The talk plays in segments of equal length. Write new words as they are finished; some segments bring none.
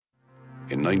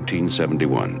In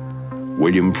 1971,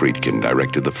 William Friedkin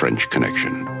directed The French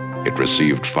Connection. It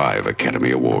received 5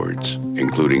 Academy Awards,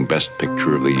 including Best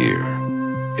Picture of the Year.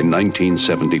 In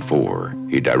 1974,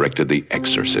 he directed The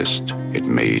Exorcist. It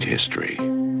made history.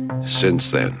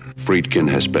 Since then, Friedkin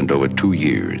has spent over 2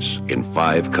 years in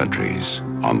 5 countries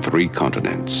on 3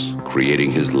 continents,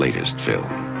 creating his latest film,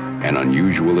 an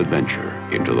unusual adventure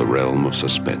into the realm of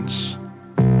suspense.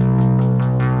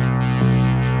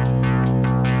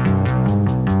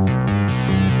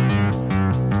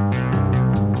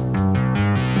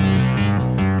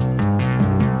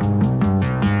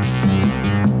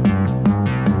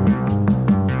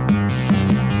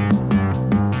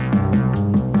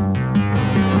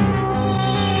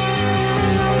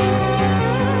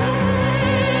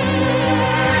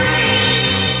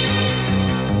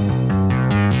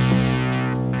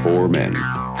 Men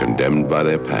condemned by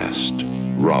their past,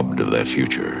 robbed of their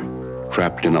future,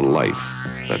 trapped in a life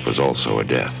that was also a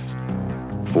death.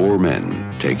 4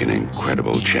 men take an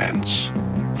incredible chance,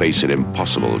 face an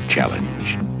impossible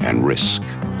challenge, and risk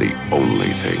the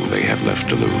only thing they have left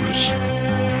to lose.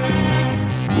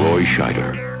 Roy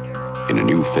Scheider, in a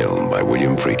new film by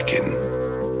William Friedkin.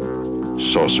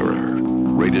 Sorcerer,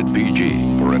 rated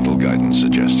PG, parental guidance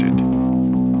suggested.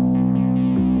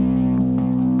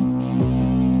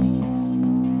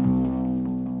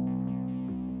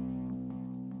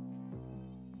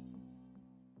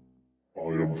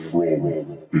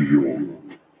 From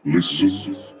beyond.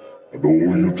 Listen, and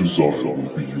all you desire will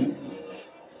be yours.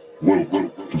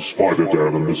 Welcome to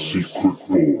Spider-Dan and the Secret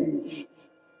Balls.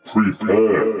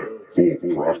 Prepare for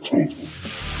battle.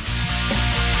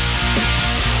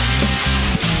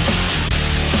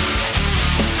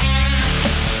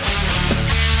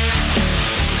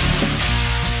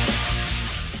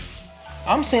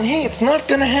 I'm saying, hey, it's not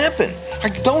gonna happen. I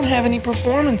don't have any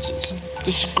performances.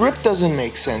 The script doesn't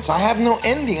make sense. I have no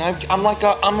ending. I'm like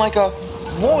a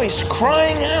voice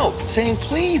crying out, saying,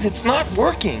 please, it's not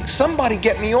working. Somebody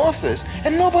get me off this.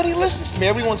 And nobody listens to me.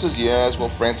 Everyone says, yes, well,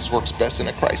 Francis works best in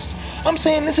a crisis. I'm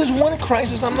saying this is one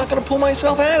crisis I'm not gonna pull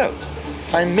myself out of.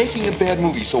 I'm making a bad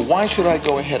movie, so why should I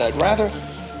go ahead?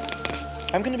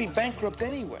 I'm gonna be bankrupt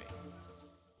anyway.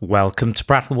 Welcome to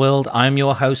Prattle World. I'm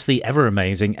your host, the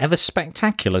ever-amazing,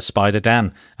 ever-spectacular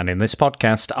Spider-Dan, and in this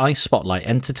podcast, I spotlight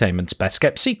entertainment's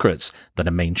best-kept secrets that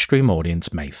a mainstream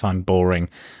audience may find boring.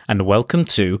 And welcome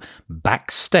to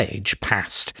Backstage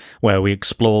Past, where we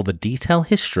explore the detailed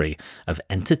history of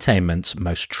entertainment's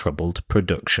most troubled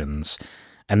productions.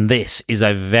 And this is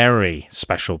a very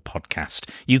special podcast.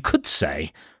 You could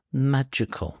say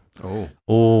magical.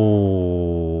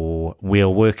 Oh, we are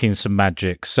working some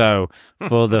magic. So,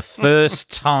 for the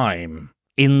first time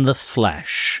in the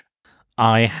flesh,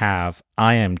 I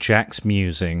am Jack's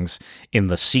Musings in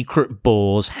the Secret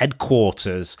Boars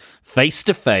headquarters, face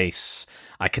to face.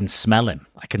 I can smell him.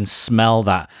 I can smell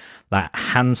that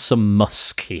handsome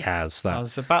musk he has. I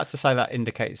was about to say that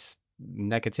indicates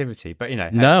negativity, but you know,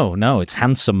 no, it's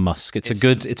handsome musk. It's a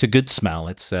good smell.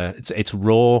 It's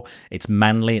raw, it's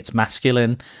manly, it's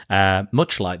masculine,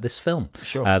 much like this film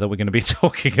that we're going to be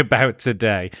talking about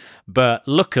today. But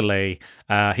luckily,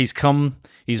 he's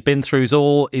been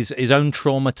through his own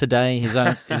trauma today,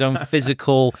 his own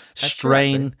physical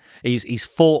strain. Right. He's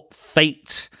fought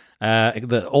fate.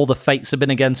 All the fates have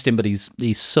been against him, but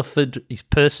he's suffered, he's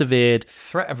persevered.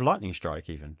 Threat of lightning strike,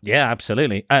 even. Yeah,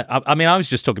 absolutely. I mean, I was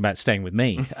just talking about staying with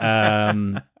me,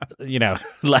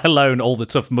 let alone all the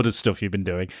Tough Mudder stuff you've been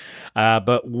doing.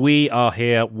 But we are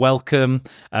here. Welcome.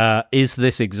 Is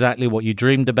this exactly what you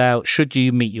dreamed about? Should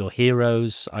you meet your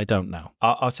heroes? I don't know.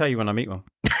 I'll tell you when I meet one.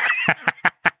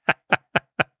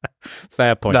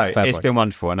 Fair point. It's been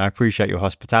wonderful, and I appreciate your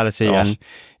hospitality. Oh. And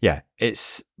yeah,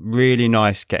 it's really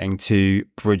nice getting to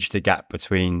bridge the gap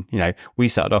between, we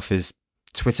started off as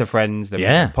Twitter friends, then we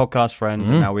were podcast friends,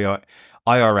 and now we are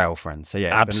IRL friends. So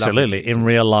yeah, it's absolutely. In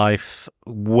real life,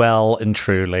 well and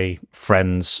truly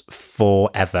friends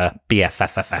forever,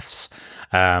 BFFFs,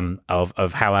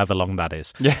 of however long that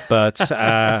is. Yeah. But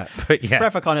yeah.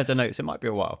 Forever kind of denotes it might be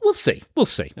a while. We'll see.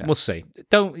 Yeah. We'll see.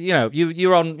 Don't,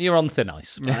 you're on thin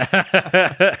ice.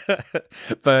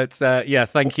 But yeah,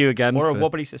 thank you again. Or a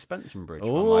wobbly suspension bridge,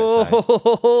 we're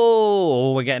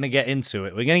going to get into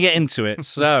it.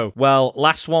 So, well,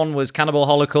 last one was Cannibal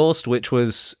Holocaust, which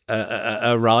was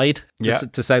a ride,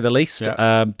 to say the least.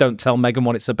 Yeah. Don't tell Megan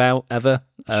what it's about ever.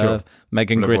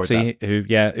 Megan Gritty,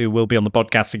 who will be on the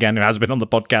podcast again, who has been on the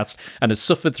podcast and has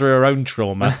suffered through her own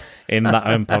trauma in that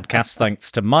own podcast,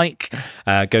 thanks to Mike.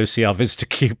 Go see our Visitor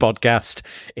Q podcast.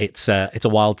 It's a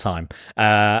wild time.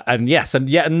 And yet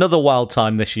another wild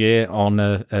time this year on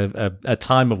a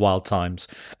time of wild times.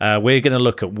 We're going to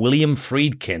look at William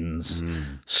Friedkin's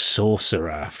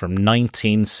Sorcerer from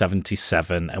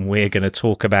 1977, and we're going to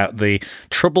talk about the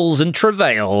troubles and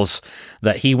travails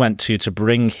that he went to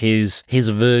bring his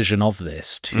version of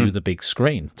this to the big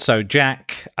screen. So,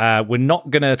 Jack, we're not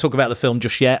going to talk about the film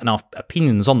just yet and our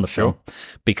opinions on the film,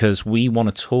 because we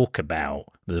want to talk about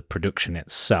the production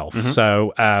itself.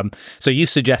 So you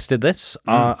suggested this.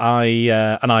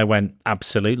 I went,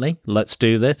 absolutely, let's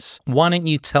do this. Why don't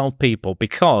you tell people,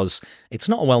 because it's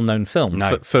not a well-known film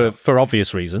for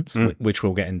obvious reasons, which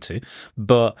we'll get into,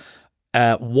 but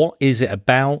what is it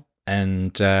about?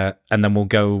 And then we'll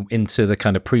go into the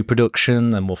kind of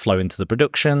pre-production, then we'll flow into the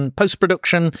production,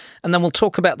 post-production, and then we'll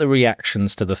talk about the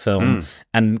reactions to the film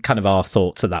and kind of our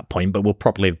thoughts at that point. But we'll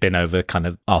probably have been over kind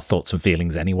of our thoughts and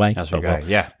feelings anyway. As we go,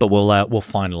 But we'll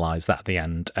finalise that at the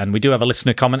end. And we do have a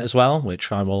listener comment as well, which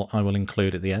I will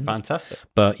include at the end. Fantastic.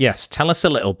 But yes, tell us a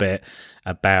little bit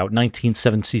about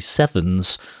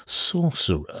 1977's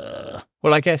Sorcerer.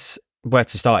 Well, I guess where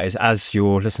to start is, as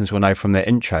your listeners will know from the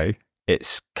intro,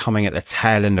 it's coming at the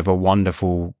tail end of a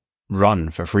wonderful run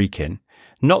for Friedkin.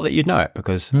 Not that you'd know it,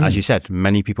 because, as you said,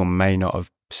 many people may not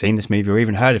have seen this movie or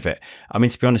even heard of it. I mean,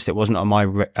 to be honest, it wasn't on my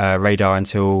radar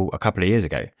until a couple of years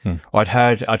ago. I'd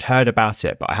heard about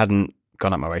it, but I hadn't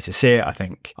gone up my way to see it. I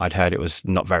think I'd heard it was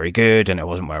not very good and it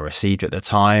wasn't well received at the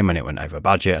time and it went over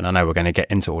budget. And I know we're going to get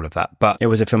into all of that, but it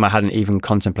was a film I hadn't even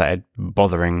contemplated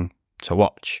bothering to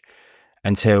watch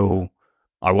until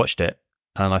I watched it.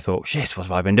 And I thought, shit, what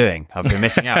have I been doing? I've been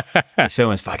missing out. This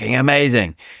film is fucking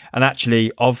amazing. And actually,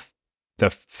 of the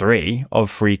three of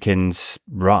Friedkin's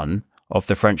run, of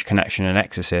The French Connection and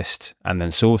Exorcist, and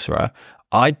then Sorcerer,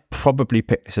 I'd probably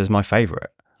pick this as my favourite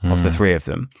of the three of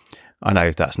them. I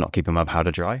know that's not keeping my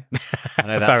powder dry. I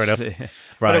know Fair enough.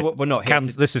 Right. We're not here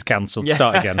this is cancelled.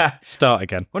 Start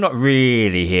again. We're not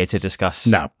really here to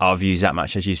discuss our views that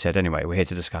much, as you said anyway. We're here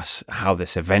to discuss how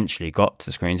this eventually got to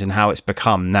the screens and how it's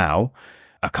become now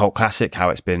a cult classic, how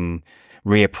it's been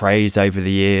reappraised over the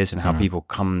years, and how people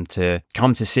come to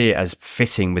see it as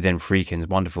fitting within Friedkin's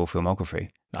wonderful filmography.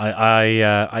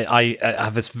 I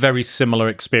have this very similar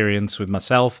experience with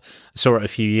myself. I saw it a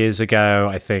few years ago.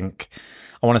 I think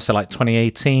I want to say like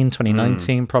 2018,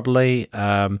 2019 probably.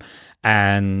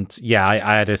 And yeah, I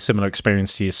had a similar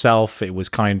experience to yourself. It was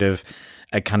kind of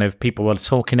people were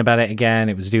talking about it again.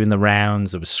 It was doing the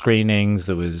rounds. There was screenings.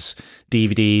 There was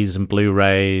DVDs and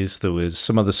Blu-rays. There was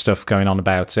some other stuff going on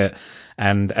about it.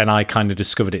 And I kind of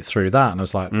discovered it through that, and I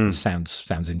was like,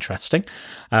 sounds interesting.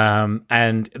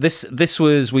 And this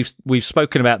was we've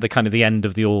spoken about the kind of the end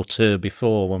of the auteur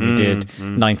before, when we did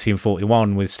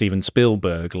 1941 with Steven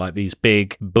Spielberg, like these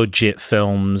big budget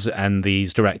films, and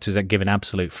these directors are given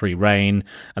absolute free reign,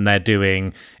 and they're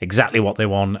doing exactly what they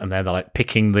want, and they're like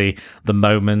picking the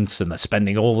moments, and they're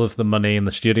spending all of the money, and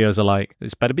the studios are like,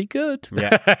 this better be good,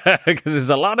 because there's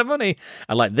a lot of money.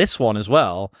 And like this one as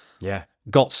well,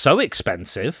 got so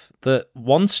expensive that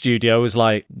one studio was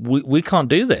like, we can't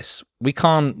do this. We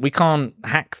can't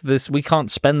hack this. We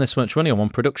can't spend this much money on one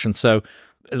production. So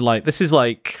like, this is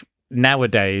like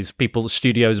nowadays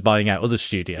studios buying out other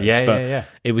studios.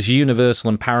 It was Universal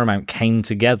and Paramount came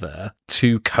together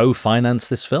to co-finance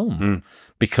this film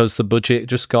because the budget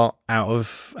just got out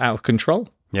of control.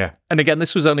 Yeah. And again,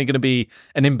 this was only going to be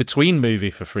an in-between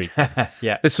movie for free.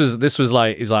 This was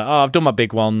like, he's like, oh, I've done my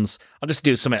big ones. I'll just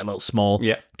do something a little small.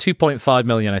 2.5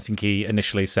 million, I think he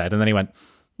initially said. And then he went,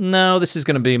 no, this is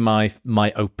going to be my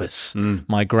opus,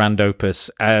 my grand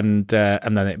opus. And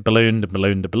then it ballooned and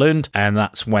ballooned and ballooned. And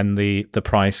that's when the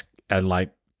price,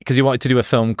 because he wanted to do a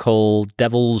film called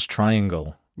Devil's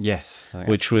Triangle. Yes.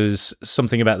 Which was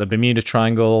something about the Bermuda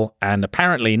Triangle, and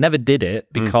apparently never did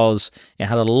it because it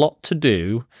had a lot to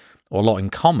do, or a lot in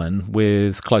common,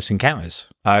 with Close Encounters.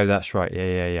 Oh, that's right.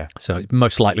 Yeah. So it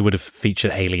most likely would have featured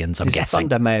aliens, I'm guessing.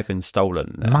 Thunder may have been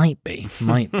stolen there. Might be,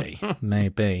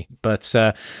 maybe. But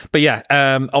yeah,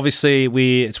 obviously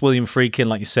it's William Friedkin,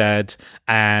 like you said,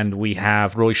 and we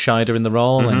have Roy Scheider in the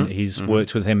role, and he's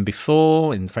worked with him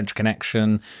before in French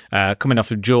Connection, coming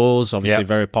off of Jaws, obviously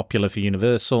very popular for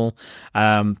Universal.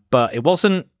 But it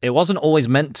wasn't always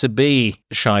meant to be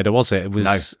Scheider, was it? It was.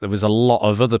 No. There was a lot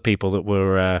of other people that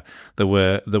were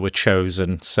were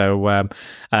chosen. So why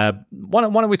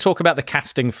don't we talk about the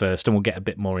casting first, and we'll get a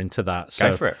bit more into that.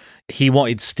 So go for it. He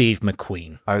wanted Steve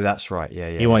McQueen. Oh, that's right. Yeah.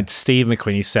 He wanted Steve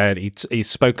McQueen. He said he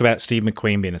spoke about Steve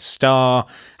McQueen being a star,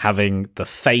 having the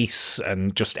face,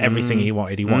 and just everything he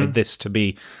wanted. He wanted this to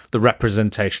be the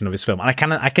representation of his film. And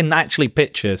I can actually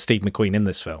picture Steve McQueen in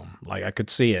this film. Like, I could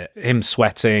see it. Him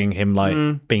sweating, him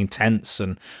like being tense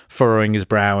and furrowing his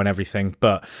brow and everything.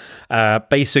 But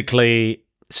basically,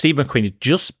 Steve McQueen had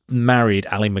just married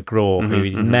Ali MacGraw, who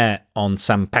he met on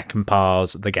Sam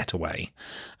Peckinpah's The Getaway.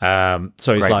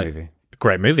 So he's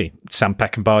great movie. Sam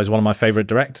Peckinpah is one of my favourite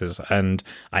directors, and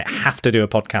I have to do a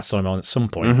podcast on him at some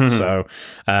point. So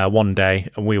one day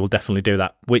we will definitely do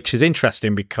that, which is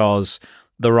interesting because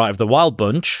The Right of the Wild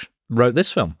Bunch wrote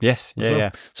this film. Yes,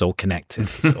 yeah. It's all connected.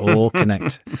 It's all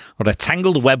connected. What a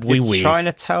tangled web we weave. Trying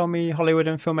to tell me Hollywood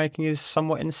and filmmaking is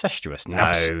somewhat incestuous? No,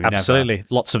 absolutely. Never.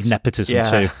 Lots of nepotism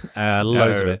too.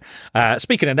 Loads of it.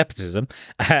 Speaking of nepotism,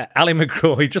 Ali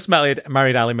MacGraw, he just married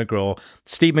Ali MacGraw.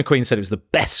 Steve McQueen said it was the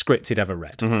best script he'd ever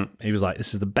read. He was like,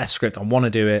 this is the best script. I want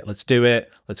to do it. Let's do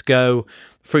it. Let's go.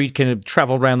 Friedkin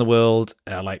traveled around the world.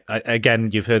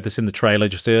 Again, you've heard this in the trailer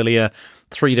just earlier.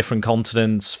 3 different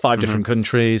continents, 5 different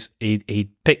countries. He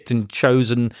picked and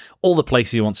chosen all the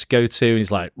places he wants to go to. And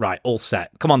he's like, right, all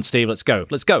set. Come on, Steve, let's go.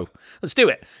 Let's do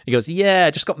it. He goes, yeah,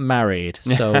 I just got married.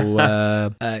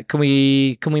 So can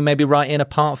we maybe write in a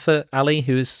part for Ali,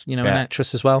 who is an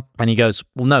actress as well? And he goes,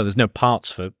 well, no, there's no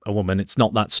parts for a woman. It's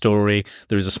not that story.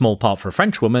 There is a small part for a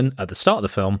French woman at the start of the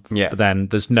film, but then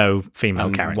there's no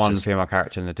female characters. One female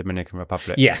character in the Dominican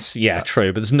Republic. Yes,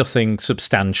 true. But there's nothing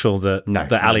substantial that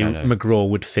Ali MacGraw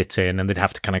would fit in, and they'd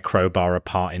have to kind of crowbar a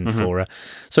part in for her.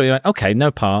 So he went, okay,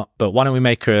 no part, but why don't we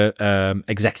make her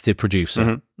executive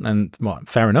producer? And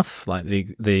fair enough. Like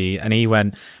and he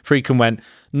went, Friedkin went,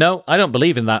 no, I don't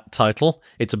believe in that title.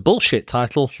 It's a bullshit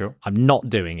title. Sure, I'm not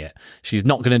doing it. She's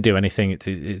not going to do anything.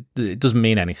 It doesn't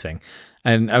mean anything.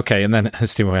 And then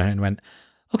Steve went,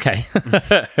 okay,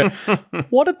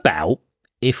 what about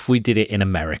if we did it in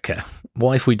America?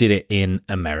 What if we did it in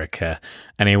America?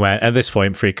 And he went, at this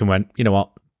point, Friedkin went, you know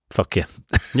what? Fuck you.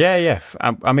 Yeah.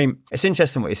 I mean, it's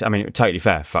interesting what you say. I mean, totally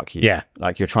fair. Fuck you. Yeah.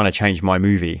 Like, you're trying to change my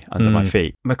movie under my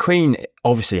feet. McQueen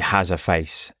obviously has a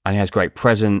face, and he has great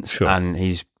presence, and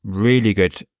he's really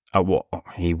good at what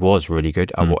he was really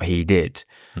good at what he did.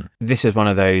 This is one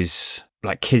of those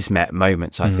like kismet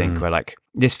moments, I think, where like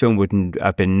this film wouldn't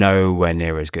have been nowhere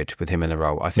near as good with him in the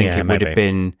role. I think it would have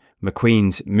been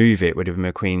McQueen's movie. It would have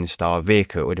been McQueen's star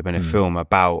vehicle. It would have been a film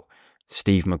about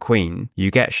Steve McQueen.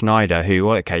 You get Schneider, who,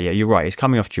 you're right, he's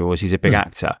coming off Jaws, he's a big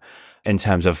actor in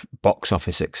terms of box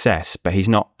office success, but he's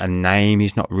not a name,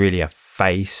 he's not really a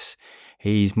face,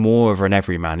 he's more of an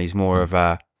everyman, he's more of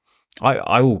a,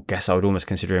 I would almost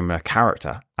consider him a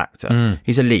character actor.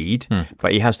 He's a lead,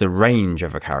 but he has the range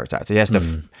of a character actor. He has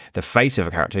the face of a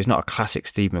character. He's not a classic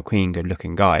Steve McQueen good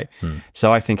looking guy.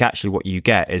 So I think actually what you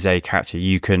get is a character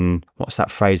you can, what's that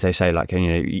phrase they say, like,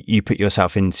 you put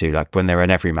yourself into, like when they're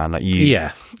an everyman, like you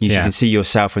can see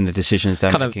yourself in the decisions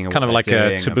they're making. Kind of like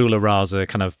a tabula rasa,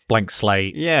 kind of blank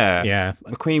slate. Yeah.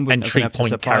 McQueen wouldn't entry have been able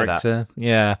to point character. That.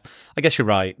 Yeah. I guess you're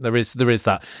right. There is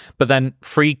that. But then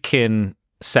Friedkin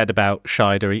said about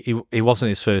Scheider, he wasn't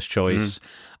his first choice.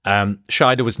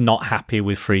 Scheider was not happy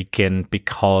with Friedkin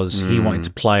because he wanted to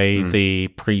play the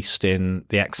priest in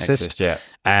The Exorcist,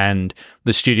 and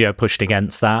the studio pushed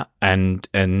against that, and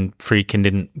Friedkin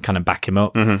didn't kind of back him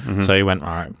up. So he went, all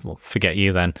right, well, forget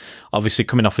you then. Obviously,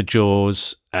 coming off of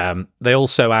Jaws, they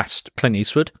also asked Clint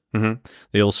Eastwood.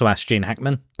 They also asked Gene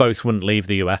Hackman. Both wouldn't leave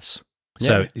the US.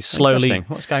 So slowly,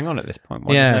 what's going on at this point?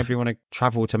 Why does nobody want to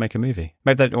travel to make a movie?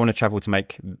 Maybe they don't want to travel to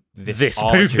make this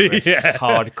movie.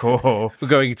 Hardcore. We're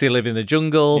going to live in the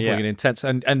jungle. We're going to intense,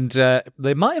 and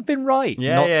they might have been right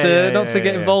not to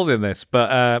get involved in this.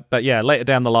 But later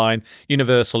down the line,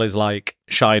 Universal is like,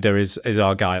 Scheider is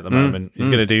our guy at the moment. He's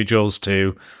going to do Jaws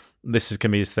 2. This is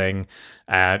going to be his thing.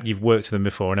 You've worked with him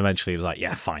before, and eventually he was like,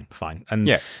 yeah, fine.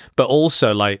 And but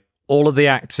also like, all of the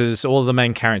actors, all of the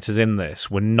main characters in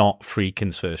this were not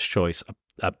Friedkin's first choice,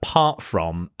 apart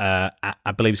from I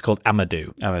believe it's called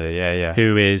Amadou.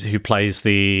 Who plays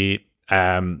the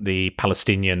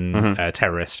Palestinian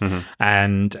terrorist,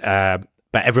 and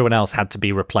but everyone else had to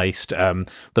be replaced.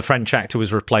 The French actor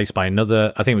was replaced by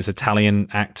another, I think it was Italian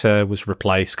actor, was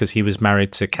replaced because he was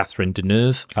married to Catherine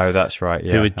Deneuve. Oh, that's right.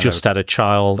 Yeah, who had just had a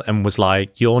child and was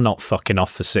like, "You're not fucking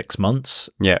off for 6 months.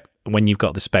 Yeah. When you've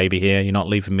got this baby here, you're not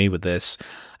leaving me with this.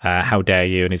 How dare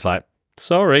you?" And he's like,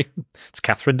 Sorry, it's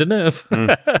Catherine Deneuve.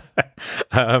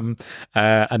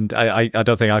 And I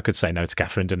don't think I could say no to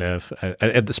Catherine Deneuve,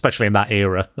 especially in that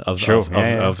era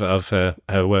of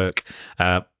her work.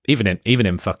 Even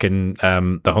in fucking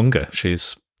The Hunger,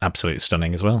 she's absolutely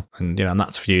stunning as well. And and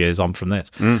that's a few years on from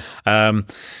this.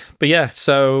 But yeah,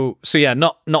 so yeah,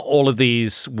 not all of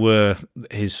these were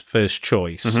his first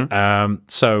choice.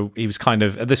 So he was kind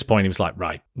of, at this point, he was like,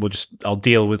 right, I'll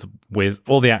deal with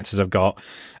all the actors I've got,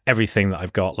 everything that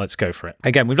I've got, let's go for it.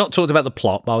 Again, we've not talked about the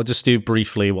plot, but I'll just do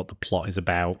briefly what the plot is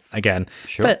about. Again,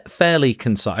 fairly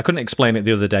concise. I couldn't explain it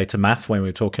the other day to Math when we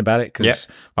were talking about it because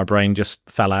my brain just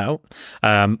fell out.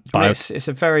 But it's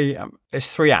a very,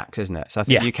 it's 3 acts, isn't it? So I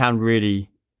think you can really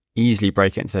easily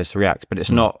break it into those 3 acts, but it's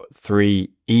not 3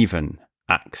 even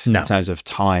acts in terms of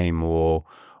time or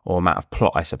amount of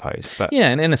plot, I suppose. But yeah,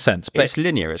 in a sense. But it's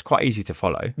linear. It's quite easy to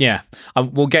follow. Yeah.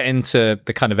 We'll get into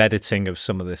the kind of editing of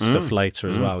some of this stuff later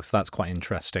as well, because that's quite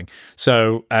interesting.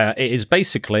 So it is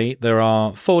basically, there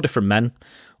are 4 different men,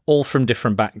 all from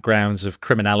different backgrounds of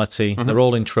criminality. They're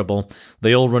all in trouble.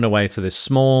 They all run away to this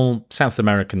small South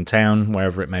American town,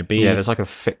 wherever it may be. Yeah, there's like a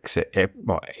fix-it.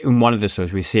 In one of the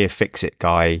stories, we see a fix-it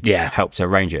guy help to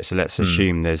arrange it. So let's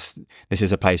assume this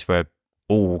is a place where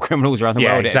all criminals around the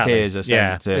world, it appears, are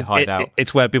sent to hide out.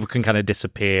 It's where people can kind of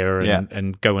disappear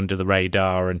and go under the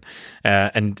radar and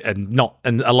a lot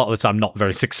of the time not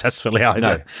very successfully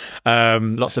either. No.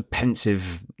 Lots of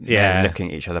pensive men looking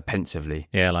at each other pensively.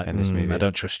 Yeah, like in this movie. I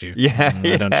don't trust you.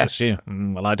 I don't trust you.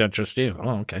 Well, I don't trust you.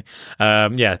 Oh, okay.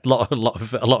 A lot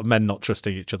of men not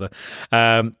trusting each other.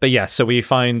 But yeah, so we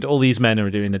find all these men are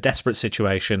in a desperate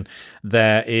situation.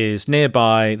 There is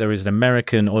an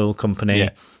American oil company.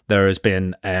 Yeah. There has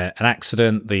been an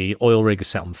accident. The oil rig is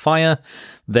set on fire.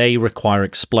 They require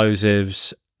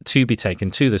explosives to be taken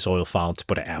to this oil field to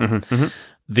put it out.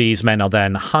 These men are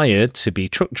then hired to be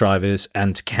truck drivers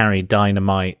and to carry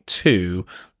dynamite to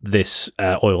this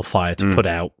oil fire to put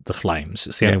out the flames.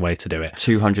 It's the only way to do it.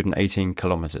 218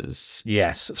 kilometers.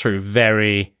 Yes, through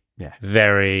very,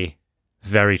 very,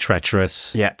 very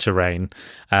treacherous terrain.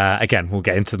 Again, we'll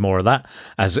get into more of that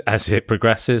as it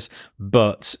progresses.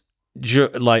 But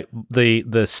like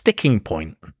the sticking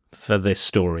point for this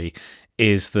story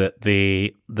is that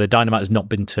the dynamite has not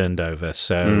been turned over,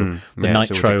 so the nitro,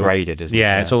 it's all degraded, isn't it?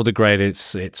 Yeah, it's all degraded.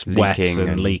 It's wet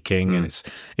and leaking, and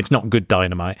it's not good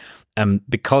dynamite. And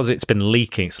because it's been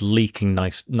leaking, it's leaking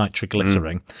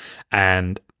nitroglycerin,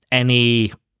 and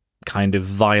any kind of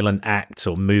violent act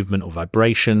or movement or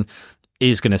vibration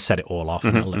is going to set it all off,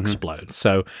 and it'll explode.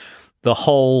 So the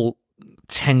whole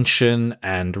tension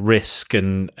and risk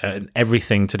and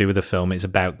everything to do with the film is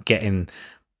about getting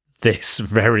this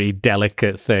very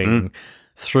delicate thing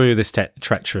through this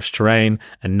treacherous terrain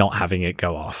and not having it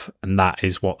go off. And that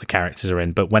is what the characters are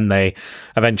in. But when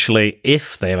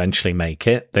if they eventually make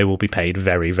it, they will be paid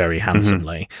very, very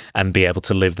handsomely and be able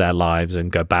to live their lives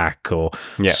and go back or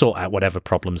sort out whatever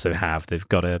problems they have. They've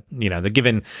got to, they're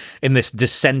given, in this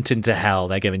descent into hell,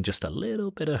 they're given just a little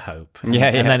bit of hope. And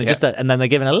then they're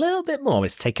given a little bit more.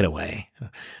 It's taken away.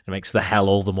 It makes the hell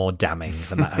all the more damning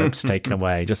when that hope's taken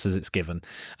away, just as it's given.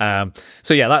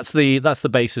 So yeah, that's the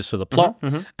basis for the plot.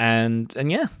 And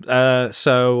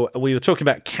so we were talking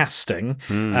about casting.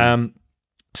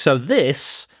 So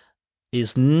this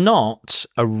is not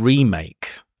a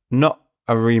remake. Not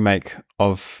a remake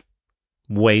of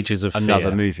Wages of Fear.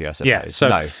 Another movie, I suppose. Yeah,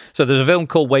 so there's a film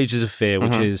called Wages of Fear,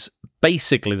 which is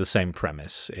basically the same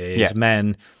premise. It's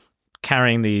men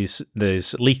carrying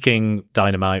this leaking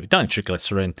dynamite,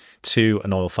 nitroglycerin, to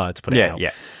an oil fire to put it out.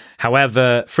 Yeah.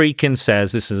 However, Friedkin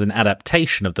says this is an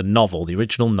adaptation of the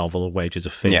original novel of Wages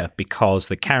of Fear, because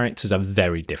the characters are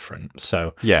very different.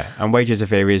 So and Wages of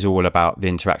Fear is all about the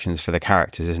interactions for the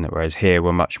characters, isn't it? Whereas here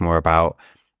we're much more about,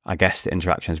 I guess, the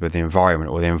interactions with the environment,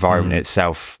 or the environment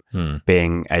itself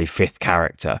being a fifth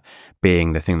character,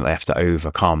 being the thing that they have to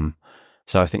overcome.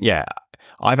 So I think,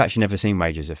 I've actually never seen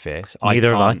Wages of Fear. So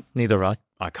Neither have I.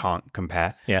 I can't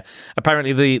compare. Yeah.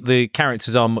 Apparently the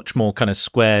characters are much more kind of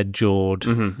square-jawed,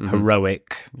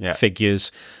 heroic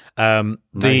figures. No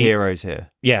heroes here.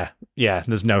 Yeah.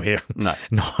 There's no hero. No.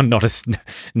 Not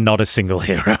a single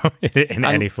hero in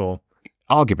any form.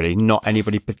 Arguably, not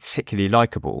anybody particularly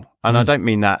likable. And I don't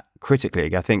mean that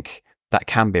critically. I think that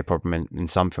can be a problem in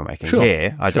some filmmaking. Sure.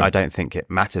 Here, I don't think it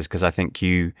matters, because I think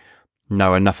you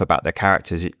know enough about the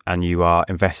characters and you are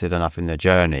invested enough in the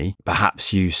journey.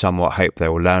 Perhaps you somewhat hope they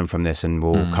will learn from this and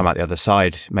will come out the other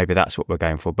side. Maybe that's what we're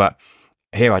going for. But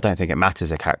here, I don't think it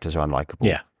matters the characters are unlikable.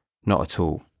 Yeah. Not at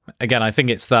all. Again, I think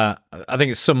it's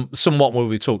somewhat what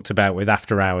we talked about with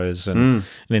After Hours and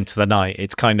Into the Night.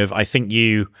 It's kind of, I think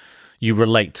you you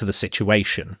relate to the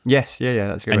situation. Yes, yeah,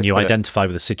 that's a good. And you identify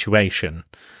with the situation.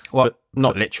 Well,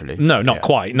 not literally. No, not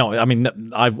quite. No, I mean,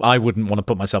 I wouldn't want to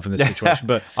put myself in this situation,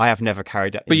 but I have never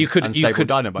carried it. But you could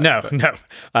dynamite. No.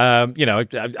 You know,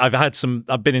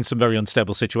 I've been in some very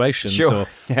unstable situations, sure.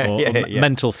 or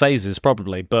mental phases,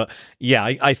 probably. But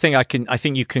yeah, I think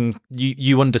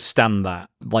you understand that,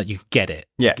 like you get it.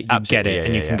 Yeah, you absolutely. get it,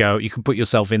 and you can go, you can put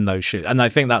yourself in those shoes, and I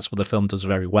think that's what the film does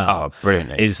very well. Oh,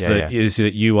 brilliantly! Is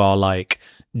that you are like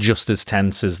just as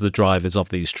tense as the drivers of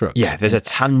these trucks. Yeah, there's a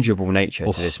tangible nature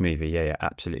to this movie. Yeah,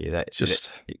 absolutely.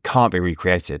 It can't be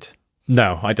recreated.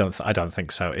 No, I don't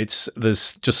think so.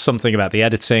 There's just something about the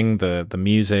editing, the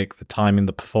music, the timing,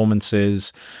 the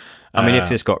performances. I mean, if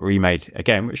this got remade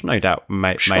again, which no doubt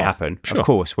may happen, of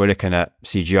course, we're looking at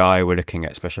CGI, we're looking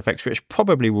at special effects, which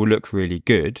probably will look really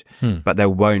good, but there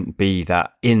won't be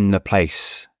that in the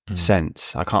place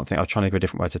sense. I can't think. I was trying to give a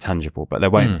different word to tangible, but there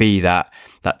won't be that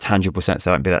tangible sense.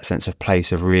 There won't be that sense of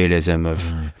place, of realism.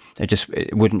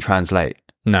 It wouldn't translate.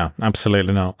 No,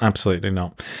 absolutely not. Absolutely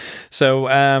not. So,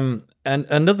 and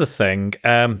another thing,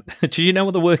 do you know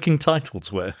what the working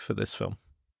titles were for this film?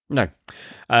 No.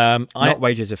 Not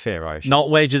Wages of Fear, I assume. Not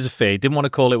Wages of Fear. Didn't want to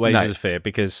call it Wages of Fear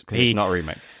because it's not a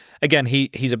remake. Again,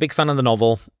 he's a big fan of the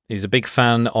novel. He's a big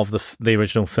fan of the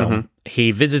original film. He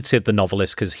visited the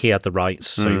novelist because he had the rights.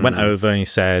 So he went over and he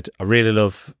said, I really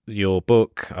love your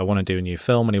book. I want to do a new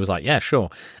film. And he was like, yeah,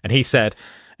 sure. And he said...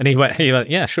 And he went,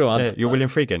 yeah, sure. You're William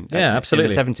Friedkin. Yeah,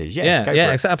 absolutely. In the 70s.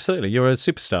 Yes, absolutely. You're a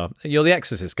superstar. You're the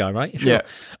Exorcist guy, right? Sure.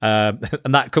 Yeah.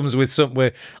 And that comes with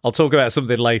I'll talk about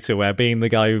something later where being the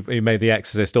guy who made the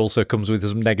Exorcist also comes with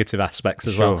some negative aspects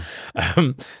as well.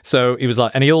 So he was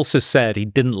like, and he also said he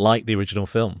didn't like the original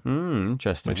film.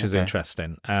 Interesting. Which is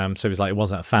interesting. So he was like, he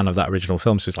wasn't a fan of that original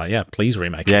film. So he's like, yeah, please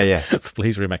remake it. Yeah.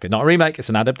 Please remake it. Not a remake, it's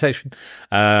an adaptation.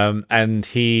 And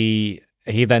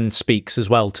he then speaks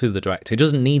as well to the director. He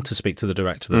doesn't need to speak to the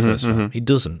director of the first film. He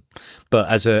doesn't. But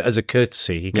as a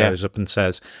courtesy, he goes up and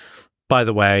says, by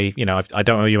the way, you know, I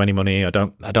don't owe you any money. I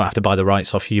don't have to buy the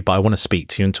rights off you, but I want to speak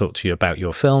to you and talk to you about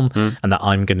your film and that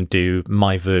I'm going to do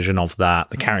my version of that.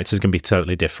 The character's going to be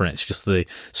totally different. It's just the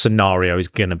scenario is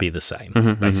going to be the same,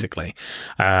 basically.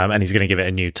 And he's going to give it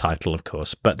a new title, of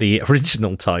course. But the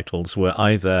original titles were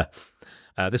either,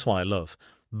 this one I love,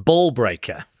 Ball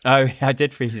Breaker. Oh, I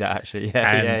did read that actually.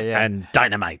 And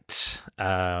Dynamite.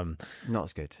 Not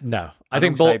as good. No, I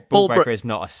think Ball Breaker is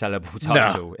not a sellable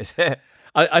title, is it?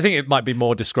 I think it might be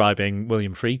more describing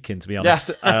William Friedkin, to be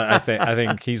honest. I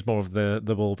think he's more of the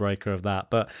ball breaker of that.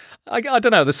 But I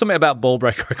don't know. There's something about Ball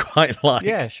Breaker I quite like.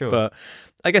 Yeah, sure. But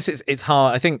I guess it's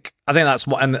hard. I think that's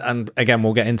what, and again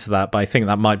we'll get into that. But I think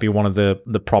that might be one of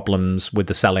the problems with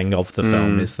the selling of the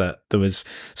film is that there was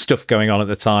stuff going on at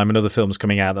the time and other films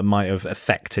coming out that might have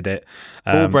affected it.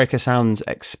 Ball Breaker sounds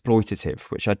exploitative,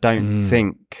 which I don't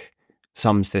think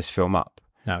sums this film up.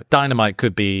 No, Dynamite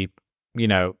could be, you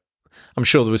know. I'm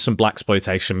sure there was some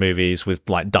blaxploitation movies with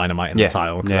like dynamite in the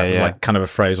title. That was like kind of a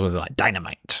phrase was like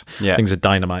dynamite. Yeah. Things are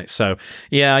dynamite. So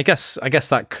yeah, I guess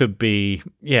that could be.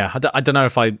 Yeah, I don't know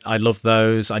if I love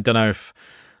those. I don't know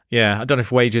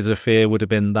if Wages of Fear would have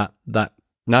been that.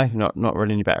 No, not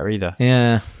really any better either.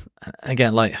 Yeah.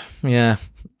 Again, like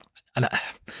and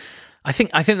I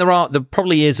think there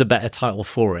probably is a better title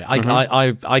for it.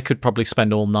 I could probably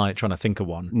spend all night trying to think of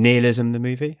one. Nihilism, the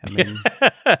movie. I mean.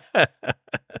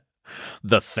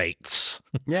 The Fates.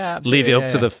 Yeah, leave it up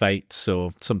to the Fates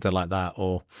or something like that,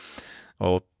 or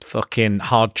fucking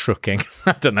Hard Trucking.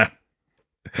 I don't know,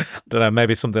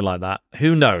 maybe something like that.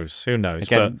 Who knows?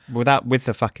 Again, but with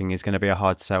the fucking is going to be a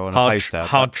hard sell on a poster.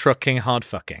 Hard trucking, hard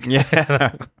fucking.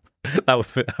 Yeah.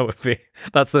 That would be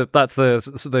that's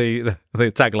the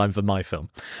tagline for my film.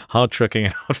 Hard trucking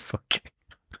and hard fucking.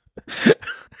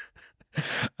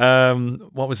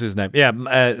 What was his name? Yeah,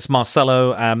 it's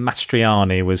Marcello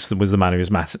Mastroianni was the man who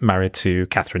was married to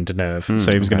Catherine Deneuve,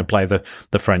 so he was going to play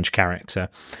the French character.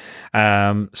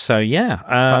 So yeah,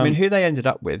 I mean, who they ended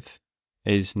up with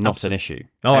is not an issue.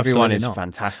 Oh, everyone is not.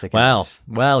 fantastic. Well,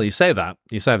 you say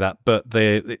that, but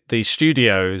the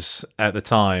studios at the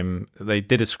time, they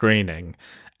did a screening,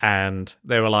 and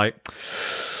they were like,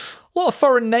 a lot of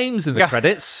foreign names in the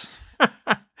credits.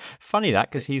 Funny that,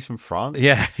 because he's from France.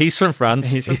 Yeah, he's from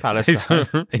France. He's from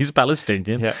Palestine. He's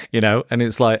Palestinian, you know, and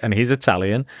it's like, and he's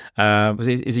Italian.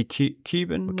 Is he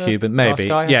Cuban? Cuban, maybe.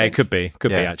 Yeah, it could be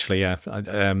actually. Yeah,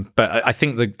 but I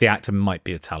think the actor might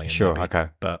be Italian. Sure, maybe. okay.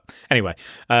 But anyway,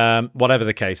 whatever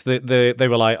the case, they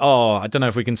were like, oh, I don't know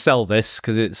if we can sell this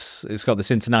because it's got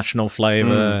this international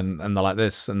flavor, and they're like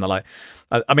this, and they're like,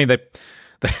 I mean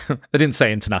they didn't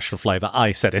say international flavour.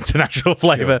 I said international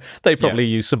flavour. Sure. They probably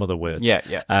used some other words.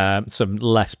 Some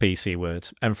less PC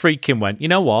words. And Friedkin went, you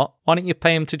know what? Why don't you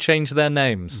pay them to change their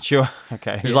names? Sure.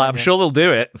 Okay. He's like, I'm sure they'll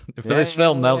do it for this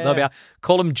film. They'll be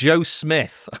call him Joe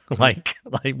Smith, like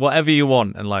whatever you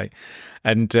want,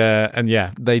 and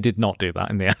yeah, they did not do that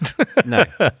in the end. No,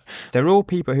 they're all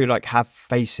people who have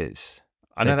faces.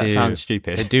 I know that sounds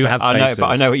stupid. They do have faces.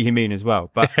 But I know what you mean as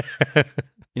well. But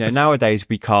nowadays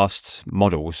we cast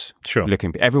models. Sure.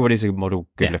 Everybody's a model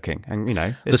good looking, and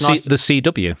it's the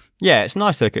CW. Yeah, it's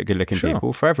nice to look at good looking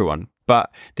people for everyone.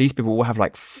 But these people all have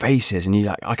faces,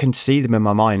 and I can see them in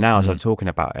my mind now as I'm talking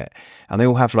about it, and they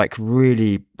all have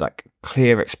really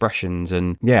clear expressions,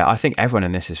 and I think everyone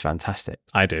in this is fantastic.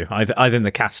 I do. I think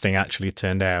the casting actually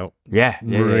turned out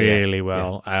really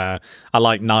well. Yeah. I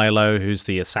like Nilo, who's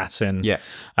the assassin. Yeah.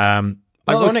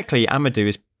 Ironically,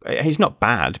 Amadou he's not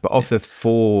bad, but of the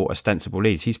 4 ostensible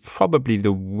leads, he's probably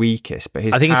the weakest.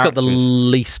 But I think he's got the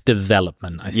least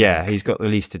development. I think. Yeah, he's got the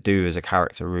least to do as a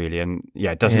character, really, and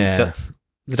they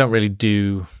don't really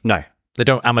do. No. They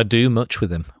don't Amadou much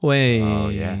with him. Way. Oh,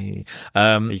 yeah.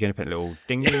 Are you going to put a little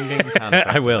ding, ding, ding sound effect?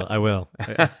 I will.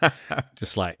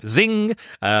 Just zing.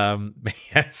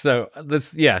 So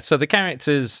the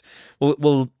characters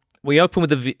we open with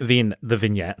the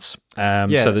vignettes.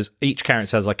 So there's each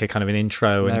character has a kind of an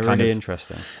intro. They're really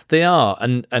interesting. They are,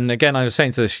 and again, I was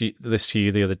saying this to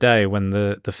you the other day when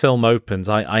the film opens.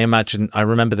 I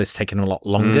remember this taking a lot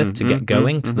longer to get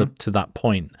going to that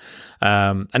point,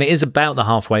 and it is about the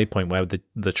halfway point where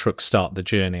the trucks start the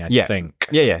journey. I think.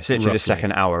 Yeah. So literally the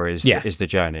second hour is the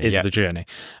journey. The journey,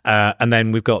 and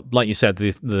then we've got, like you said,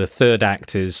 the third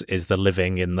act is the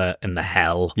living in the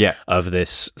hell of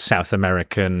this South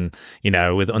American,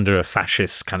 with under a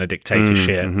fascist kind of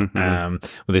dictatorship,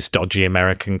 with this dodgy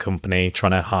American company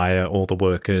trying to hire all the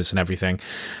workers and everything.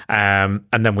 And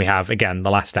then we have, again,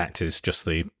 the last act is just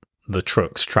the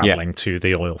trucks traveling to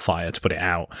the oil fire to put it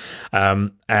out.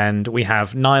 And we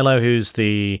have Nilo, who's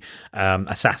the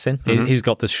assassin. He's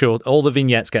got the short, all the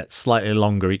vignettes get slightly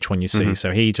longer each one you see.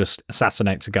 So he just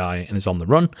assassinates a guy and is on the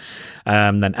run.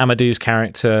 Then Amadou's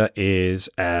character is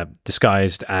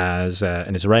disguised as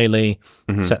an Israeli,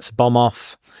 sets a bomb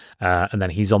off. And then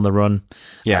he's on the run.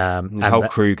 Yeah, his whole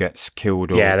crew gets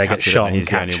killed. Or they get shot and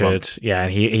captured. Yeah,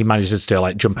 and he manages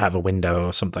to jump out of a window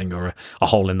or something, or a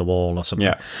hole in the wall or something.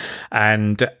 Yeah,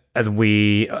 and then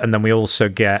we also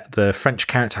get the French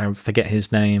character. I forget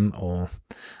his name, or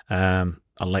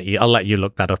I'll let you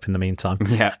look that up in the meantime.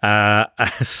 Yeah. And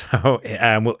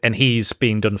he's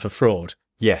being done for fraud.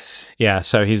 Yes. Yeah.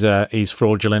 So he's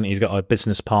fraudulent. He's got a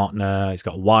business partner. He's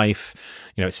got a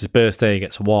wife. It's his birthday. He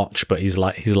gets a watch, but he's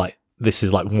like, this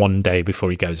is one day before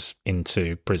he goes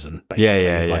into prison. Basically.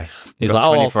 Yeah. He's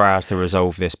got 24 hours to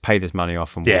resolve this, pay this money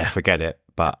off, and we'll forget it.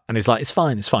 And he's like, it's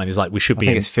fine. He's like, we should be. I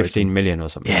think it's 15 million or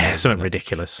something. Yeah, something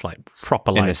ridiculous,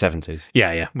 proper in the 70s.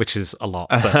 Yeah, which is a lot.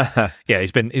 But yeah,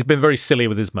 he's been very silly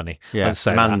with his money. Yeah,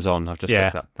 Manzon. I've just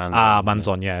looked up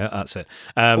Manzon. Yeah, that's it.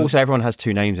 Also, everyone has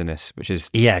 2 names in this, which is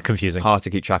confusing, hard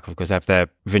to keep track of because they have their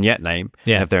vignette name,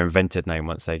 they have their invented name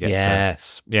once they get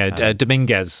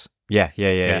Dominguez. Yeah.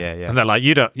 And they're like,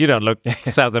 you don't look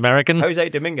South American. Jose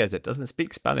Dominguez. It doesn't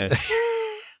speak Spanish.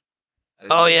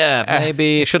 Oh yeah,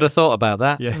 maybe should have thought about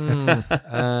that.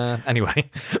 Yeah. Anyway,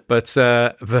 but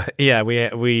yeah,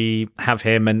 we have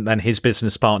him, and then his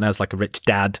business partner is like a rich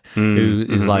dad who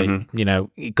is you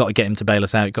got to get him to bail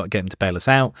us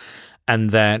out. And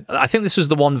then I think this was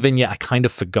the one vignette I kind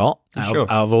of forgot out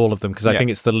of all of them because I think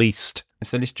it's the least. It's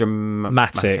the least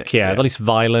dramatic, the least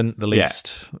violent, the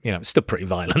least, it's still pretty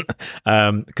violent.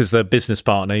 Because the business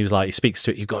partner, he speaks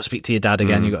to it, you've got to speak to your dad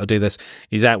again, you've got to do this.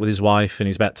 He's out with his wife and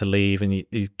he's about to leave and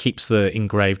he keeps the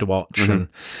engraved watch. And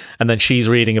then she's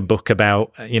reading a book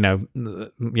about,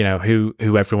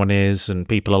 who everyone is and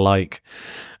people are like.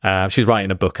 She's writing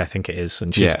a book, I think it is,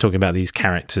 and she's talking about these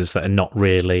characters that are not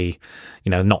really,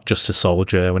 not just a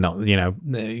soldier. We're not,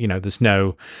 there's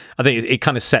no. I think it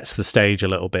kind of sets the stage a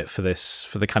little bit for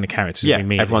the kind of characters we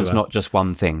meet. Everyone's not just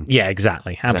one thing. Yeah,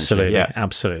 exactly, absolutely,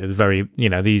 absolutely. Very,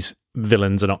 these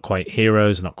villains are not quite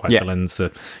heroes, not quite villains.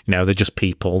 They're just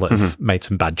people that have made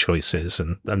some bad choices,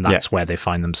 and that's where they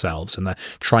find themselves, and they're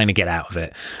trying to get out of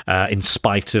it, in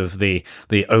spite of the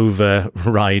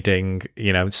overriding,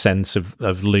 sense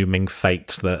of looming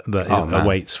fate that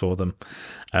awaits for them.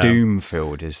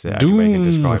 Doom-filled is the way we can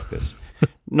describe this.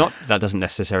 Not that doesn't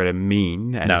necessarily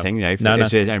mean anything. No, you no, know,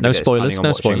 no. No spoilers.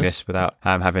 No spoilers. This without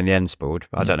having the end spoiled.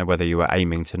 But I don't know whether you were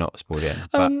aiming to not spoil it.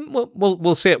 But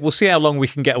We'll see it. We'll see how long we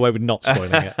can get away with not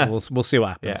spoiling it. We'll see what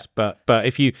happens. Yeah. But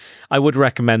if you, I would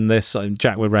recommend this.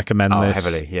 Jack would recommend this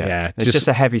heavily. Yeah. It's just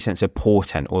a heavy sense of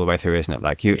portent all the way through, isn't it?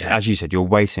 Like as you said, you're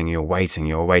waiting.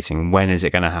 When is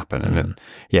it going to happen? And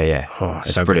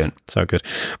it's so brilliant. Good. So good.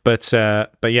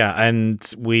 But yeah, and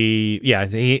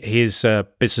his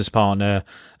business partner,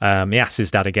 he asks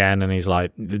his dad again, and he's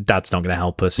like, "Dad's not going to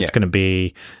help us. It's going to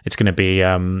be,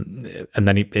 and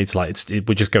then he's like,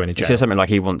 we're just going to jail." He says something like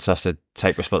he wants us to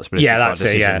take responsibility for our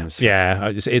decisions.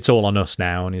 Yeah. It's all on us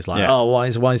now, and he's like, "Oh,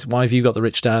 why have you got the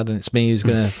rich dad, and it's me who's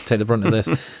going to take the brunt of this?"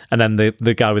 And then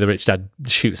the guy with the rich dad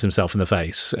shoots himself in the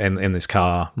face in this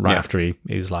car after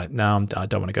he's like, "No, I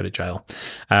don't want to go to jail."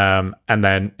 And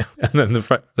then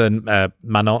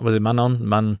Manon, was it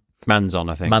Manon? Manzon,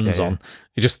 I think. Manzon.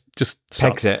 He just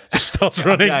pegs it. Just starts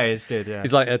running. Yeah, it's good. Yeah.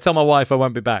 He's like, "Tell my wife I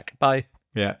won't be back. Bye."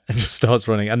 Yeah, and just starts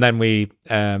running, and then we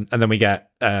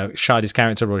get Scheide's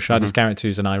character, Roy Scheide's character,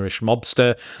 who's an Irish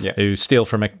mobster who steal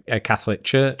from a Catholic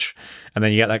church, and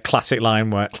then you get that classic line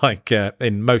where, like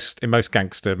in most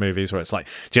gangster movies, where it's like,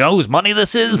 "Do you know whose money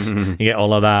this is?" You get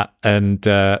all of that, and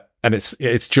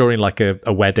it's during like a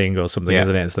wedding or something,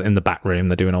 isn't it? It's in the back room,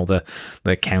 they're doing all the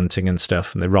counting and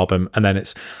stuff, and they rob him, and then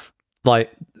it's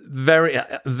like very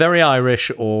very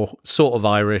Irish or sort of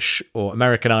Irish or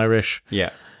American Irish.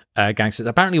 Yeah. Gangsters.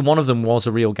 Apparently, one of them was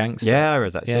a real gangster. Yeah, I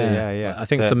read that too. Yeah. I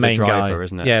think it's the main driver, guy,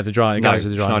 isn't it? Yeah, the driver. No, guys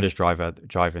with the driver. Schneider's driver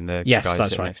driving the. Yes, guy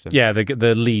that's right. Next to him. Yeah,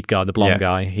 the lead guy, the blonde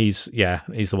guy. He's the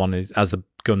one who has the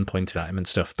gun pointed at him and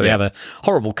stuff. But they have a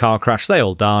horrible car crash. They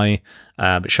all die.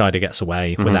 But Scheider gets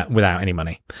away without any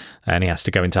money, and he has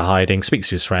to go into hiding. Speaks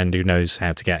to his friend who knows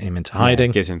how to get him into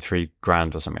hiding. Gives him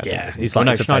 $3,000 or something. He's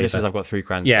like, Schneider says, "I've got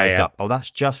 $3,000 saved up." Oh,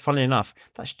 that's just, funnily enough,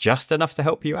 that's just enough to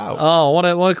help you out. Oh, what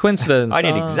a coincidence! I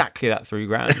need exactly that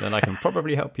 $3,000, and I can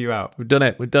probably help you out. We've done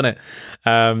it.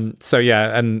 So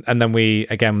yeah, and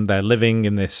then they're living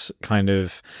in this kind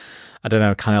of, I don't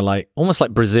know, kind of like almost like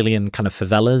Brazilian kind of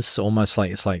favelas, almost like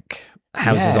it's like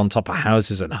houses on top of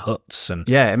houses and huts, and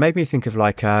it made me think of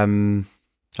like a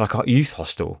youth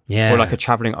hostel, or like a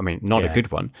traveling. I mean, not a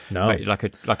good one. No, but like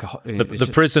a the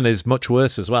prison is much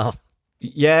worse as well.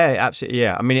 Yeah, absolutely.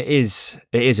 Yeah, I mean, it is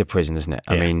a prison, isn't it?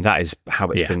 I mean, that is how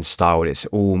it's been styled. It's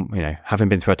all, having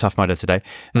been through a Tough Mudder today.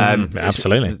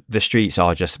 Absolutely. The streets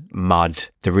are just mud.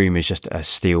 The room is just a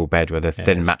steel bed with a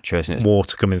thin mattress, and it's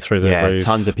water coming through the roof.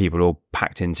 Tons of people all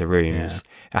packed into rooms.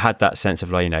 I had that sense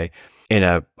of like, in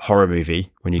a horror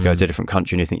movie, when you go to a different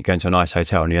country and you think you're going to a nice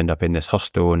hotel and you end up in this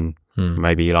hostel, and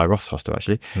maybe Eli Roth's hostel,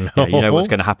 actually. No. You know what's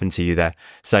going to happen to you there.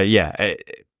 So,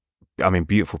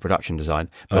 beautiful production design,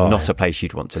 but not a place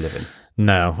you'd want to live in.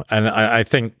 No, and I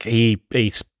think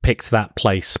he's picked that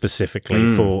place specifically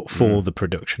for the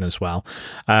production as well.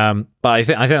 But I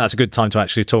think that's a good time to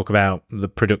actually talk about the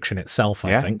production itself.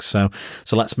 I think so.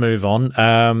 So let's move on.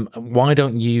 Why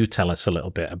don't you tell us a little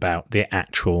bit about the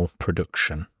actual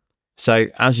production? So,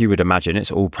 as you would imagine, it's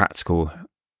all practical.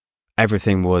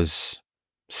 Everything was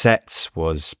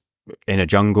in a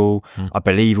jungle. I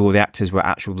believe all the actors were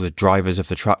the drivers of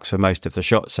the trucks for most of the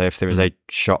shots. So if there is a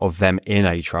shot of them in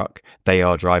a truck, they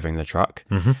are driving the truck.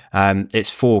 It's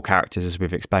 4 characters, as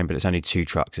we've explained, but it's only 2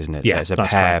 trucks, isn't it? So it's a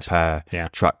pair per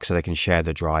truck, so they can share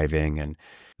the driving. And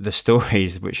the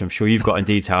stories, which I'm sure you've got in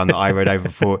detail and that I read over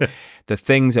before, the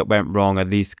things that went wrong are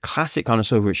these classic kind of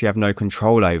stories which you have no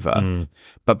control over.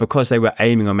 But because they were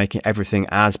aiming on making everything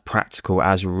as practical,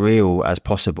 as real as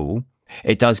possible,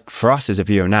 it does, for us as a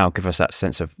viewer now, give us that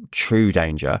sense of true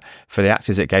danger. For the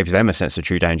actors, it gave them a sense of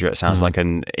true danger. It sounds like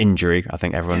an injury. I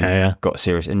think everyone got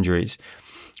serious injuries,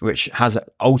 which has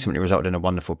ultimately resulted in a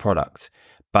wonderful product.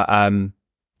 But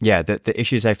the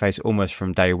issues they face almost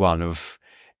from day one of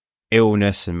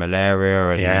illness and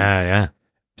malaria, and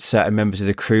certain members of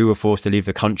the crew were forced to leave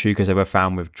the country because they were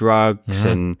found with drugs,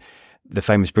 and the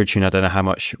famous bridge scene, I don't know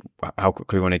how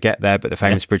quickly we want to get there, but the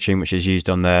famous bridge scene, which is used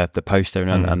on the poster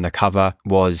and the cover,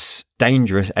 was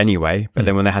dangerous anyway. But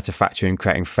then when they had to factor in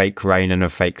creating fake rain and a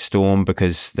fake storm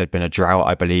because there'd been a drought,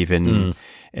 I believe, in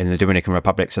the Dominican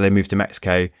Republic, so they moved to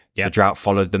Mexico. The drought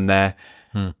followed them there.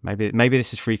 Maybe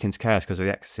this is Friedkin's curse because of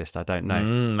The Exorcist. I don't know.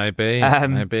 Maybe.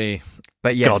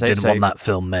 But God didn't want that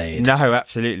film made. No,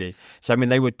 absolutely. So I mean,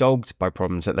 they were dogged by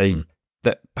problems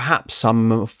that perhaps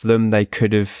some of them they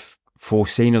could have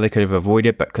foreseen or they could have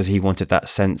avoided, but because he wanted that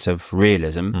sense of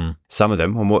realism. Some of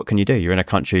them, and what can you do? You're in a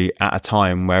country at a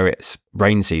time where it's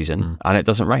rain season and it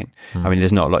doesn't rain. I mean,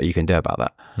 there's not a lot you can do about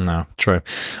that. No, true.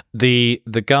 The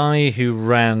guy who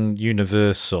ran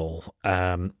Universal,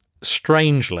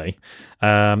 strangely,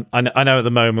 I know at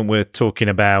the moment we're talking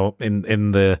about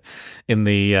in the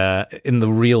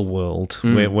real world,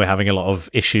 we're having a lot of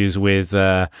issues with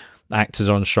actors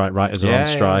on strike, writers are on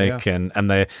strike, and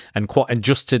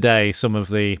just today, some of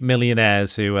the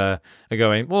millionaires who are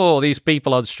going, "Whoa, these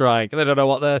people on strike, they don't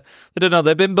know they don't know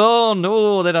they've been born.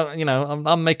 Oh, they don't,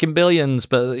 I'm making billions,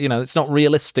 but it's not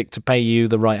realistic to pay you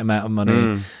the right amount of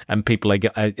money." And people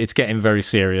it's getting very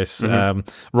serious. Ron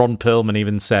Perlman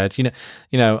even said,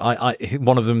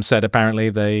 one of them said apparently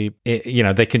they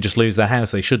can just lose their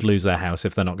house. They should lose their house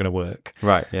if they're not going to work.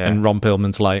 Right. Yeah. And Ron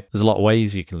Perlman's like, there's a lot of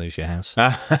ways you can lose your house.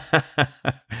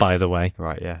 By the way,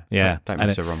 right, yeah. Don't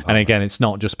mess with Ron Perlman. And again, it's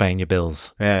not just paying your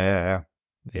bills. Yeah.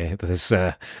 There's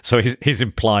so he's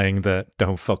implying that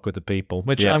don't fuck with the people,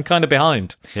 which I'm kind of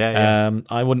behind.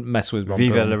 I wouldn't mess with Ron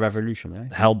Viva Perlman. la revolution,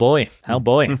 eh? Hell boy,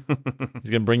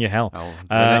 he's gonna bring you hell.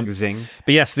 Zing.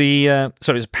 But yes,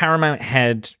 so it's Paramount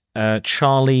head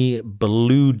Charlie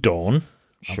Bluedorn.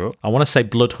 Sure. I want to say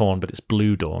Bloodhorn, but it's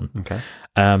Bluedorn. Okay.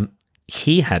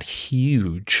 He had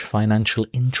huge financial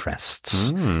interests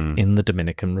in the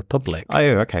Dominican Republic. Oh,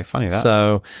 okay, funny that.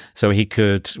 So he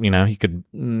could,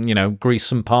 grease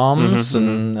some palms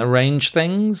and arrange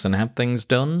things and have things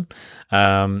done.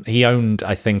 He owned,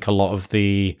 I think, a lot of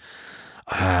the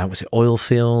was it oil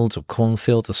fields or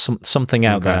cornfields or something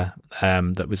out there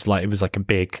that was like, it was like a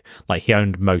big, like he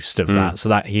owned most of that, so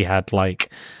that he had like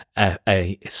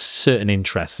a certain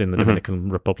interest in the Dominican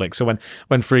Republic. So when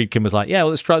Friedkin was like, yeah,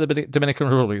 well, let's try the Dominican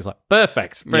Republic, he's like,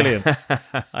 perfect, brilliant.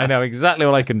 I know exactly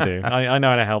what I can do. I know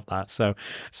how to help that. So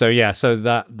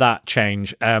that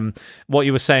change. What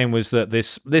you were saying was that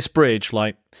this bridge,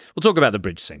 like, we'll talk about the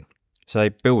bridge scene. So they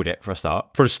build it for a start.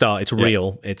 For a start, it's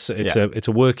real. It's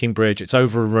a working bridge. It's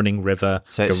over a running river.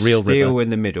 So like it's a real steel river.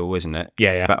 in the middle, isn't it?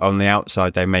 Yeah. But on the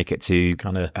outside, they make it to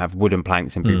kind of have wooden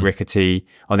planks and be rickety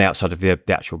on the outside of the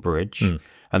actual bridge.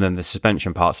 And then the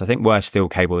suspension parts, I think, were steel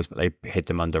cables, but they hid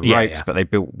them under ropes. But they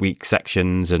built weak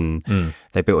sections and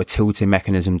they built a tilting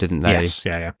mechanism, didn't they? Yes,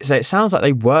 yeah. So it sounds like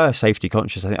they were safety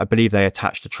conscious. I believe they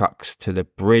attached the trucks to the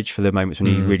bridge for the moments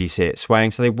when you really see it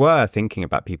swaying. So they were thinking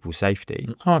about people's safety.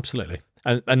 Oh, absolutely.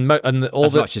 And all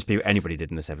as much as anybody did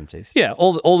in the 70s. Yeah,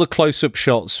 all the close-up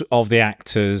shots of the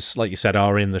actors, like you said,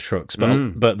 are in the trucks,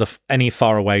 but any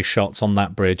faraway shots on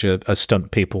that bridge are stunt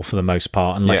people for the most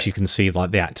part, unless you can see like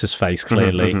the actor's face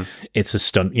clearly. It's a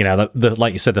stunt.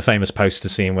 Like you said, the famous poster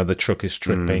scene where the truck is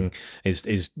tripping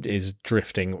is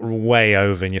drifting way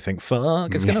over, and you think,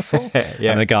 "Fuck, it's gonna fall."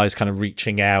 And the guy's kind of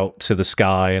reaching out to the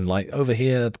sky and like, "Over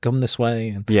here, come this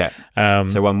way."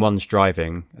 And, so when one's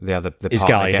driving, the other is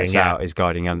partner guiding, gets out. Is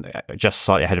guiding just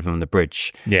slightly ahead of them on the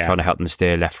bridge, trying to help them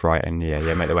steer left, right, and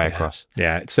make their way across.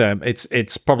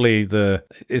 It's probably the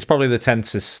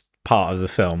tensest part of the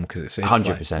film because it's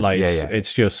 100%.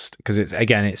 It's just because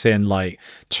it's in like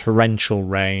torrential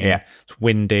rain. It's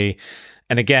windy,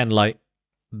 and again, like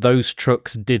those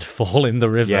trucks did fall in the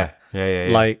river.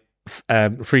 Like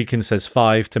Friedkin says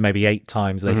 5 to maybe 8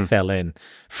 times they fell in.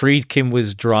 Friedkin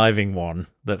was driving one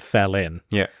that fell in.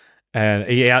 And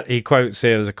he quotes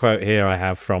here. There's a quote here I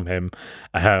have from him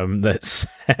that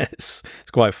says,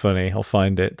 it's quite funny. I'll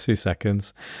find it. 2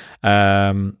 seconds.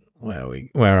 Where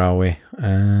are we?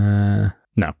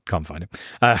 No, can't find it.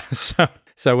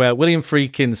 So William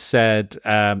Friedkin said,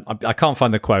 I can't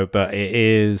find the quote, but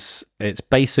it's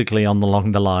basically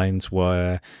along the lines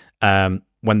where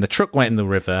when the truck went in the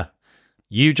river,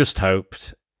 you just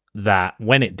hoped that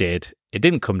when it did, it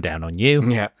didn't come down on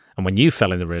you. And when you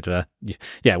fell in the river,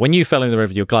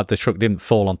 you're glad the truck didn't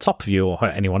fall on top of you or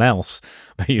hurt anyone else.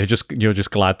 But you're just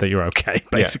glad that you're okay,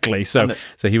 basically. So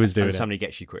he was doing it. Somebody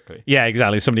gets you quickly. Yeah,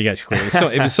 exactly. Somebody gets you quickly. So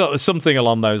it was sort of something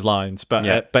along those lines.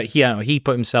 But he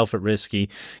put himself at risk. The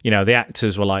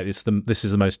actors were like, this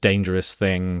is the most dangerous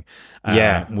thing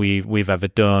we've ever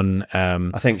done.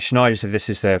 I think Schneider said this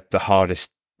is the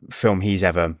hardest film he's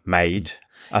ever made.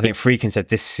 I think Friedkin said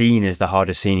this scene is the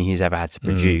hardest scene he's ever had to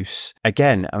produce.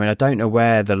 Again, I mean, I don't know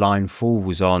where the line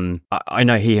falls on. I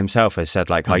know he himself has said,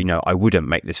 like, I wouldn't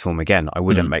make this film again. I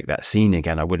wouldn't make that scene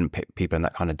again. I wouldn't put people in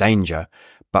that kind of danger.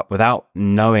 But without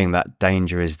knowing that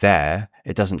danger is there,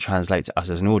 it doesn't translate to us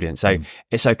as an audience. So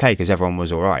it's okay because everyone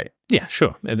was all right. Yeah,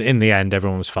 sure. In the end,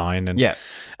 everyone was fine. And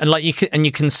like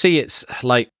you can see it's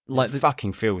like it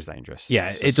fucking feels dangerous.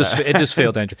 Yeah, it does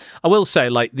feel dangerous. I will say,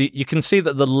 like you can see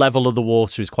that the level of the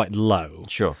water is quite low.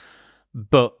 Sure,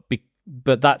 but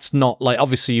that's not like,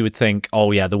 obviously you would think,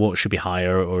 oh yeah, the water should be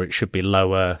higher or it should be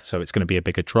lower, so it's going to be a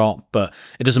bigger drop. But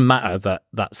it doesn't matter that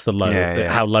that's the low,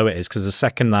 how low it is, because the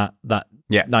second that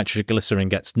nitroglycerin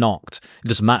gets knocked, it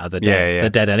doesn't matter. They're dead. They're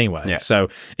dead anyway. Yeah. So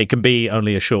it can be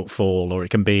only a shortfall, or it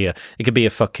can be a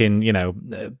fucking a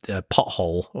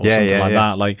pothole or something like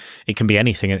that. Like it can be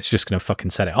anything, and it's just going to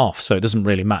fucking set it off. So it doesn't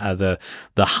really matter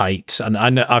the height.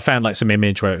 And I found like some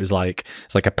image where it's like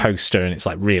a poster, and it's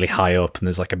like really high up, and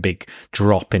there's like a big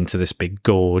drop into this big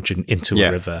gorge and into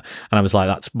a river. And I was like,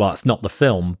 that's not the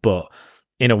film, but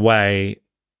in a way,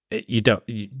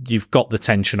 you've got the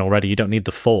tension already. You don't need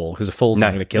the fall, because the fall's not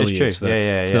going to kill you. True. It's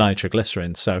the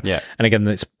nitroglycerin. So and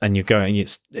again, you're going,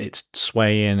 it's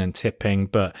swaying and tipping,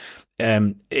 but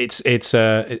it's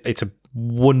a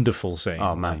wonderful scene.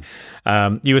 Oh man,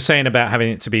 you were saying about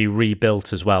having it to be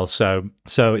rebuilt as well. So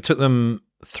it took them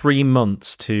 3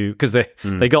 months because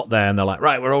they got there and they're like,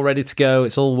 right, we're all ready to go.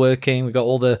 It's all working. We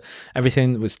got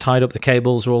everything was tied up. The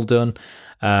cables were all done.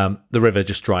 The river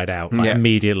just dried out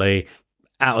immediately.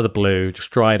 Out of the blue, just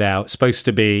dried out. Supposed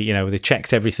to be, they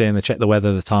checked everything. They checked the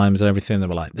weather, the times, and everything. They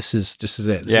were like, "This is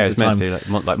it." It's meant to be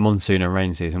like monsoon and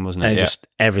rain season, wasn't it? And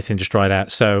everything just dried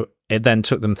out. So it then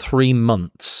took them 3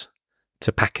 months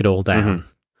to pack it all down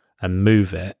and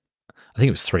move it. I think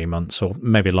it was 3 months or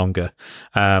maybe longer.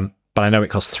 But I know it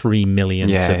cost $3 million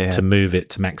to move it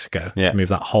to Mexico, to move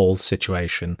that whole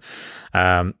situation,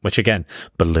 which again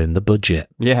ballooned the budget.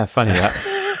 Yeah, funny that.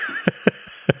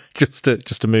 just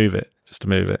to move it.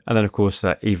 And then, of course,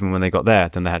 even when they got there,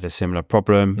 then they had a similar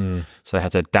problem. So they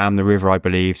had to dam the river, I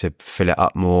believe, to fill it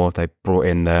up more. They brought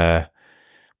in I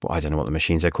don't know what the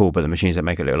machines are called, but the machines that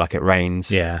make it look like it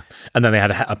rains. Yeah. And then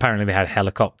apparently they had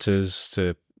helicopters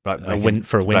to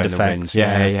for a wind effect.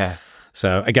 Yeah.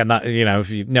 So again, that if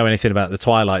you know anything about the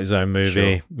Twilight Zone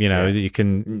movie,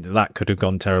 that could have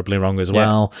gone terribly wrong as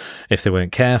well if they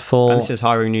weren't careful. And this is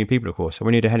hiring new people, of course. So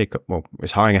we need a helicopter. Well,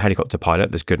 it's hiring a helicopter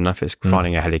pilot that's good enough. It's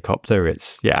finding a helicopter.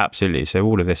 It's absolutely. So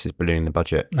all of this is ballooning the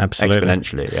budget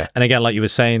exponentially. Yeah. And again, like you were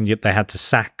saying, they had to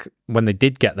sack when they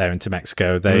did get there into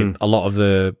Mexico. A lot of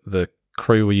the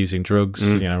crew were using drugs,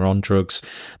 on drugs.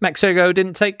 Mexico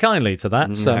didn't take kindly to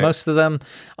that. So most of them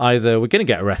either were going to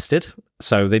get arrested,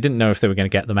 so they didn't know if they were going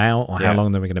to get them out or how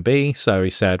long they were going to be. So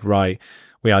he said, right,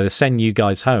 we either send you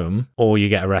guys home or you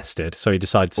get arrested. So he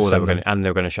decided to send them. And they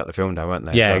were going to shut the film down, weren't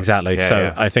they? Yeah, exactly.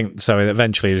 I think so.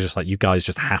 Eventually, it was just like, you guys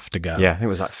just have to go. Yeah, I think it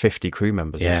was like 50 crew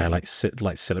members. Yeah, like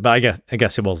silly. But I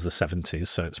guess it was the 70s,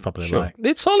 so it's probably like,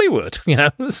 it's Hollywood.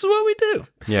 This is what we do.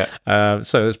 Yeah.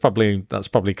 So that's probably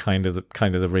kind of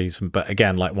the reason. But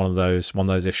again, like one of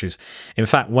those issues. In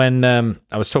fact, when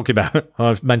I was talking about,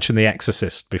 I mentioned The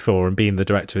Exorcist before, and being the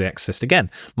director of The Exorcist again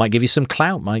might give you some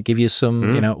clout, might give you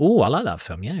some, I like that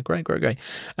film. Yeah, great.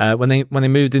 When they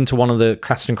moved into the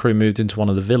cast and crew moved into one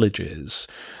of the villages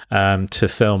to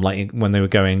film, like when they were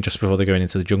going, just before they're going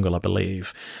into the jungle, I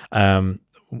believe,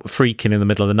 freaking in the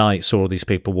middle of the night, saw all these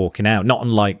people walking out, not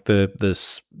unlike the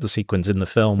sequence in the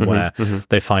film where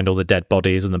they find all the dead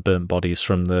bodies and the burnt bodies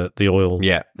from the oil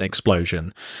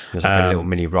explosion. There's like a little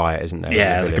mini riot, isn't there?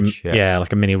 Yeah,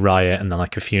 like a mini riot, and then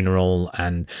like a funeral,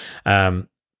 and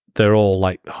they're all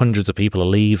like, hundreds of people are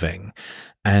leaving.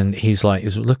 And he's like,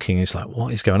 he's like,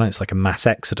 what is going on? It's like a mass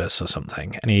exodus or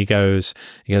something. And he goes,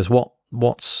 why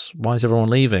is everyone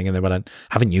leaving? And they went,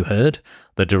 haven't you heard?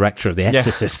 The director of The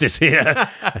Exorcist is here.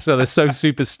 So they're so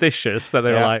superstitious that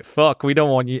they were like, fuck, we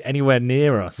don't want you anywhere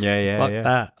near us. Fuck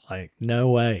that. Like, no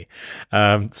way.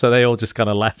 So they all just kind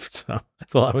of left. So I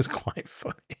thought that was quite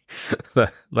funny.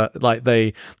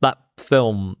 That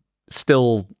film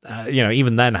still,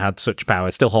 even then had such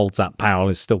power, still holds that power,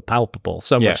 is still palpable,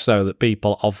 so much so that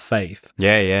people of faith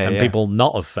and people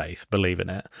not of faith believe in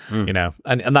it,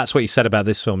 and that's what he said about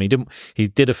this film. He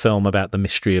did a film about the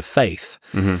mystery of faith,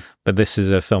 but this is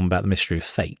a film about the mystery of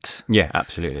fate. Yeah,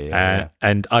 absolutely.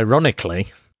 And ironically,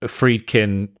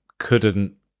 Friedkin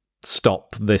couldn't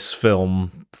stop this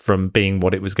film from being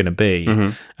what it was going to be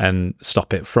and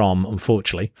stop it from,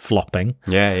 unfortunately, flopping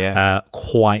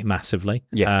quite massively.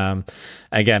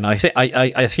 Again, I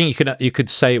think you could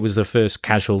say it was the first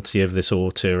casualty of this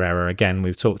auteur era. Again,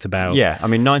 we've talked about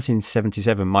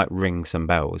 1977 might ring some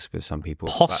bells with some people,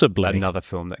 possibly another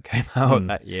film that came out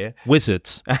that year,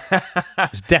 Wizards.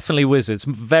 It was definitely Wizards,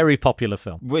 very popular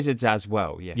film. Wizards as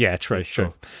well.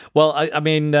 True. Well, I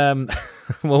mean,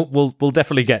 we'll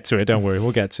definitely get to it, don't worry,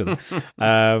 we'll get to them.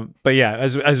 But yeah,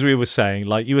 as we were saying,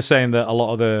 like you were saying, that a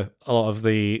lot of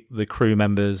the crew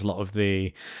members, a lot of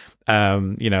the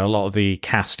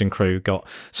cast and crew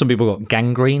some people got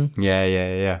gangrene.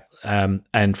 And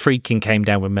Friedkin came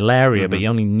down with malaria, but he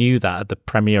only knew that at the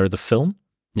premiere of the film.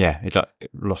 He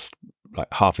lost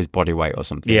like half his body weight or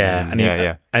something.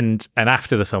 And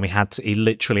after the film, he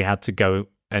literally had to go,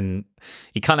 and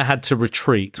he kind of had to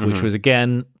retreat, which was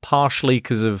again partially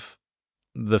because of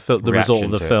the result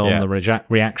of the film, the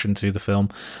reaction to the film,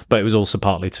 but it was also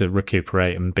partly to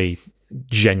recuperate and be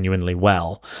genuinely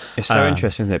well. It's so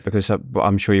interesting, isn't it? Because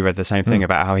I'm sure you read the same thing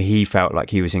about how he felt like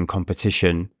he was in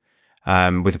competition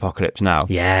with Apocalypse Now.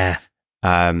 Yeah.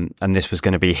 And this was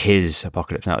going to be his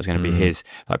Apocalypse Now. It was going to be his.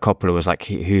 Like Coppola was like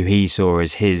who he saw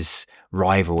as his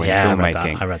rival in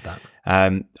filmmaking. I read that.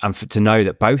 And to know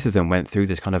that both of them went through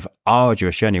this kind of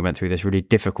arduous journey, went through this really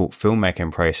difficult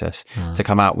filmmaking process to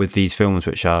come out with these films,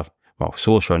 which are, well,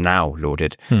 Sorcerer now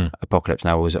lauded. Apocalypse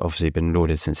Now has obviously been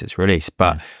lauded since its release,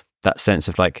 but that sense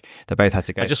of like they both had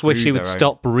to go. I just wish he would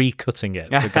stop recutting it,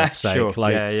 for God's sake. Sure.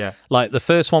 Like, like the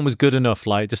first one was good enough.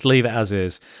 Like, just leave it as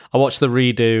is. I watched the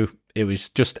redo. It was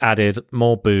just added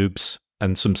more boobs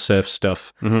and some surf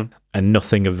stuff and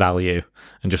nothing of value,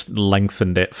 and just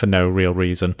lengthened it for no real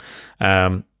reason.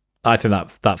 I think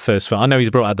that first film, I know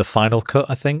he's brought out the final cut,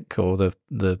 I think, or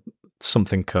the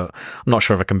something cut. I'm not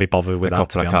sure if I can be bothered with that,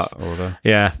 to be honest. Cut or the...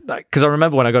 Yeah, because I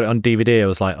remember when I got it on DVD, I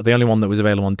was like, the only one that was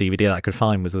available on DVD that I could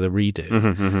find was the redo.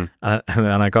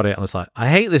 And I got it and I was like, I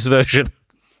hate this version.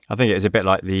 I think it was a bit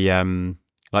like the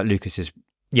like Lucas's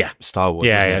Star Wars.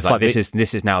 Yeah, it's like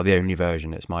this is now the only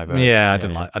version. It's my version. Yeah, I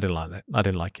didn't like that. I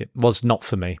didn't like it. It was not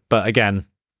for me. But again,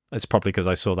 it's probably because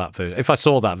I saw that version. If I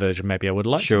saw that version, maybe I would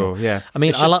like. Sure, to. Yeah. I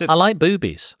mean, I like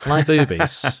boobies. I like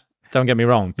boobies. Don't get me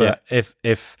wrong, but if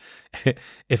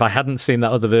I hadn't seen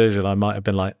that other version, I might have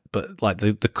been like, but like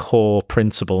the core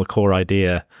principle, the core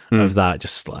idea of that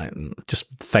just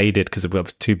faded because I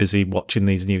was too busy watching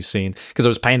these new scenes, because I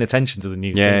was paying attention to the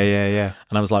new scenes. Yeah.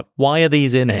 And I was like, why are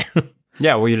these in it?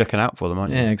 Yeah, well, you're looking out for them,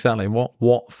 aren't you? Yeah, exactly.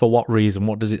 What for what reason?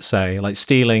 What does it say? Like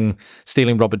stealing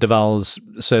Robert Duvall's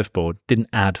surfboard didn't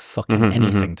add fucking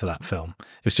anything to that film.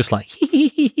 It was just like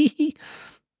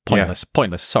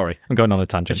pointless. Sorry, I'm going on a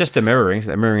tangent. It's just the mirroring.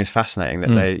 The mirroring is fascinating. That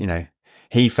they,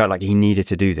 he felt like he needed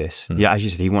to do this. Yeah, as you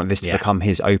said, he wanted this to become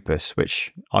his opus,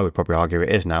 which I would probably argue it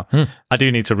is now. I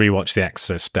do need to rewatch The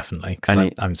Exorcist, definitely, because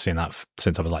I haven't seen that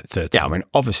since I was like 13. Yeah, I mean,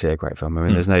 obviously a great film. I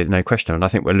mean, there's no question. And I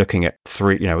think we're looking at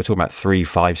we're talking about 3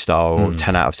 5-star or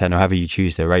 10 out of 10, or however you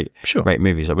choose to rate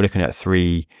movies. Like we're looking at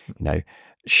 3,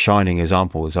 shining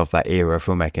examples of that era of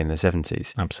filmmaking in the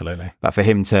 70s. Absolutely. But for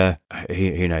him to,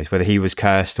 who knows, whether he was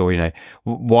cursed or,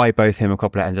 why both him and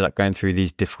Coppola ended up going through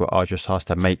these difficult, arduous tasks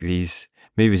to make these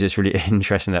movies. It's really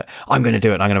interesting that I'm going to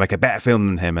do it. I'm going to make a better film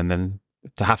than him. And then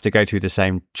to have to go through the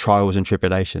same trials and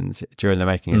tribulations during the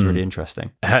making is really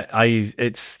interesting. There's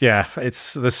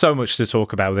so much to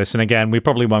talk about with this. And again, we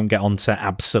probably won't get onto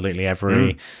absolutely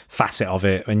every facet of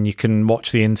it. And you can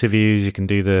watch the interviews, you can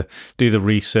do the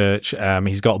research.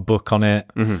 He's got a book on it,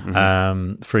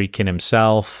 Friedkin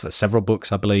himself, several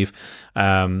books, I believe.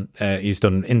 He's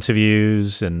done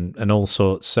interviews and all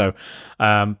sorts. So,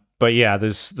 but yeah,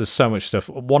 there's so much stuff.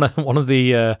 One of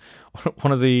the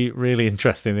really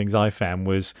interesting things I found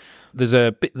was there's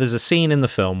a scene in the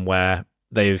film where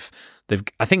they've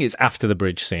I think it's after the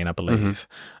bridge scene, I believe.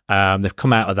 They've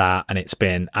come out of that and it's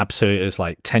been absolutely, it's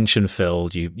like tension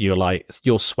filled.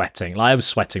 You're sweating. Like I was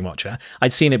sweating watching it.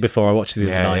 I'd seen it before. I watched it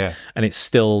the other night and it's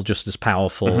still just as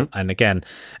powerful. And again,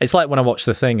 it's like when I watch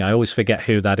The Thing, I always forget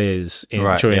who that is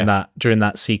during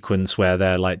that sequence where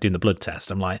they're like doing the blood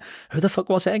test. I'm like, who the fuck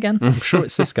was it again? I'm sure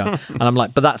it's this guy. And I'm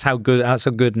like, but that's how good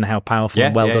and how powerful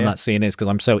and well done that scene is, because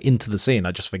I'm so into the scene,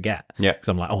 I just forget. Yeah. Because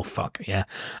I'm like, oh fuck, yeah.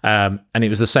 And it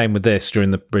was the same with this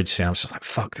during the bridge scene. I was just like,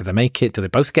 fuck, did they make it? Did they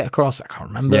both get across? I can't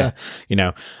remember.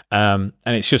 And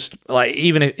it's just like,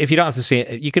 even if you don't have to see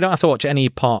it, you don't have to watch any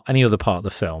other part of the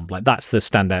film. Like that's the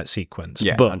standout sequence.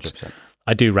 Yeah, but 100%.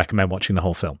 I do recommend watching the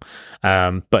whole film.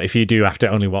 But if you do have to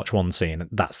only watch one scene,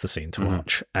 that's the scene to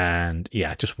watch. And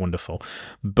yeah, just wonderful.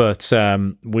 But I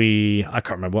can't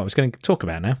remember what I was going to talk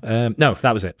about now. No,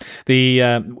 that was it.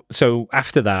 So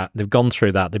after that, they've gone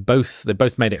through that. They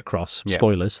both made it across. Yeah.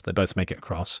 Spoilers, they both make it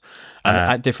across. And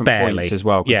at different points as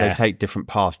well, because they take different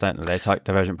paths, don't they? They take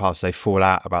divergent paths. They fall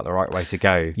out about the right way to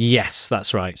go. Yes,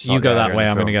 that's right. You go that way,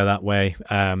 I'm going to go that way.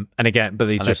 And again, but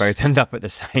they both end up at the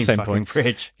same fucking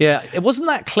bridge. Yeah, it wasn't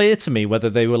that clear to me whether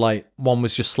they were like, one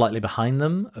was just slightly behind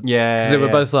them. Yeah. Because they were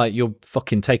both like, you're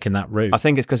fucking taking that route. I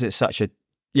think it's because it's such a...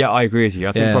 Yeah, I agree with you.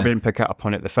 I think I probably didn't pick up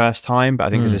on it the first time, but I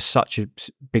think because there's such a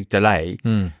big delay,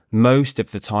 most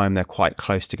of the time they're quite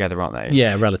close together, aren't they?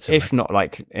 Yeah, relatively. If not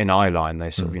like in eye line,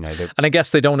 they sort of, And I guess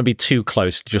they don't want to be too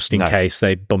close just in case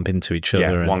they bump into each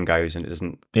other. Yeah, one goes and it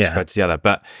doesn't spread to the other.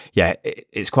 But yeah,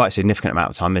 it's quite a significant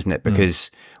amount of time, isn't it?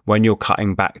 Because when you're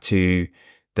cutting back to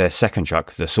the second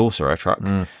truck, the Sorcerer truck,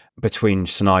 between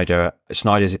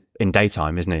Snyder's in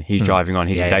daytime, isn't he? He's driving on,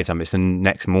 he's in daytime. It's the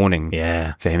next morning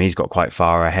for him. He's got quite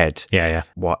far ahead. Yeah.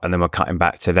 And then we're cutting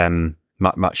back to them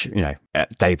much,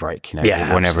 at daybreak,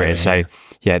 whenever it is. So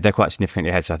yeah, they're quite significantly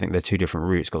ahead. So I think they're two different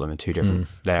routes, got them in two different,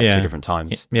 two different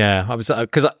times. Yeah, I was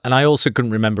and I also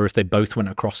couldn't remember if they both went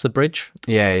across the bridge.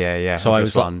 Yeah. So I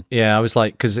was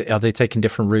like, because are they taking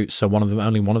different routes? So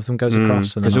only one of them goes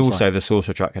across. Because also the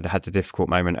Sorcerer truck had the difficult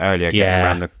moment earlier getting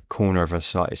around the corner of a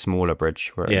slightly smaller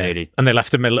bridge where it really... And they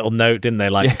left him a little note, didn't they?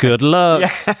 Like, good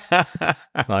luck.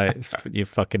 Like, you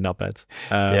fucking knobheads.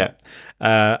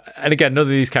 And again, none of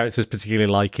these characters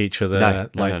particularly like each other.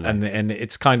 No. And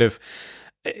it's kind of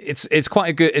it's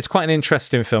quite an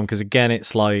interesting film because again,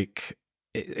 it's like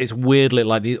it's weirdly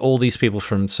like all these people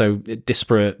from so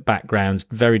disparate backgrounds,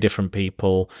 very different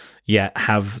people, yet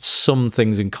have some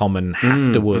things in common,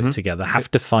 have to work together, have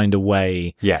to find a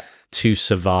way to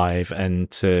survive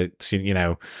and to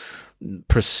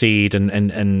proceed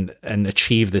and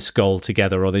achieve this goal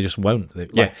together, or they just won't.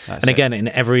 And again, in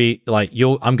every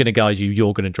I'm going to guide you,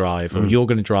 you're going to drive, or you're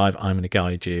going to drive, I'm going to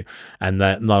guide you, and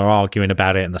they're arguing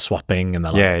about it, and they're swapping, and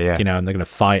they're and they're going to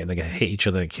fight, and they're going to hit each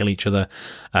other and kill each other.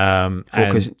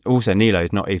 Because also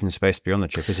Nilo's not even supposed to be on the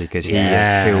trip, is he? Because he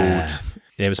has killed.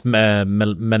 It was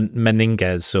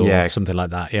Menendez or something like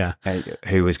that,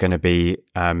 who was going to be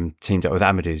teamed up with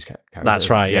Amadou's character. That's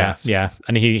right, yeah.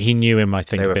 And he knew him, I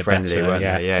think, they a were bit friendly, better.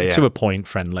 Weren't they? To a point,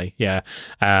 friendly, so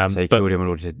he killed him in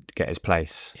order to get his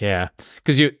place. Yeah,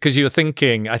 because you were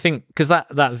thinking, I think, because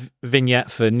that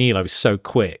vignette for Nilo is so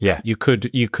quick, you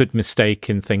could mistake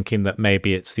in thinking that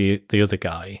maybe it's the other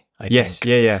guy. I think,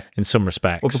 in some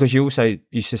respects. Well, because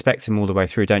you suspect him all the way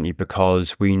through, don't you?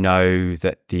 Because we know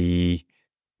that the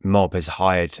mob has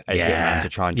hired a hitman to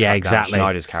try and track down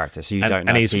Schneider's character, so you don't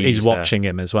know. And he's watching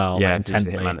him as well. Yeah,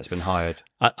 intently. He's the hitman that's been hired.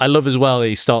 I love as well that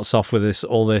he starts off with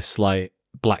all this like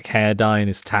black hair dye in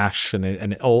his tash,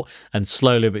 and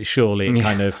slowly but surely, it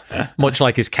kind of much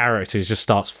like his character, he just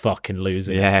starts fucking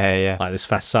losing. Like this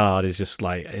facade is just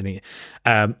like,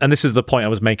 and this is the point I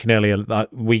was making earlier. Like,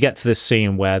 we get to this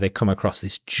scene where they come across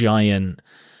this giant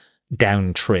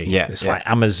down tree. It's like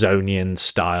Amazonian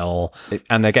style,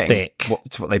 and they're getting thick.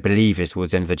 what they believe is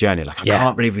towards the end of the journey. Like, I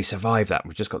can't believe we survived that.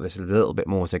 We've just got this little bit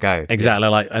more to go. Exactly.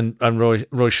 Like, and Roy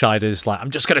Scheider's like, I'm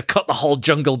just going to cut the whole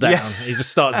jungle down. He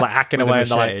just starts like hacking away, and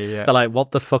they're like,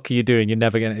 what the fuck are you doing? You're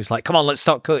never going to. He's like, come on, let's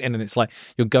start cutting. And it's like,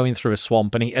 you're going through a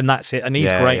swamp, and that's it. And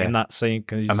he's great in that scene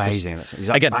because he's amazing. He's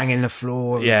like banging the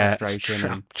floor with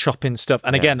frustration, chopping stuff.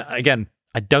 And again.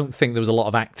 I don't think there was a lot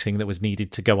of acting that was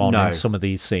needed to go on in some of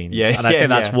these scenes. And I think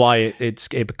that's why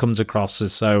it comes across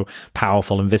as so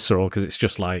powerful and visceral, because it's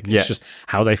just like, it's just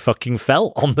how they fucking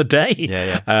felt on the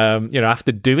day.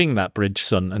 After doing that bridge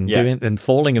stunt and doing and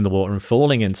falling in the water and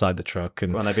falling inside the truck.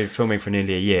 And they've been filming for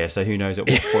nearly a year, so who knows at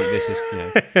what point this is,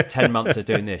 10 months of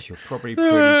doing this, you're probably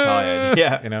pretty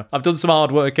tired. I've done some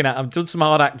hard work I've done some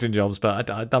hard acting jobs, but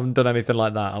I haven't done anything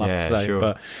like that, I'll have to say.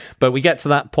 Sure. But we get to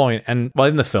that point, and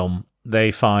in the film,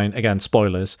 they find, again,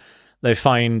 spoilers, they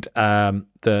find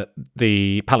that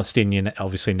the Palestinian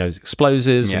obviously knows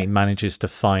explosives, and he manages to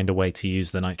find a way to use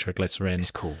the nitroglycerin.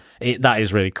 It's cool. That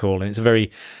is really cool. And it's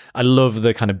I love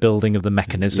the kind of building of the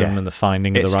mechanism and the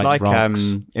finding of the right rocks.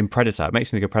 It's like in Predator. It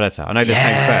makes me think of Predator. I know this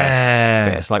came first,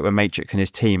 but it's like when Matrix and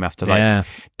his team have to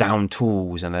down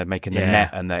tools, and they're making the net,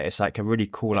 and it's like a really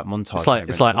cool montage.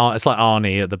 It's like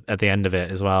Arnie at the end of it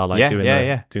as well. Like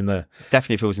doing the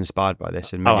definitely feels inspired by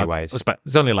this in many ways.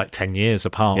 It's only like 10 years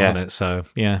apart, isn't it? So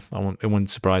it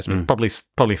wouldn't surprise me.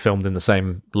 Probably filmed in the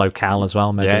same locale as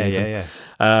well, maybe.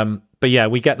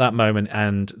 But we get that moment,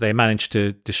 and they manage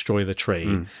to destroy the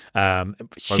tree.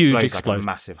 Huge explosion, like a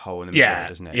massive hole in the middle,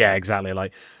 doesn't it? Yeah, exactly.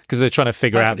 Like, because they're trying to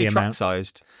figure out the amount.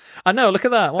 Sized. I know. Look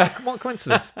at that. What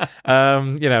coincidence.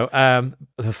 The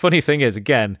funny thing is,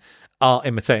 again, art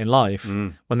imitating life.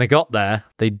 When they got there,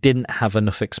 they didn't have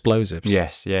enough explosives.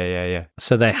 Yes. Yeah.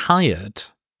 So they hired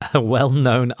a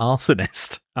well-known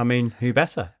arsonist. I mean, who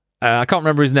better? I can't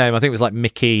remember his name. I think it was like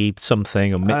Mickey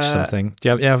something or Mitch something. Do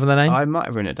you have the name? I might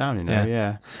have written it down.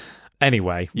 Yeah.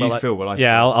 Anyway, feel.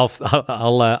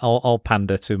 I'll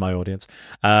pander to my audience.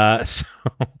 So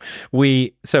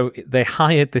they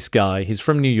hired this guy. He's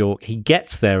from New York. He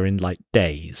gets there in like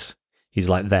days. He's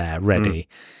like there, ready.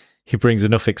 He brings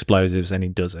enough explosives, and he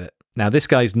does it. Now, this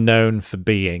guy's known for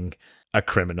being a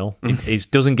criminal. He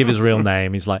doesn't give his real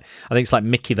name. He's like, I think it's like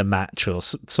Mickey the Match or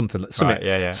something. Right, something.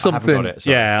 I haven't got it,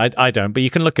 sorry. I don't. But you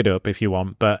can look it up if you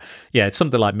want. But it's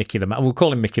something like Mickey the Match. We'll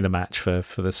call him Mickey the Match for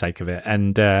the sake of it.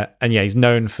 And he's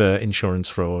known for insurance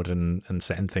fraud and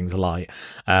setting things alight.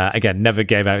 Again, never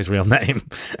gave out his real name,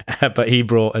 but he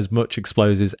brought as much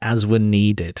explosives as were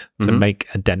needed to make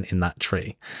a dent in that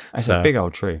tree. It's a big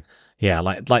old tree. Yeah,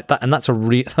 like that, and that's a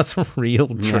real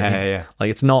tree. Yeah. Like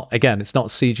it's not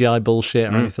CGI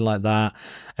bullshit or anything like that.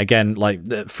 Again, like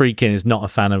Friedkin is not a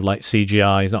fan of like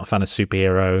CGI. He's not a fan of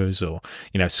superheroes or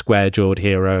square-jawed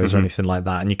heroes or anything like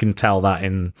that. And you can tell that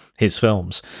in his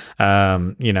films,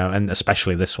 and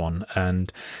especially this one.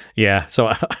 And yeah, so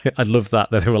I love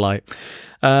that they were like,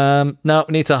 no,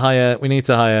 we need to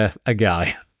hire a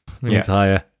guy. We need to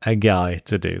hire a guy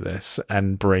to do this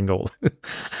and bring all. I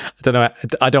don't know.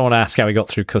 I don't want to ask how he got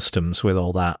through customs with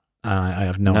all that. I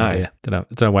have no idea.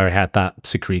 Don't know where he had that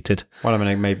secreted. Well,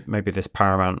 I mean, maybe this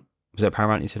Paramount. Was it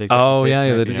Paramount you said? Oh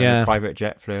yeah, the private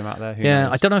jet flew him out there. Who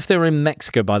knows? I don't know if they were in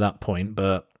Mexico by that point,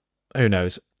 but who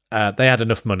knows? They had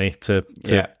enough money to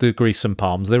grease some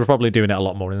palms. They were probably doing it a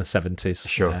lot more in the 70s.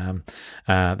 Sure.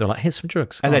 They were like, here's some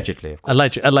drugs. Allegedly, of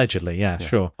course. Allegedly, yeah,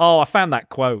 sure. Oh, I found that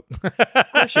quote.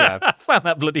 Of course you have. I found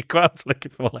that bloody quote I was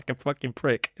looking for like a fucking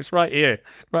prick. It's right here,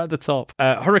 right at the top.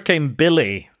 Hurricane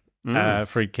Billy,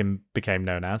 Friedkin became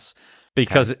known as,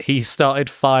 because he started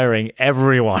firing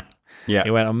everyone. Yeah.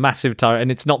 He went on massive tirade,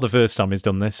 and it's not the first time he's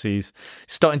done this. He's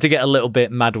starting to get a little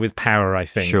bit mad with power, I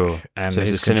think. Sure. And so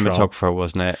he's a cinematographer,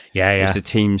 wasn't it? Yeah. He was the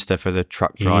teamster for the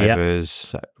truck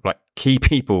drivers, like key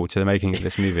people to the making of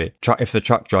this movie. If the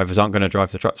truck drivers aren't going to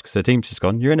drive the trucks because the teamster's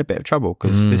gone, you're in a bit of trouble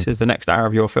because this is the next hour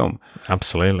of your film.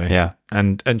 Absolutely. Yeah.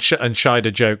 And shied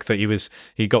a joke that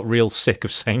he got real sick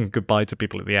of saying goodbye to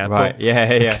people at the airport. Right.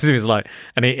 Yeah. Because he was like,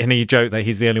 and he joked that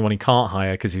he's the only one he can't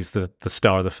hire because he's the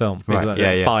star of the film. He's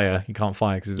Right. Fire. He can't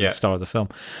fire because he's the star of the film.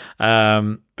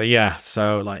 But yeah,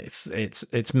 so like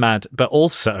it's mad. But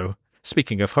also,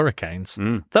 speaking of hurricanes,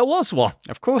 there was one.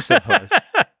 Of course there was.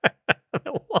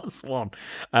 There was one.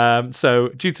 So,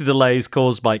 due to delays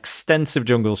caused by extensive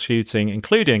jungle shooting,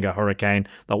 including a hurricane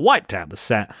that wiped out the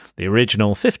set, the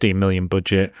original $15 million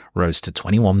budget rose to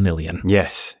 $21 million.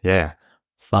 Yes. Yeah.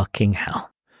 Fucking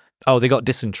hell. Oh, they got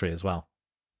dysentery as well.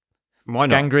 Why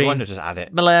not? Gangrene. Why not just add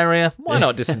it? Malaria. Why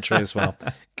not dysentery as well?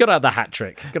 Got to have the hat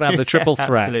trick. Got to have the triple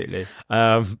threat. Absolutely.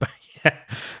 But yeah.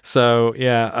 So,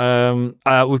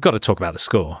 yeah, we've got to talk about the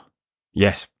score.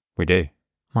 Yes, we do.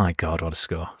 My God, what a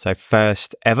score. So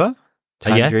first ever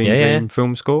Tangerine Dream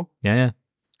film score. Yeah.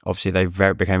 Obviously, they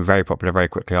became very popular very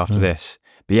quickly after this.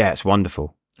 But yeah, it's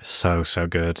wonderful. So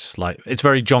good. Like, it's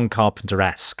very John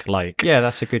Carpenter-esque. Like, yeah,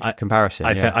 that's a good comparison.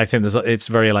 I think it's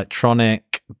very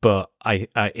electronic, but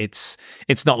it's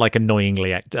not like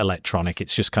annoyingly electronic.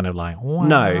 It's just kind of like, wow.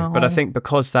 No, but I think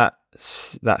because that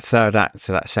third act,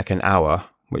 so that second hour,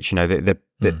 which the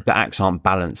acts aren't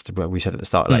balanced, we said at the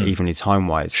start, like evenly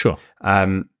time-wise. Sure.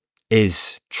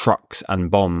 Is trucks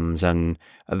and bombs, and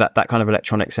that kind of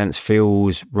electronic sense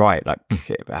feels right. Like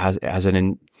it has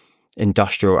an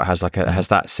industrial, it has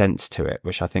that sense to it,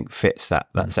 which I think fits that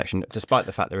section, despite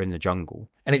the fact they're in the jungle.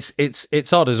 And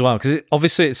it's odd as well, because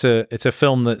obviously it's a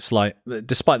film that's like,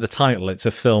 despite the title, it's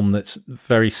a film that's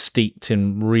very steeped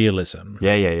in realism.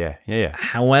 Yeah.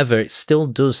 However, it still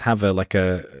does have a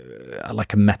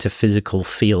metaphysical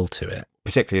feel to it.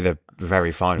 Particularly the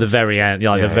very final, the very end,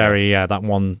 that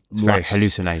one. It's very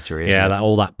hallucinatory. Isn't it?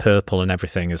 All that purple and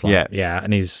everything is like,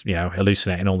 and he's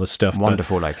hallucinating all this stuff.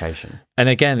 Wonderful location. And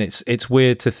again, it's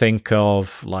weird to think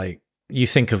of, like, you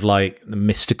think of like the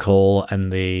mystical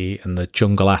and the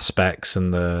jungle aspects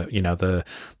and the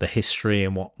history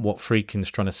and what Friedkin's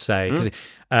trying to say. 'Cause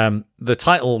the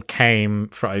title came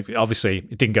from, obviously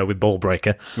it didn't go with Ball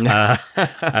Breaker,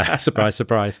 surprise,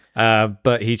 surprise.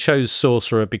 But he chose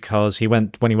Sorcerer because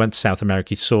when he went to South America,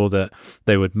 he saw that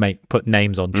they would put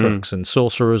names on trucks, and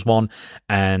Sorcerer was one,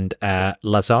 and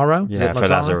Lazaro. Yeah, for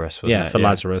Lazarus. Wasn't it? For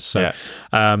Lazarus. So,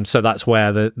 so that's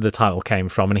where the title came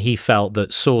from, and he felt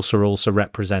that Sorcerer also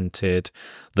represented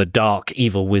the dark,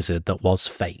 evil wizard that was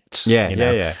fate.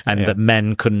 And that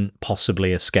men couldn't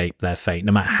possibly escape their fate,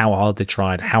 no matter how hard they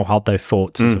tried, how hard they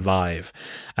fought to survive.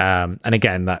 And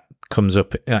again, that comes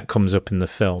up in the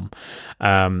film.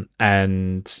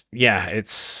 And yeah,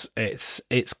 it's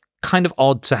kind of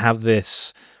odd to have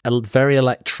this very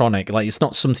electronic, like, it's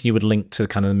not something you would link to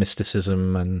kind of the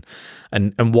mysticism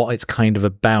and what it's kind of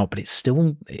about, but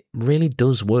it really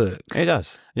does work. It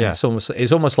does. Yeah.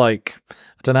 It's almost like,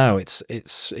 I don't know,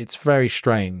 it's very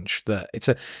strange that it's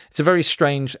a very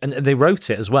strange, and they wrote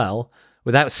it as well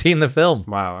without seeing the film.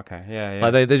 Wow. Okay. Yeah.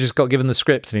 Like they just got given the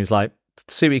script, and he's like,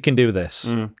 see what you can do with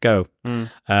this. Go.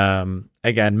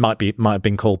 Again, might have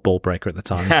been called Ball Breaker at the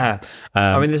time.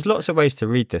 I mean, there's lots of ways to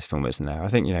read this film, isn't there? I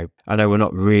think, I know we're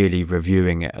not really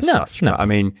reviewing it as such, but I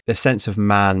mean, the sense of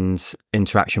man's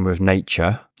interaction with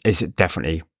nature is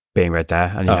definitely being read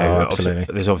there. And, absolutely.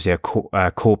 There's obviously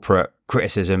a corporate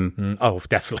criticism. Oh,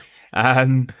 definitely.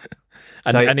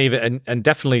 And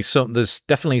definitely there's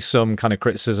definitely some kind of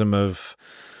criticism of,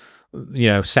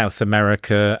 South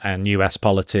America and US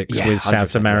politics with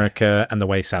South America and the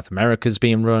way South America's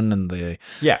being run and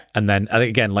then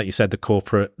again, like you said,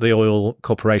 the oil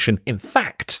corporation. In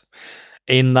fact,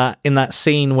 in that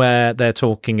scene where they're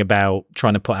talking about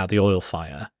trying to put out the oil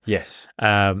fire. Yes.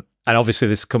 And obviously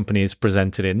this company is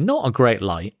presented in not a great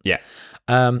light. Yeah.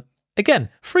 Again,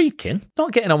 Friedkin,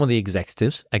 not getting on with the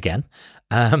executives again,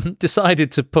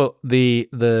 decided to put the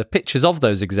pictures of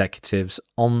those executives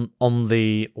on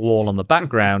the wall on the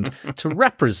background to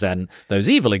represent those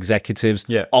evil executives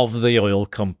of the oil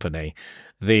company.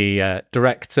 The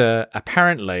director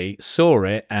apparently saw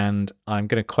it, and I'm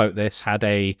going to quote this, had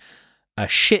a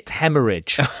shit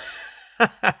hemorrhage.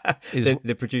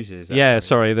 The producers.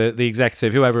 The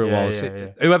executive, whoever it was,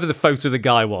 whoever the photo of the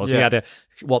guy was, he had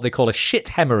what they call a shit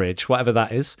hemorrhage, whatever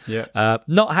that is.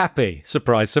 Not happy.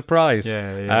 Surprise, surprise.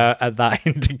 At that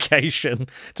indication.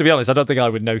 To be honest, I don't think I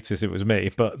would notice it was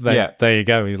me, but there you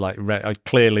go. He I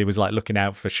clearly was looking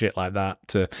out for shit like that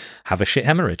to have a shit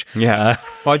hemorrhage. Yeah.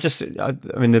 Well,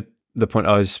 the point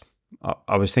I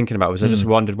was thinking about was I just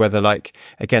wondered whether,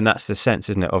 again, that's the sense,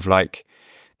 isn't it, of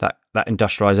that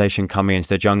industrialization coming into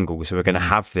the jungle, so we're going to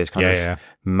have this kind of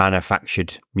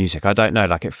manufactured music. I don't know,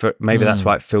 maybe that's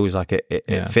why it feels like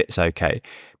it fits okay,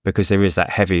 because there is that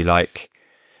heavy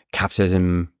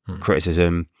capitalism,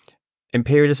 criticism,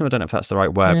 imperialism. I don't know if that's the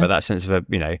right word, but that sense of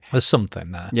there's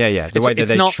something there. The way that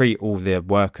they treat all their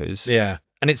workers. And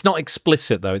it's not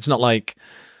explicit though. It's not like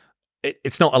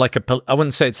it's not like I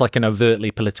wouldn't say it's like an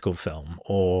overtly political film,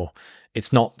 or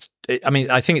it's not.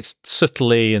 I think it's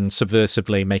subtly and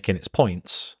subversively making its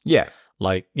points. Yeah.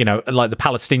 Like the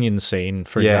Palestinian scene,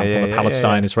 for example, the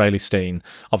Palestine-Israeli scene.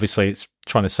 Obviously, it's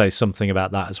trying to say something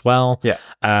about that as well. Yeah.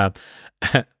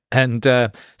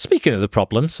 And speaking of the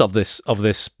problems of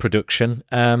this production,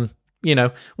 when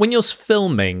you're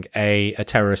filming a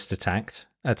terrorist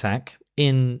attack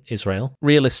in Israel,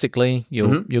 realistically,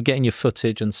 you're getting your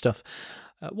footage and stuff.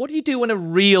 What do you do when a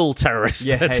real terrorist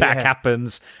attack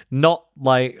happens, not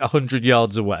 100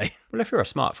 yards away? Well, if you're a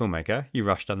smart filmmaker, you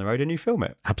rush down the road and you film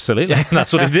it. Absolutely,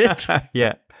 that's what he did.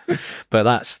 Yeah,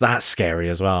 but that's scary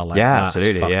as well.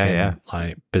 Absolutely.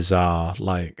 Fucking, bizarre.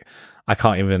 I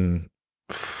can't even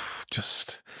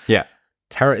just. Yeah.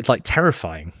 It's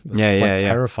terrifying.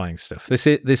 Terrifying stuff. This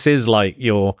is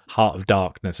your Heart of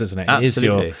Darkness, isn't it?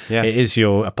 Absolutely. It is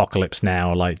your Apocalypse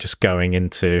Now, just going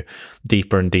into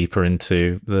deeper and deeper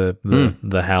into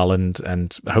the hell,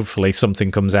 and hopefully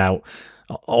something comes out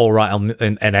all right,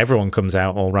 and everyone comes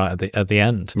out all right at the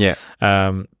end. Yeah.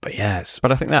 But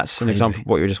I think that's crazy. An example of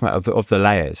what you were just about of the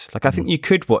layers. I think you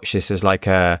could watch this as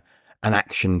an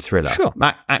action thriller. Sure.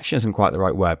 Action isn't quite the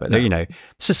right word, but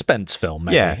suspense film,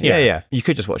 maybe. Yeah. You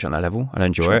could just watch it on that level and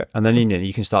enjoy it, and then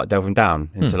you can start delving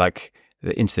down into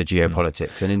into the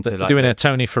geopolitics and into doing a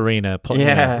Tony Farina,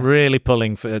 really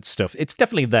pulling for stuff. It's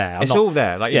definitely there. It's all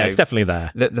there. It's definitely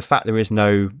there. The fact there is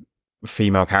no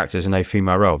female characters and no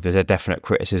female role, there's a definite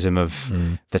criticism of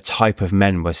the type of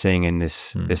men we're seeing in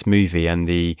this movie and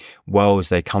the worlds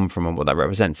they come from and what that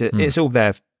represents. It's all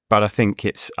there, but I think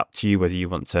it's up to you whether you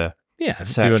want to.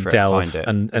 Search for delve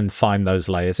and find those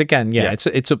layers again.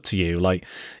 It's up to you.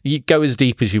 You go as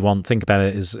deep as you want, think about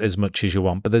it as much as you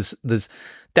want, but there's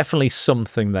definitely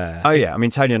something there. Oh yeah,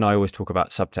 Tony and I always talk about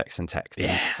subtext and text.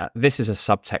 This is a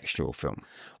subtextual film.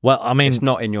 Well, it's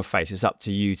not in your face. It's up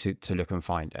to you to look and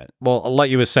find it. Well,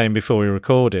 like you were saying before we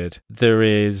recorded, there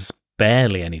is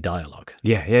barely any dialogue.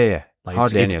 Yeah.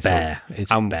 Hardly any at all.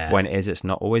 It's bare. When it is, it's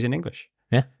not always in English.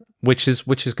 Yeah, which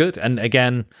is good. And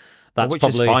again. That's which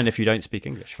probably is fine if you don't speak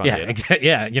English.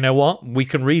 You know what? We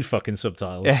can read fucking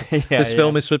subtitles. This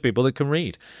film is for people that can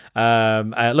read.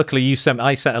 Luckily,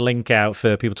 I sent a link out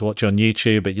for people to watch on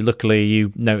YouTube, but luckily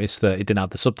you noticed that it didn't have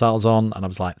the subtitles on, and I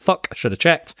was like, "Fuck, I should have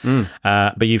checked."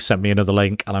 But you've sent me another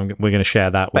link, and we're going to share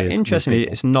that with. Interestingly,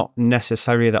 it's not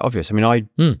necessarily that obvious.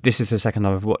 This is the second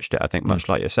time I've watched it. I think much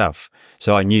like yourself,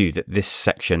 so I knew that this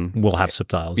section will have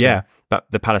subtitles. Yeah. But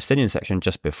the Palestinian section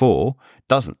just before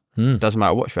doesn't. Doesn't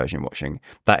matter which version you're watching.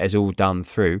 That is all done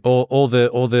through. Or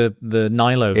the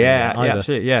Nilo version. Yeah,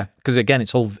 absolutely. Yeah. Because again,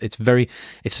 it's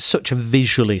such a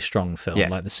visually strong film.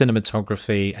 The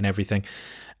cinematography and everything.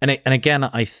 And again,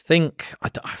 I think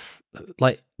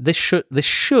this should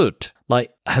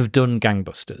have done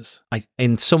gangbusters.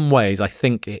 In some ways, I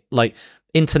think it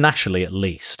internationally at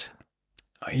least.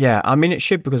 Yeah, I mean, it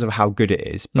should because of how good it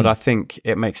is, but I think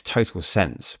it makes total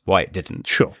sense why it didn't.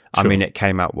 Sure. I mean, it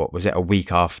came out, what was it, a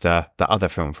week after the other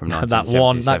film from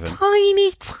 1977? that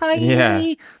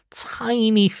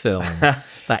tiny film, that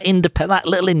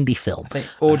little indie film. I think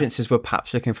audiences were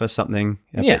perhaps looking for something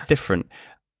a bit different.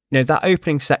 You know, that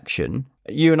opening section,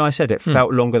 you and I said it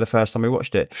felt longer the first time we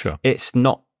watched it. Sure. It's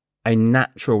not a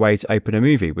natural way to open a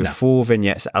movie with 4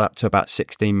 vignettes that add up to about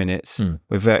 16 minutes,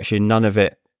 with virtually none of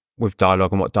it with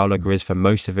dialogue and what dialogue is for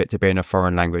most of it to be in a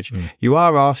foreign language. You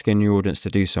are asking your audience to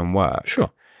do some work.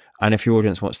 Sure. And if your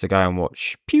audience wants to go and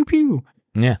watch Pew Pew,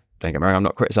 don't get me wrong, I'm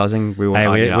not criticising. We all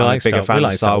know, I'm a bigger fan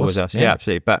of Star Wars. Yeah,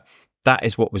 absolutely. But that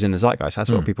is what was in the zeitgeist. That's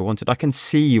what people wanted. I can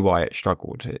see why it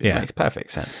struggled. It makes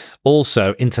perfect sense.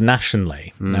 Also,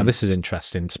 internationally, now this is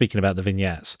interesting. Speaking about the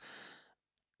vignettes,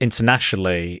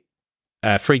 internationally,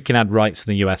 Friedkin had rights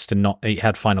in the US he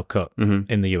had Final Cut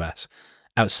in the US.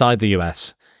 Outside the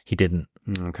US, he didn't.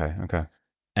 Okay.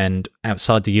 And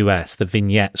outside the US, the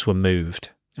vignettes were moved.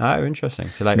 Oh, interesting.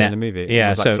 So later in the movie, yeah,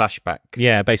 it was like flashback.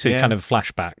 Yeah, basically kind of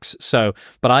flashbacks. So,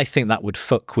 but I think that would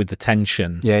fuck with the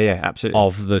tension. Yeah, absolutely.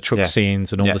 Of the truck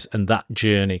scenes and all this and that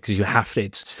journey, because you have to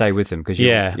stay with them. Because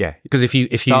because if you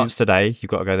starts today, you've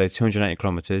got to go there 280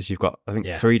 kilometers. You've got I think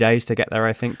 3 days to get there.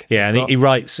 I think. Yeah, and he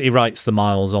writes the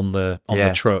miles on the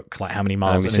truck, like how many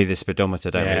miles. And we see the speedometer,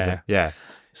 don't we? Yeah.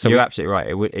 So you're absolutely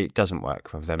right. It doesn't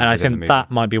work with them. And I think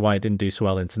that might be why it didn't do so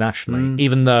well internationally.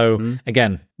 Even though,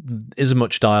 again, isn't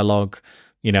much dialogue.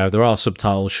 You know, there are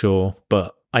subtitles, sure,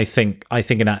 but I think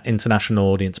in that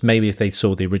international audience, maybe if they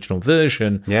saw the original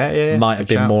version, might have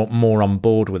been more on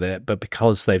board with it. But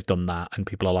because they've done that, and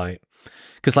people are like,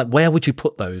 because like, where would you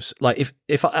put those? Like,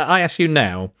 if I ask you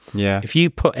now, if you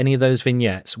put any of those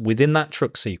vignettes within that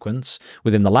truck sequence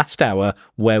within the last hour,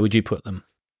 where would you put them?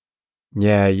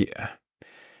 Yeah.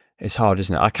 It's hard,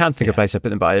 isn't it? I can't think of a place to put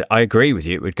them, but I agree with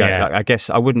you. It would go. Like, I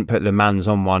guess I wouldn't put the man's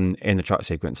on one in the truck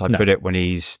sequence. I'd put it when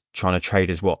he's trying to trade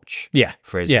his watch.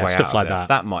 For his way stuff out like of that.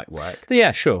 That might work.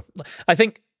 Yeah, sure. I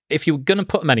think if you were going to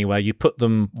put them anywhere, you put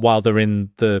them while they're in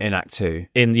Act 2.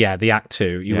 The Act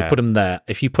 2. You would put them there.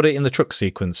 If you put it in the truck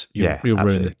sequence,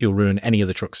 you'll ruin any of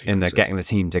the truck sequences. And they're getting the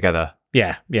team together.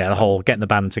 The whole getting the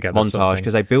band together montage,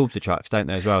 because they build the trucks, don't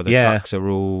they, as well? The trucks are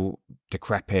all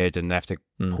decrepit, and they have to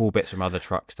pull bits from other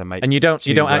trucks to make. And you don't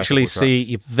actually see,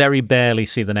 you very barely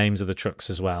see the names of the trucks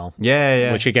as well.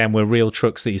 Which again were real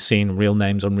trucks that you've seen, real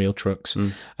names on real trucks.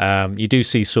 You do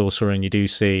see Sorcerer and you do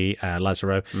see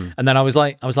Lazaro, and then I was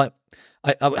like, I was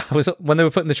when they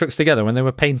were putting the trucks together, when they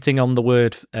were painting on the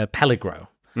word Peligro.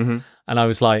 And I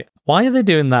was like, why are they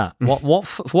doing that?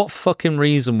 What fucking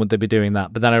reason would they be doing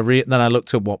that? But then I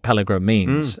looked at what Peligro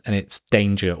means, and it's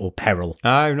danger or peril.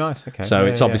 Oh, nice. Okay. So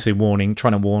it's obviously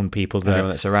trying to warn people that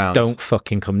that's around. Don't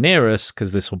fucking come near us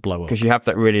because this will blow up. Because you have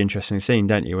that really interesting scene,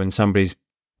 don't you, when somebody's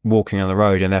walking on the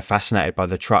road and they're fascinated by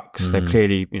the trucks. They're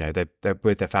clearly, they're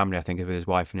with their family, I think, with his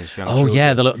wife and his young children.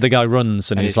 Yeah, the guy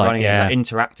runs and he's like, running, he's like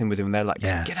interacting with them. They're like,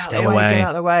 get out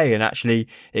of the way. And actually,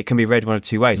 it can be read one of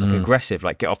two ways, like aggressive,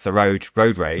 like get off the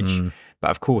road rage. But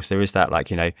of course, there is that,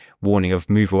 like, warning of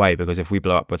move away, because if we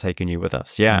blow up, we're taking you with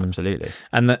us. Yeah, absolutely.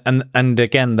 And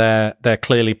again, they're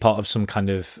clearly part of some kind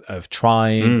of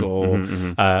tribe or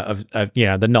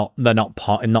they're not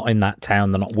in that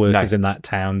town. They're not workers in that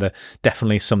town. They're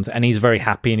definitely something. And he's very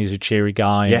happy and he's a cheery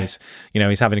guy. And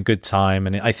he's having a good time.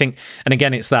 And I think, and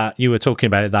again, it's that you were talking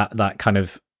about it, that kind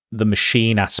of the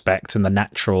machine aspect and the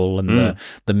natural and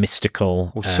the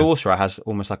mystical. Well, Sorcerer has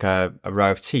almost like a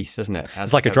row of teeth, doesn't it?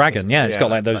 It's like a dragon, it's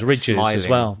got like those ridges smiling as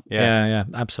well. Yeah,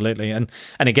 absolutely. And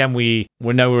again, we're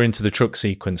nowhere into the truck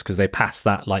sequence because they pass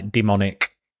that like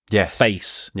demonic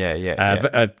face.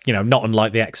 Not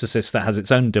unlike The Exorcist that has its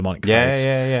own demonic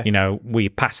face. We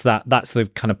pass that. That's the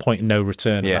kind of point of no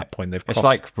return at that point. They've crossed.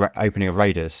 It's like opening of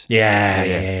Raiders.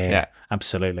 Yeah.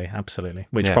 Absolutely.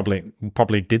 Which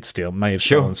probably did steal, may have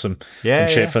stolen some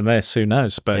shit from this. Who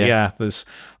knows? But there's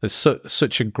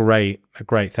such a great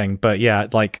thing. But I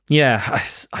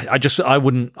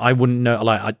wouldn't know.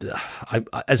 Like I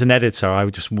as an editor, I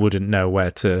just wouldn't know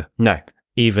where to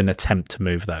even attempt to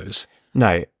move those.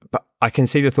 No, but I can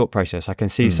see the thought process. I can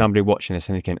see somebody watching this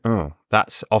and thinking, "Oh,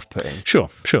 that's off-putting." Sure,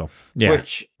 yeah.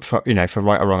 Which, for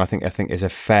right or wrong, I think is a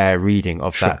fair reading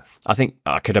of that. I think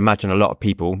I could imagine a lot of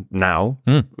people now,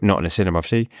 not in a cinema,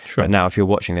 obviously, but now if you're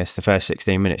watching this, the first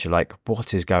 16 minutes, you're like,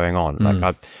 "What is going on?"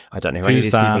 Like, I don't know who these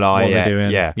people are. What they're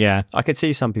doing? Yeah. I could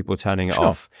see some people turning it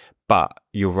off, but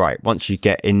you're right. Once you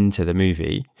get into the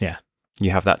movie, you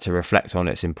have that to reflect on.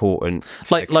 It's important.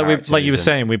 Like you were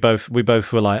saying, we both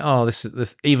were like, oh,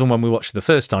 this. Even when we watched it the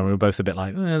first time, we were both a bit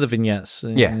like, the vignettes,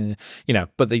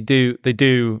 but they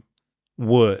do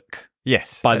work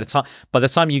Yes. By the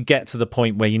time you get to the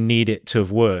point where you need it to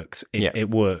have worked, it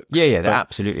works. Yeah, they're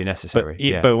absolutely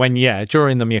necessary. But when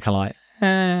during them you're kind of like,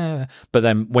 but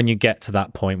then when you get to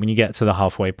that point, when you get to the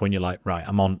halfway point, you're like, right,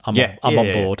 I'm on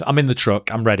board. I'm in the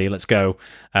truck. I'm ready. Let's go.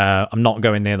 I'm not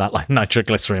going near that like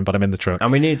nitroglycerin, but I'm in the truck.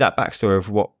 And we need that backstory of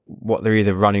what they're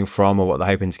either running from or what they're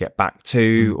hoping to get back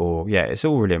to, or it's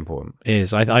all really important. It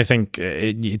is. I think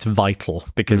it's vital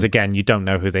because again, you don't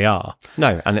know who they are.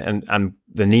 No, and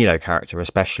the Nilo character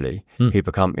especially, who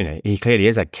become, he clearly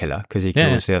is a killer because he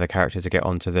kills the other character to get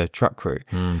onto the truck crew.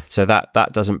 So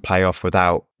that doesn't play off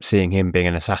without seeing him being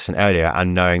an assassin earlier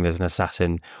and knowing there's an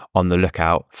assassin on the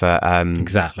lookout for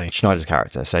exactly Schneider's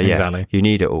character. So you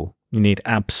need it all. You need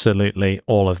absolutely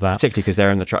all of that. Particularly because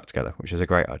they're in the truck together, which is a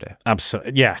great idea.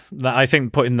 Absolutely. Yeah. I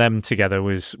think putting them together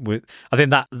I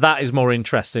think that is more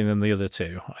interesting than the other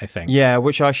two, I think. Yeah,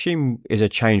 which I assume is a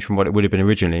change from what it would have been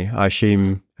originally. I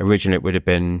assume originally it would have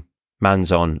been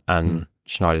Manzon and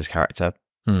Schneider's character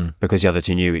because the other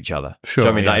two knew each other. Sure. So,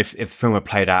 I mean, like if the film were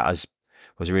played out as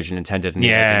was originally intended. And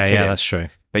that's true.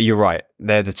 But you're right.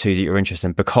 They're the two that you're interested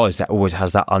in because that always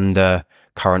has that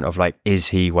undercurrent of like, is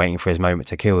he waiting for his moment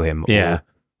to kill him? Yeah.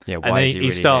 Or, why and then is he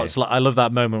really starts here? like, I love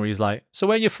that moment where he's like, so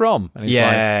where are you from? And he's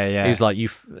he's like,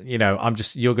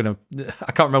 you're going to,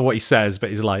 I can't remember what he says, but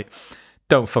he's like,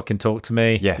 don't fucking talk to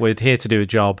me. Yeah. We're here to do a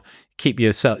job. Keep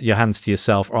your hands to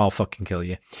yourself or I'll fucking kill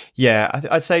you. Yeah.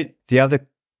 I'd say the other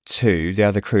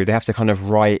crew, they have to kind of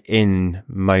write in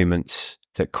moments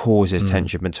that causes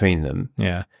tension between them.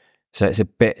 Yeah. So it's a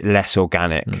bit less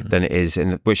organic than it is,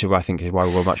 which I think is why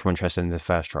we're much more interested in the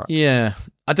first track. Yeah.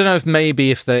 I don't know if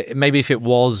maybe if it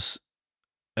was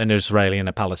an Israeli and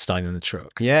a Palestinian in the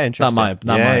truck. Yeah, interesting. That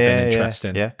might have been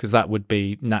interesting. Yeah. Because that would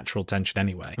be natural tension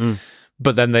anyway.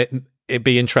 But then it'd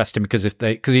be interesting because if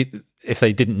they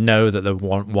didn't know that the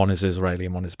one is Israeli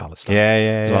and one is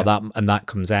Palestinian. That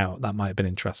comes out, that might have been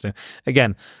interesting.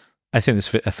 Again, I think this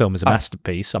film is a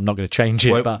masterpiece. I'm not going to change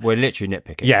it. But we're literally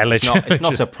nitpicking. Yeah, literally. It's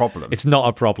not a problem. It's not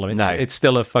a problem. It's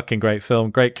still a fucking great film,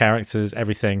 great characters,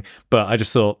 everything. But I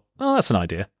just thought, oh, that's an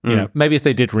idea. You know, maybe if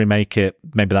they did remake it,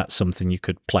 maybe that's something you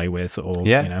could play with, or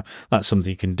you know, that's something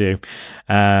you can do.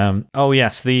 Oh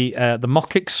yes, the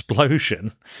mock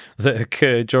explosion that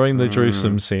occurred during the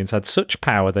Jerusalem scenes had such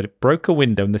power that it broke a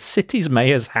window in the city's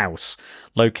mayor's house,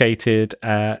 located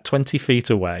 20 feet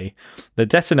away. The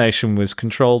detonation was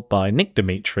controlled by Nick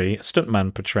Dimitri, a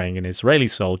stuntman portraying an Israeli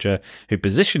soldier who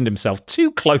positioned himself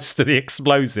too close to the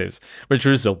explosives, which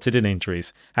resulted in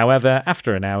injuries. However,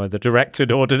 after an hour, the director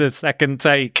ordered a second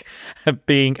take,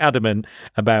 being adamant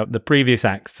about the previous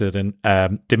accident.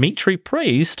 Dimitri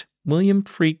praised William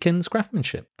Friedkin's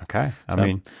craftsmanship. Okay.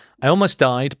 I almost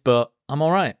died, but I'm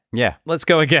all right. Yeah. Let's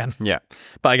go again. Yeah.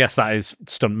 But I guess that is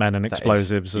stuntmen and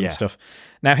explosives and stuff.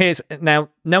 Now,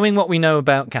 knowing what we know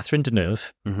about Catherine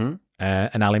Deneuve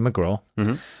and Ali McGraw,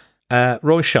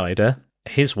 Roy Scheider,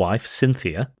 his wife,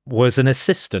 Cynthia, was an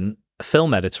assistant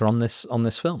film editor on this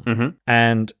film.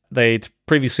 And they'd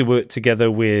previously worked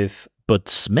together with Bud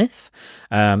Smith.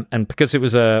 And because it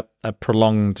was a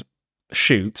prolonged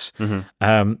shoot,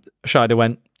 Scheider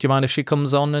went, do you mind if she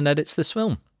comes on and edits this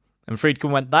film? And Friedkin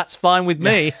went, that's fine with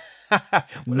me.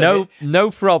 No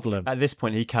problem. At this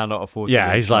point, he cannot afford to.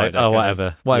 Yeah, he's like, oh,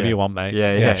 whatever you want, mate.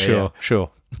 Yeah,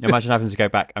 sure. Imagine having to go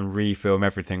back and refilm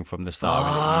everything from the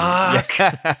start.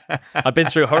 I've been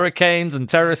through hurricanes and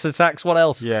terrorist attacks. What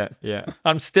else? Yeah.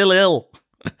 I'm still ill.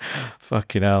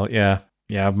 Fucking hell, yeah.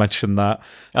 Yeah, I've mentioned that.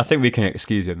 I think we can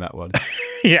excuse him that one.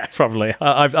 Yeah, probably.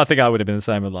 I think I would have been the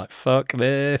same. I'm like, fuck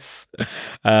this.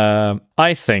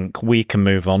 I think we can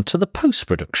move on to the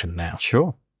post-production now.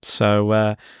 Sure.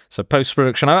 So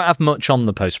post-production, I don't have much on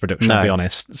the post-production, I'll be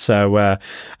honest. So,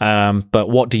 but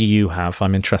what do you have?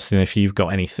 I'm interested in if you've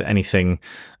got anything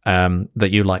that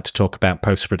you'd like to talk about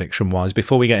post-production-wise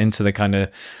before we get into the kind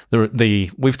of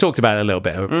we've talked about it a little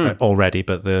bit already,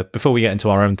 but before we get into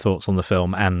our own thoughts on the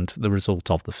film and the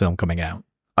result of the film coming out.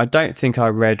 I don't think I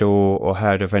read or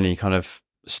heard of any kind of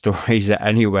stories that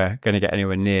going to get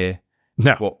anywhere near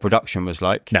what production was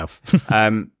like. No.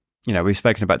 You know, we've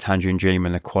spoken about Tangerine Dream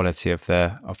and the quality of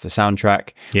the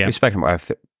soundtrack. Yeah. We've spoken about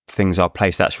how things are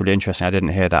placed. That's really interesting. I didn't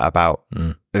hear that about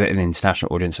the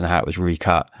international audience and how it was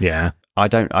recut. Yeah. I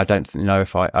don't know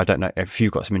if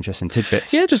you've got some interesting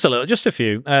tidbits. Yeah, just a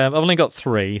few. I've only got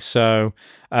 3. So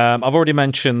I've already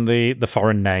mentioned the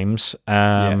foreign names.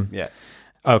 Yeah.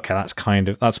 Okay,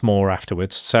 that's more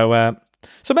afterwards. So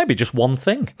maybe just one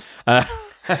thing. I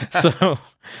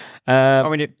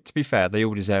mean, to be fair, they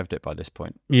all deserved it by this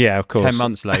point. Yeah, of course. 10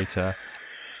 months later,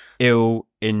 ill,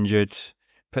 injured,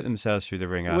 put themselves through the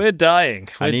ringer. We're dying.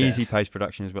 Easy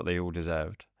post-production is what they all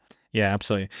deserved. Yeah,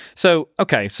 absolutely. So,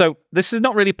 okay, so this is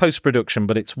not really post-production,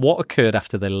 but it's what occurred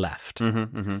after they left.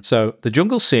 So the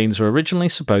jungle scenes were originally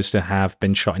supposed to have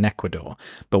been shot in Ecuador,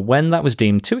 but when that was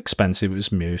deemed too expensive, it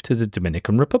was moved to the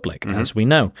Dominican Republic, as we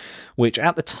know, which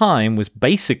at the time was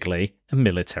basically a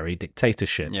military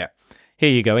dictatorship. Yeah.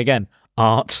 Here you go again.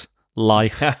 Art,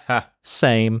 life,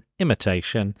 same,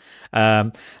 imitation.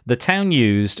 The town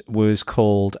used was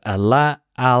called La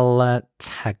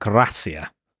Altagracia,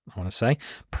 I want to say,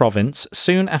 province.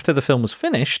 Soon after the film was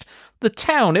finished, the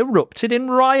town erupted in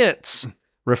riots,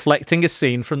 reflecting a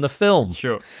scene from the film.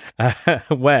 Sure.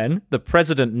 When the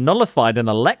president nullified an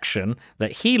election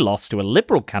that he lost to a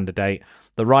liberal candidate,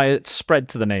 the riots spread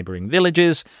to the neighbouring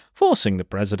villages, forcing the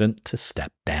president to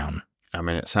step down. I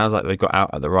mean, it sounds like they got out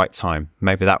at the right time.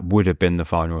 Maybe that would have been the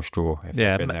final straw. If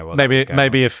they'd been there while maybe that was going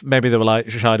on. maybe they were like,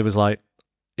 Shida was like,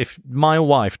 if my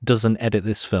wife doesn't edit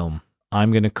this film,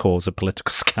 I'm going to cause a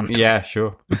political scandal. Yeah,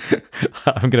 sure.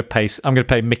 I'm going to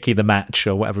pay Mickey the Match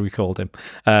or whatever we called him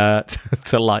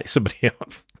to light somebody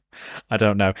up. I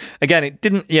don't know. Again, it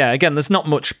didn't. Yeah, again, there's not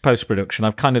much post-production.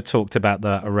 I've kind of talked about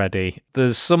that already.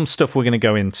 There's some stuff we're going to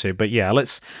go into, but yeah,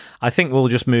 I think we'll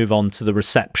just move on to the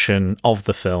reception of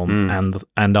the film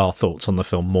and our thoughts on the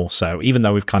film more so, even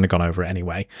though we've kind of gone over it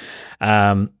anyway.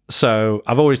 So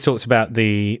I've always talked about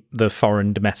the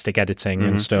foreign domestic editing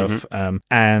and stuff,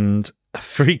 and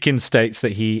Friedkin states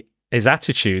that his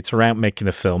attitude throughout making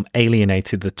the film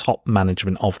alienated the top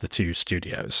management of the two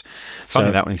studios.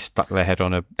 Funny that when he stuck their head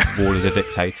on a wall as a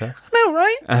dictator. No,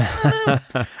 right?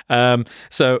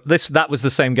 So that was the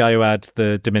same guy who had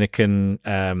the Dominican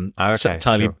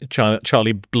Charlie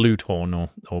Bluethorn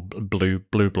or Blue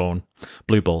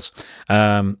Balls.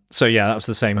 So yeah, that was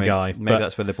the same guy. Maybe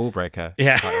that's where the ball breaker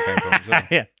title came from as well.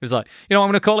 Yeah, it was like, I'm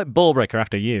going to call it Ball Breaker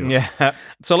after you. Yeah.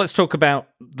 So let's talk about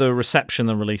the reception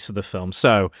and release of the film.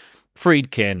 So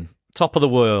Friedkin, top of the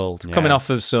world, coming off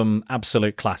of some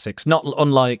absolute classics, not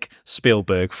unlike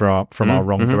Spielberg from our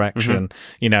Wrong Direction.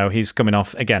 You know, he's coming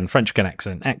off, again, French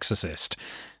Connection, Exorcist.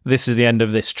 This is the end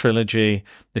of this trilogy.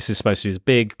 This is supposed to be his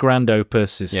big, grand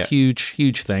opus, this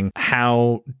huge thing.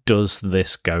 How does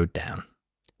this go down?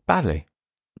 Badly.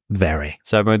 Very.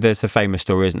 So I mean, there's the famous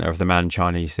story, isn't there, of the Man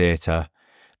Chinese Theatre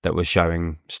that was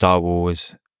showing Star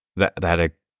Wars, that they had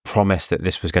a promise that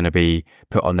this was going to be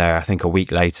put on there, I think, a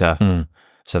week later.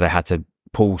 So they had to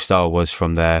pull Star Wars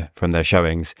from their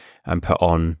showings and put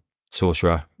on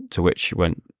Sorcerer, to which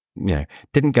went,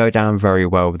 didn't go down very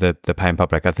well with the paying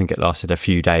public. I think it lasted a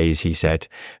few days, he said,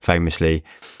 famously,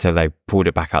 till they pulled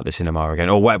it back out the cinema again,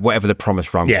 or whatever the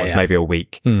promise run was, maybe a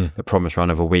week, the promise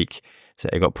run of a week. So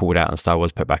it got pulled out and Star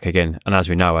Wars put back again. And as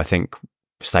we know, I think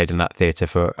stayed in that theatre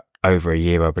for over a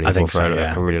year, I believe, I think or for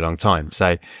a really long time.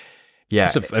 So yeah,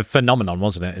 it's a phenomenon,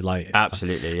 wasn't it? Like,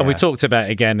 absolutely. Yeah. And we talked about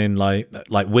it again in like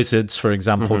Wizards, for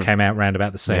example, came out around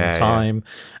about the same time,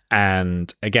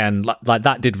 and again, like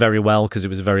that did very well because it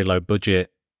was a very low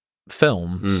budget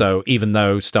film. So even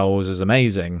though Star Wars is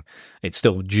amazing, it's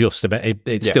still just about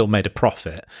it still made a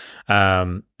profit,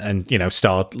 and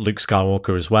starred Luke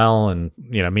Skywalker as well, and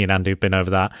me and Andy have been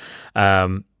over that.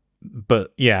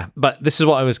 But this is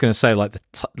what I was going to say.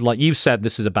 Like you said,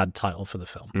 this is a bad title for the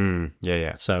film.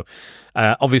 So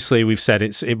obviously we've said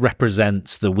it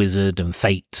represents the wizard and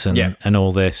fate and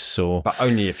all this, but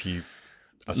only if you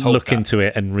look into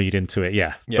it and read into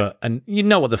it. But and you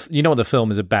know what the film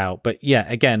is about. But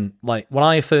again, like when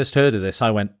I first heard of this,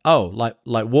 I went, oh, like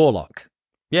Warlock.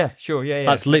 Yeah, sure, yeah.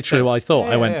 That's literally what I thought.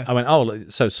 I went, oh,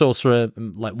 so Sorcerer,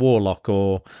 like Warlock,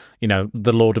 or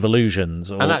the Lord of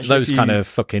Illusions, or those kind of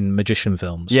fucking magician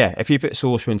films. Yeah, if you put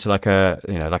Sorcerer into like a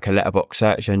letterbox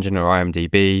search engine or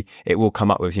IMDb, it will come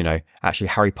up with actually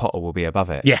Harry Potter will be above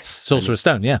it. Yes, Sorcerer's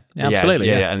Stone. Yeah, absolutely.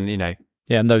 Yeah, and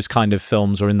and those kind of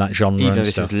films are in that genre. Even though and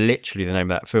this stuff. is literally the name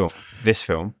of that film, this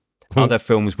film. Other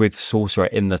films with Sorcerer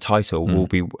in the title will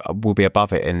be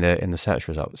above it in the search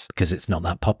results because it's not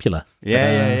that popular.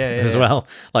 As well.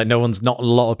 Like not a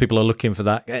lot of people are looking for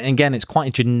that. And again, it's quite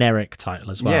a generic title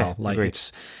as well. Yeah, like agreed.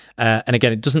 it's and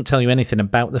again, it doesn't tell you anything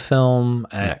about the film.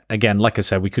 Again, like I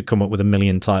said, we could come up with a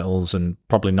million titles and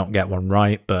probably not get one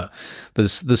right, but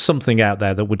there's something out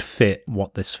there that would fit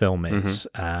what this film is.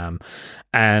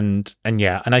 And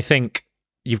I think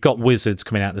you've got Wizards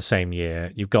coming out the same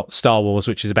year. You've got Star Wars,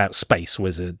 which is about space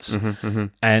wizards.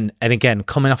 And again,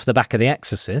 coming off the back of The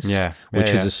Exorcist,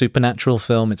 which is a supernatural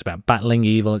film. It's about battling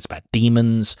evil. It's about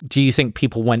demons. Do you think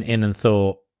people went in and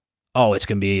thought, oh, it's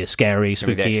going to be a scary,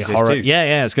 spooky horror.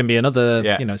 Yeah, it's going to be another,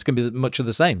 it's going to be much of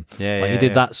the same. He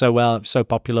did that so well, it was so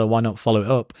popular, why not follow it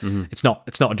up? Mm-hmm. It's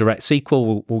not a direct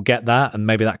sequel, we'll get that, and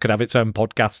maybe that could have its own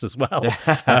podcast as well.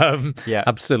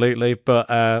 Absolutely.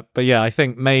 But yeah, I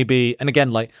think maybe, and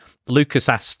again, like, Lucas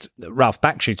asked Ralph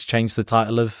Bakshi to change the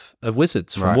title of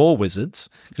Wizards from War Wizards.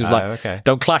 He was like,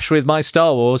 don't clash with my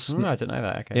Star Wars. I didn't know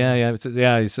that. Okay. Yeah.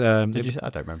 He's, Did you? I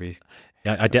don't remember.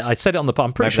 Yeah, I did. I said it on the.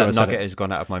 I'm pretty sure that nugget has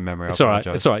gone out of my memory. It's all right.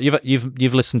 It's all right.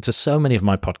 You've listened to so many of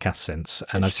my podcasts since,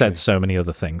 and I've said so many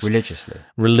other things religiously.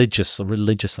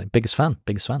 Biggest fan.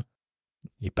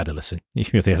 You better listen.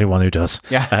 You're the only one who does.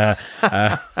 Yeah.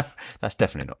 That's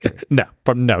definitely not true.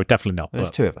 No, definitely not.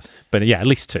 There's two of us. But yeah, at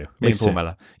least two. Me and Paul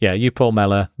Mellor. Yeah, you, Paul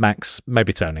Mellor, Max,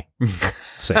 maybe Tony.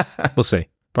 We'll see.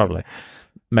 Probably.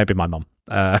 Maybe my mum.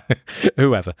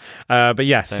 Whoever. But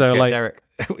yeah, so like Derek.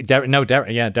 Derek.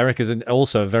 Yeah, Derek is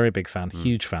also a very big fan,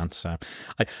 huge fan. So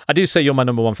I do say you're my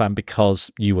number one fan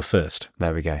because you were first.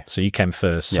 There we go. So you came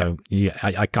first. So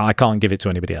I can't give it to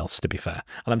anybody else, to be fair.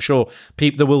 And I'm sure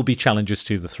there will be challenges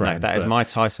to the throne. No, that is my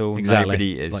title. Exactly.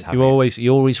 Nobody is. Like,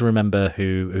 you always remember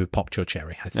who popped your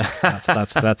cherry. I think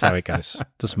that's how it goes.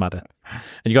 Doesn't matter,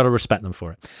 and you got to respect them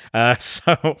for it.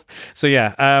 So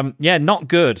yeah, not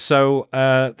good. So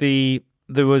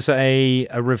there was a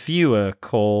reviewer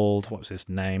called, what was his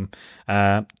name?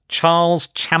 Charles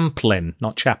Champlin,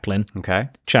 not Chaplin. Okay.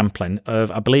 Champlin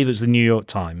of, I believe it was the New York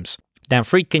Times. Now,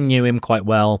 Friedkin knew him quite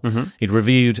well. Mm-hmm. He'd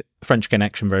reviewed French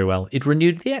Connection very well. He'd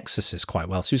reviewed The Exorcist quite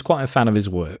well, so he was quite a fan of his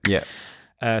work. Yeah.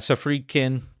 So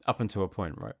Friedkin... Up until a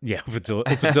point, right? Yeah, up until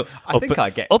I think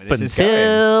I get up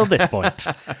until this point.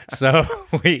 So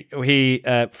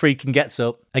Friedkin gets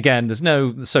up again. There's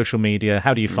no social media.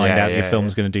 How do you find out your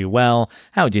film's going to do well?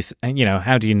 How do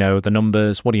how do you know the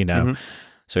numbers? What do you know? Mm-hmm.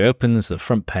 So he opens the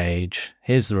front page.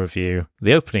 Here's the review.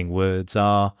 The opening words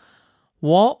are,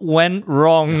 "What went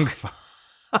wrong?"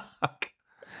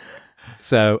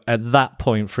 So at that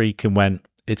point, Friedkin went,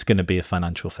 it's going to be a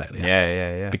financial failure.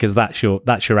 Yeah. Because that's your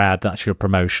ad, that's your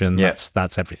promotion,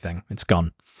 that's everything. It's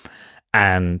gone.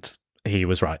 And he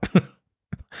was right.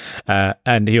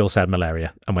 And he also had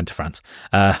malaria and went to France.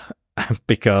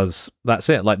 Because that's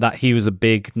it. Like that, he was the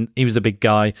big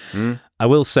guy. Mm. I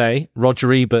will say,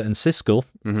 Roger Ebert and Siskel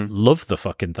love the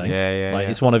fucking thing.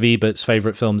 It's one of Ebert's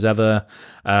favorite films ever.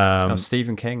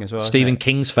 Stephen King as well. Stephen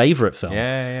King's favorite film.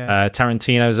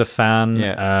 Tarantino's a fan.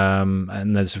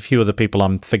 And there's a few other people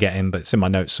I'm forgetting, but it's in my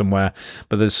notes somewhere.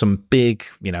 But there's some big,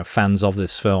 fans of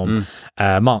this film.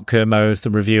 Mark Kermode,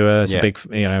 the reviewer, is a big,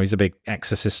 he's a big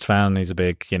Exorcist fan. He's a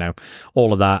big,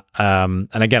 all of that. And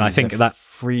again, I think that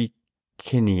Freakiniac.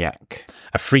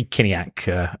 A freakiniac,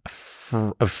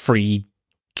 a freak,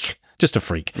 just a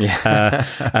freak.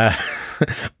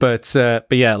 But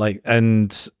yeah, like,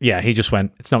 and yeah, he just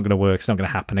went, it's not going to work. It's not going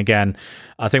to happen again.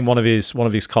 I think one of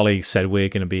his colleagues said, we're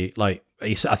going to be like,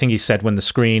 I think he said when the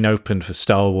screen opened for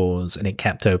Star Wars and it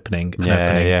kept opening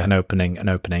and opening,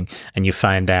 and you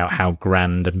find out how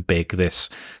grand and big this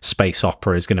space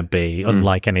opera is going to be,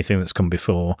 unlike anything that's come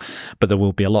before. But there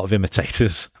will be a lot of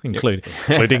imitators,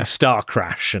 including Star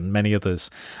Crash and many others.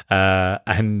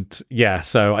 And yeah,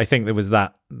 so I think there was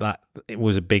that it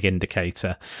was a big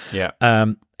indicator. Yeah.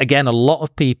 Again, a lot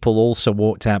of people also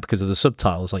walked out because of the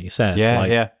subtitles, like you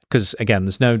said. Because again,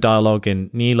 there's no dialogue in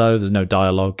Nilo, there's no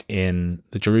dialogue in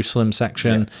the Jerusalem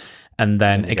section, and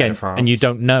then again, and you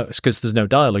don't know, because there's no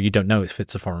dialogue, you don't know if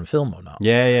it's a foreign film or not.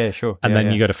 Sure. And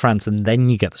then you go to France, and then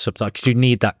you get the subtitles, because you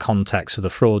need that context for the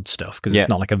fraud stuff, because it's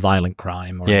not like a violent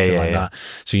crime or anything like that.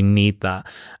 So you need that,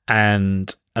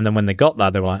 and then when they got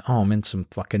that, they were like, "Oh, I'm in some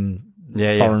fucking."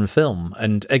 Foreign film.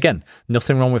 And again,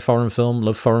 nothing wrong with foreign film,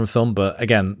 love foreign film, but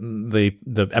again, the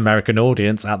American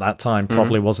audience at that time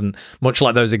probably wasn't, much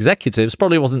like those executives,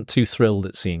 probably wasn't too thrilled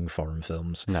at seeing foreign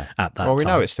films at that time. Well, we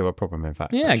know it's still a problem, in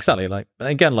fact. Yeah, exactly. Like,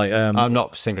 again, like... I'm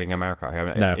not singling America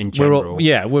here, no, in general.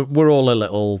 We're all a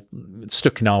little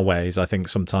stuck in our ways, I think,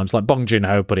 sometimes. Like, Bong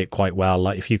Joon-ho put it quite well.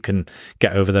 Like, if you can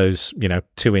get over those,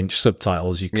 2-inch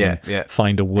subtitles, you can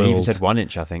find a world... He even said 1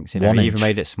 inch, I think. So, he even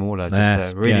made it smaller,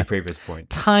 just to really prove his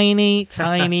point. Tiny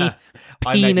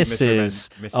penises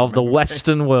of the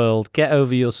Western world. Get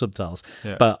over your subtitles.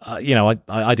 But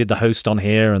I did the host on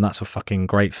here, and that's a fucking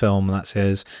great film, and that's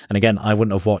his. And again, I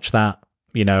wouldn't have watched that.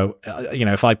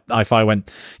 If I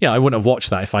went, I wouldn't have watched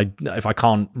that if I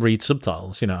can't read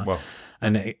subtitles. Well.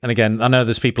 And again, I know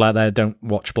there's people out there who don't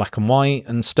watch black and white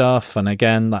and stuff, and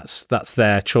again, that's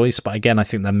their choice. But again, I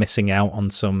think they're missing out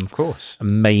on some, of course,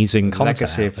 amazing content.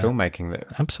 Legacy of filmmaking that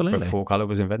absolutely before color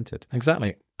was invented.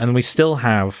 Exactly, and we still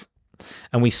have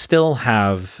and we still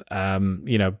have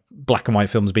black and white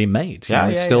films being made.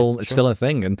 It's still a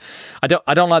thing, and I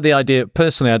don't like the idea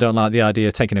personally. I don't like the idea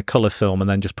of taking a color film and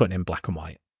then just putting it in black and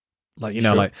white. Like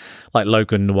like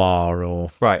Logan Noir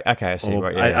or right. Okay, I see.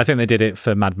 Right, I think they did it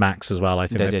for Mad Max as well. I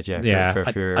think they did. Yeah. For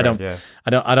Fury Road,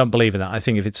 I don't believe in that. I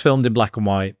think if it's filmed in black and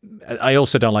white, I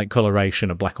also don't like coloration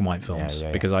of black and white films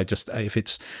because I just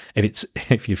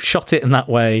if you've shot it in that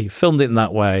way, filmed it in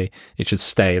that way, it should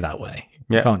stay that way.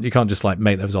 You can't just like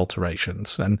make those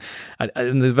alterations, and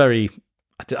they're very.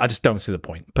 I just don't see the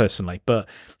point personally, but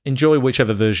enjoy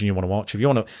whichever version you want to watch. If you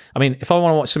want to, if I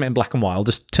want to watch something in black and white, I'll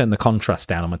just turn the contrast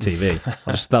down on my TV.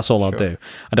 That's all I'll do.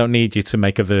 I don't need you to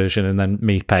make a version and then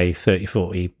me pay 30,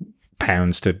 40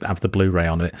 pounds to have the Blu-ray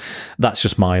on it. That's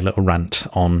just my little rant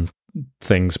on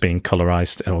things being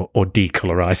colorized or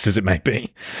decolorized as it may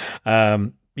be.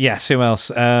 Yes, who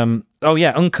else?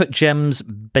 Uncut Gems.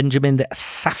 Benjamin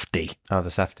Safdie. Oh, the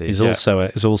Safdie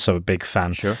is also a big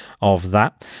fan of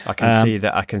that. I can see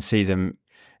that. I can see them.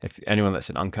 If anyone that's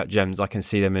in Uncut Gems, I can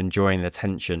see them enjoying the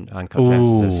tension. Uncut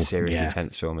Gems is a seriously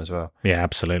tense film as well. Yeah,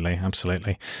 absolutely.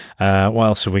 What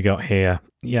else have we got here?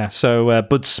 Yeah, so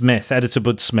Bud Smith, editor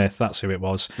Bud Smith, that's who it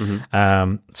was.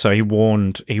 Mm-hmm. So he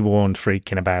warned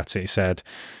Friedkin about it. He said,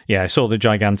 I saw the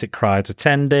gigantic crowds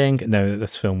attending, and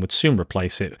this film would soon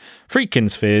replace it.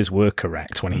 Friedkin's fears were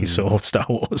correct when he saw Star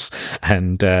Wars,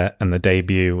 and the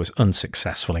debut was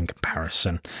unsuccessful in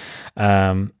comparison.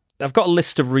 I've got a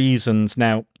list of reasons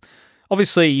now.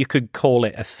 Obviously, you could call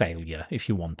it a failure if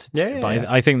you wanted to, but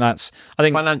I think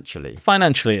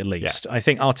financially at least. I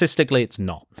think artistically it's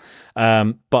not,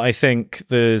 but I think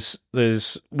there's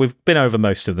we've been over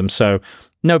most of them, so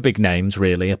no big names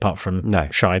really apart from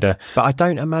Scheider. But I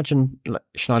don't imagine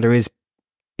Schneider is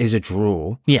a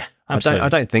draw. Yeah, absolutely. I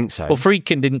don't think so. Well,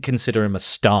 Friedkin didn't consider him a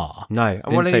star. No,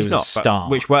 he's not a star,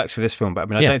 which works for this film. But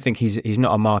I don't think he's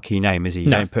not a marquee name, is he?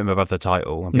 You don't put him above the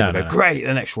title. And people go, great,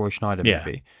 the next Roy Schneider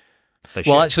movie.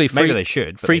 Actually, maybe they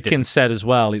should. Friedkin said as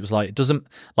well, it was like, it doesn't,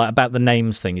 like about the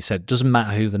names thing, he said, it doesn't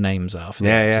matter who the names are for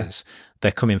the actors.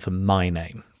 They're coming for my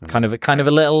name. Kind of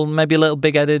a little, maybe a little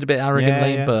big-headed, a bit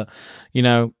arrogantly, but,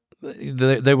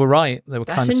 they were right. They were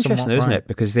That's kind of interesting, somewhat isn't right. it?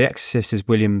 Because The Exorcist is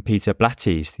William Peter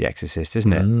Blatty's The Exorcist,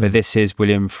 isn't it? But this is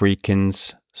William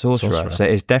Friedkin's Sorcerer. So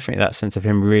it's definitely that sense of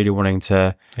him really wanting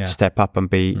to step up and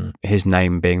be his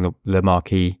name being the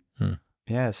marquee.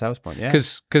 Yeah, sales point. Yeah,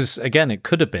 because again, it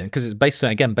could have been because it's based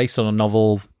on a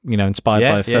novel, inspired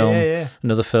by a film.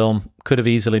 Another film could have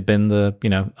easily been I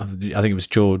think it was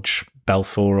George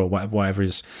Belfour or whatever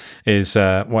is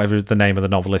whatever the name of the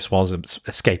novelist was. It's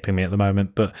escaping me at the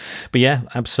moment, but yeah,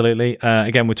 absolutely.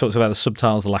 Again, we talked about the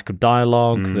subtitles, the lack of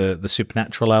dialogue, the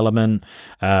supernatural element.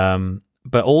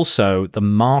 But also the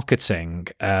marketing.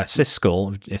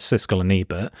 Siskel and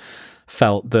Ebert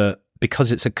felt that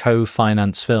because it's a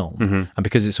co-finance film and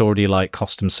because it's already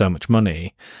cost them so much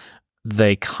money,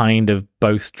 they kind of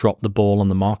both dropped the ball on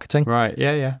the marketing. Right.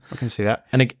 Yeah. I can see that.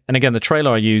 And again, the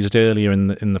trailer I used earlier in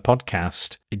the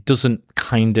podcast, it doesn't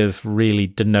kind of really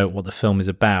denote what the film is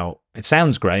about. It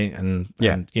sounds great, and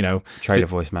trailer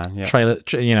voice, man. Yeah. Trailer,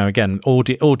 again,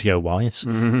 audio wise,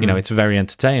 it's very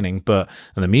entertaining. And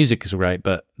the music is great.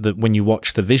 But when you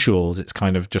watch the visuals, it's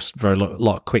kind of just very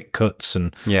lot of quick cuts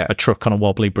and a truck on a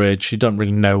wobbly bridge. You don't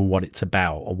really know what it's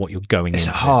about or what you're going into. It's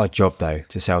a hard job though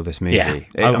to sell this movie. Yeah,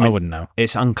 I wouldn't know.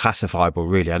 It's unclassifiable,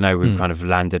 really. I know we've kind of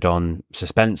landed on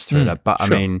suspense thriller, but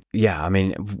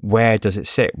where does it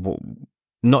sit? Well,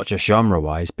 not just genre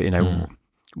wise, but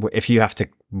if you have to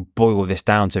boil this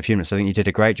down to a few minutes, I think you did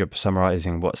a great job of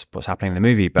summarizing what's happening in the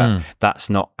movie, but that's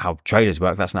not how trailers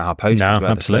work. That's not how posters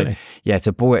work. Absolutely. So,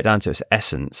 to boil it down to its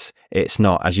essence, it's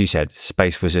not, as you said,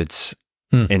 space wizards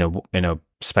in a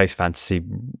space fantasy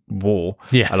war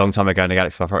a long time ago in the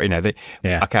galaxy.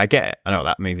 Okay, I get it. I know what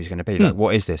that movie's going to be. Like,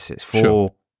 what is this? It's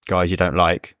four guys you don't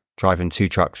like driving two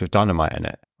trucks with dynamite in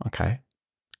it. Okay.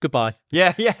 Goodbye.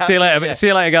 Yeah. See you later. Yeah. See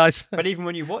you later, guys. But even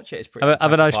when you watch it, it's pretty.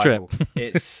 Have a nice trip.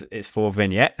 It's 4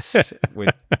 vignettes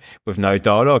with no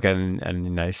dialogue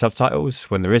and subtitles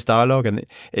when there is dialogue, and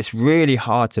it's really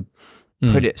hard to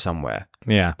put it somewhere.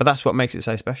 Yeah, but that's what makes it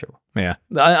so special. Yeah,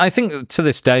 I think to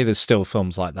this day there's still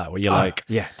films like that where you're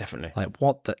definitely. Like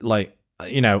what?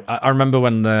 I remember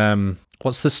when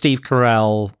what's the Steve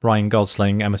Carell, Ryan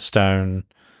Gosling, Emma Stone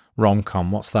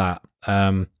rom-com? What's that?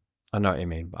 I know what you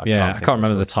mean. But I can't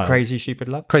remember the title. Crazy Stupid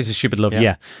Love? Crazy Stupid Love,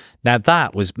 yeah. Now,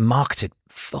 that was marketed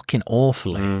fucking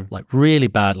awfully, like really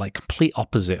bad, like complete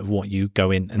opposite of what you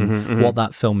go in and what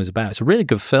that film is about. It's a really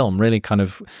good film, really kind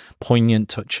of poignant,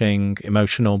 touching,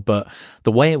 emotional, but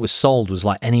the way it was sold was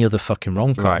like any other fucking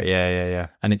rom-com. Right, yeah.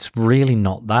 And it's really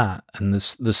not that. And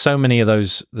there's so many of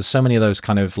those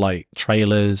kind of like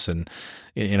trailers and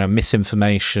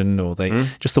misinformation, or they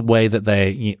just the way that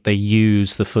they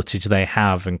use the footage they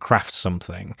have and craft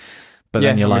something. But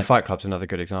then you're like, Fight Club's another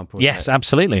good example. Yes,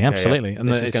 absolutely. Yeah. And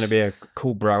this is going to be a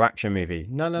cool bro action movie.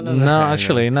 No.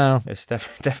 Actually, no. It's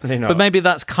definitely not. But maybe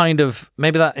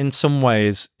that in some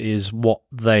ways is what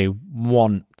they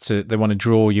want to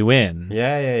draw you in.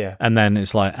 Yeah. And then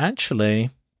it's like,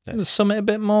 actually, there's something a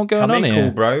bit more going on here.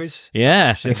 Cool bros.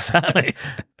 Yeah, exactly.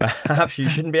 Perhaps you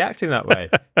shouldn't be acting that way.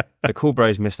 The cool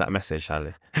bros missed that message,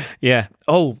 sadly. Yeah.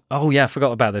 Oh yeah, I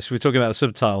forgot about this. We were talking about the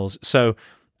subtitles. So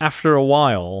after a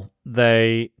while,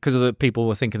 because of the people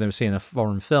were thinking they were seeing a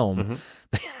foreign film,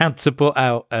 they had to put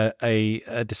out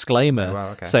a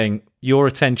disclaimer saying, "Your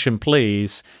attention,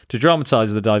 please, to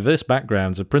dramatise the diverse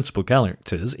backgrounds of principal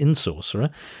characters in Sorcerer.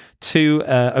 2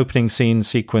 opening scene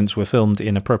sequence were filmed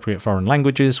in appropriate foreign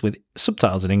languages with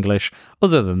subtitles in English.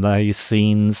 Other than these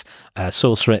scenes,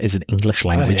 Sorcerer is an English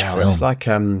language film." It's like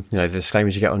the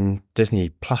disclaimers you get on Disney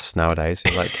Plus nowadays.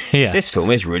 It's like, this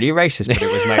film is really racist, but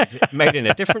it was made in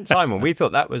a different time, and we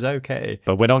thought that was okay.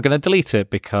 But we're not going to delete it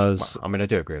because... Well, I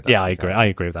do agree with that. Yeah, I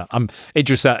agree with that.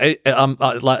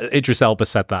 Idris Elba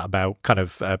said that about kind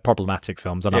of problematic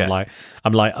films, and I'm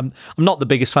not the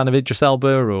biggest fan of Idris Elba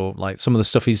or like some of the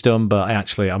stuff he's done, but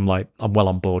I'm well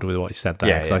on board with what he said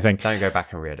there. Yeah. I think don't go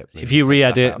back and read it. If you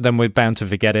re-ed it, then we're bound to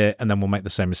forget it, and then we'll make the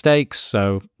same mistakes.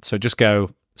 So just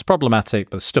go. It's problematic,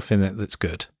 but there's stuff in it that's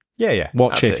good. Yeah.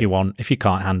 Watch absolutely. it if you want. If you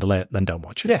can't handle it, then don't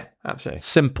watch it. Yeah, absolutely.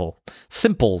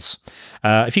 Simples.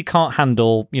 If you can't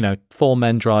handle, 4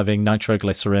 men driving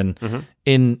nitroglycerin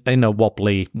in a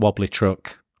wobbly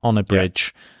truck on a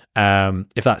bridge.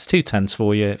 If that's too tense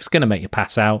for you, if it's going to make you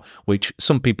pass out, which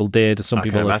some people did, some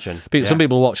people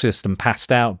watched this and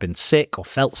passed out, been sick or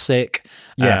felt sick,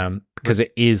 because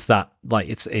it is that,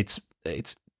 like,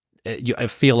 I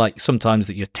feel like sometimes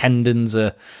that your tendons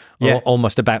are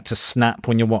almost about to snap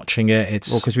when you're watching it.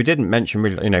 Because we didn't mention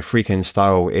really, Freakin'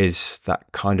 style is that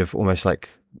kind of almost like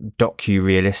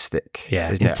docu-realistic,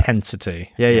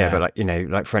 intensity. But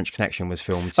like French Connection was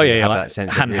filmed. So like that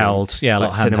sense handheld, of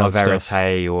like cinema verite,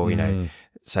 stuff. or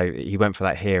so he went for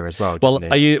that here as well. Well,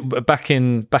 are you back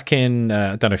in? I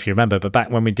don't know if you remember, but back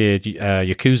when we did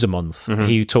Yakuza month,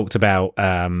 he talked about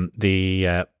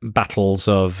the battles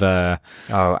of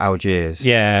Algiers.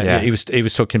 He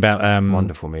was talking about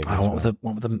wonderful movies.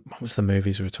 What was the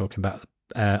movies we were talking about?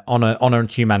 Honor and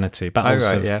Humanity, battles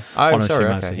of Honor and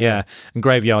Humanity, and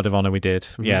Graveyard of Honor we did,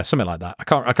 something like that. I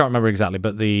can't remember exactly,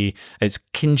 but it's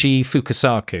Kinji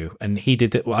Fukasaku, and he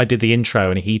did it. I did the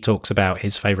intro, and he talks about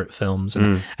his favorite films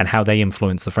and how they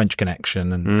influenced the French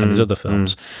Connection and his other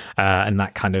films, and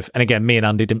that kind of. And again, me and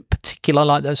Andy didn't particularly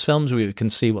like those films. We can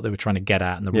see what they were trying to get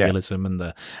at, and the realism, and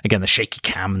the shaky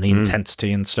cam and the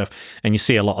intensity and stuff. And you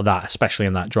see a lot of that, especially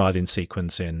in that driving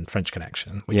sequence in French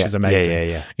Connection, which is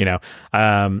amazing.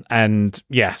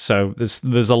 So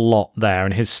there's a lot there,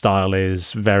 and his style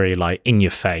is very like in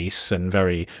your face and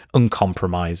very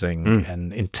uncompromising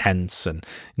and intense and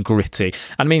gritty.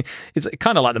 I mean, it's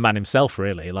kind of like the man himself,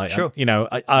 really. Like,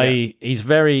 he's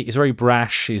very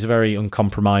brash, he's very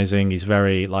uncompromising, he's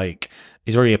very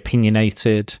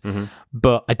opinionated,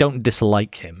 but I don't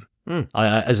dislike him.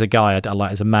 As a guy,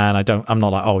 as a man, I'm not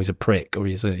like, oh, he's a prick or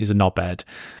he's a knobhead.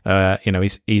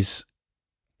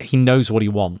 He knows what he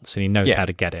wants and he knows how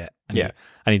to get it. And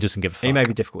he doesn't give a fuck. He may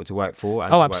be difficult to work for.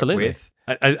 And absolutely. Work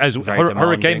with. As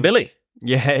Hurricane Billy.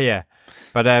 Yeah.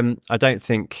 But I don't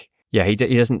think. Yeah, he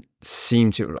doesn't seem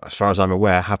to, as far as I'm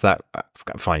aware, have that.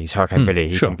 Fine, he's Hurricane Billy.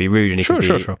 He can be rude and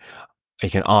he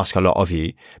can ask a lot of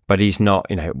you, but he's not.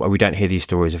 We don't hear these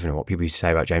stories of what people used to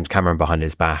say about James Cameron behind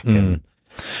his back and.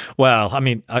 Well, I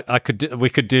mean, we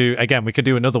could do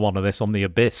another one of this on The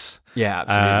Abyss. Yeah,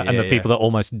 absolutely. And the people that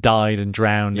almost died and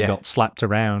drowned and got slapped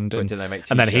around. Did they make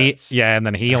t-shirts? And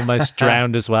then he almost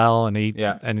drowned as well. And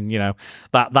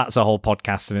that's a whole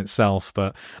podcast in itself.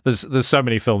 But there's so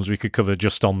many films we could cover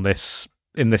just on this.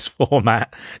 In this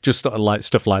format, just like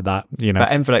stuff like that,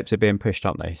 But envelopes are being pushed,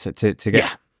 aren't they? So to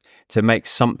get to make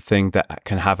something that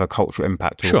can have a cultural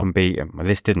impact, or can be. Well,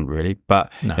 this didn't really,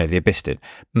 but The Abyss did.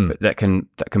 But that can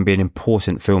be an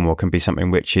important film, or can be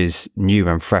something which is new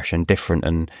and fresh and different.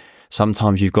 And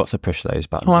sometimes you've got to push those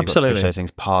buttons. Oh, absolutely. You've got to push those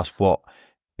things past what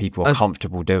people are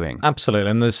comfortable doing.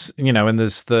 Absolutely, and there's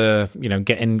the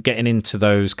getting into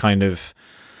those kind of.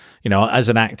 as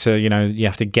an actor, you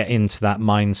have to get into that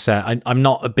mindset. I'm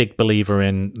not a big believer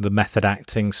in the method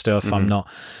acting stuff. I'm not,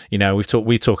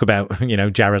 we talk about,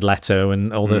 Jared Leto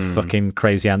and all the fucking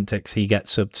crazy antics he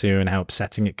gets up to and how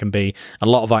upsetting it can be. A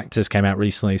lot of actors came out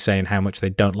recently saying how much they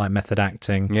don't like method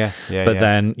acting. But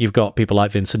then you've got people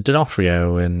like Vincent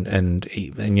D'Onofrio and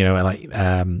like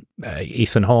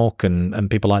Ethan Hawke and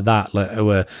people like that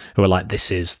who are like,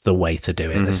 this is the way to do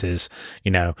it. This is,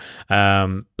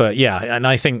 but yeah, and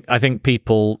I think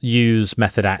people use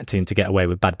method acting to get away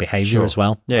with bad behavior as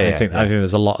well. I think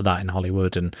there's a lot of that in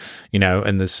Hollywood, and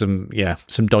and there's some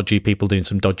dodgy people doing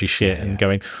some dodgy shit and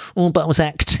going, oh, but I was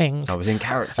acting. I was in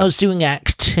character. I was doing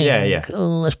acting.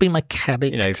 Oh, let's be my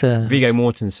character. Viggo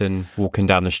Mortensen walking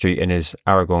down the street in his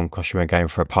Aragorn costume and going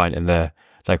for a pint in the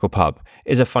local pub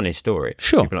is a funny story.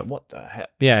 Sure. People are like, what the heck?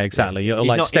 Yeah, exactly. You're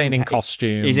like staying in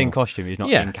costume. He's in costume. He's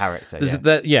not in character.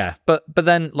 But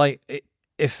then like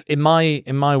if in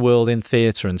my world in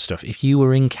theatre and stuff, if you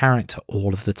were in character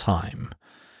all of the time,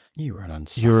 you were an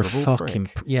unsufferable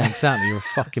prick. Yeah, exactly. You're a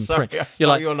fucking prick. You're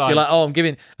like, oh, I'm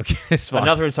giving. Okay, it's fine.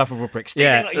 Another insufferable prick.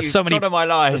 There's so many. My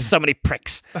life. There's so many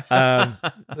pricks.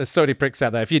 There's so many pricks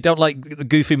out there. If you don't like the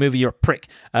Goofy movie, you're a prick.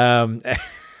 I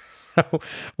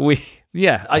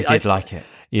did like it.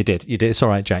 You did. It's all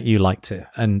right, Jack. You liked it,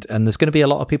 and there's going to be a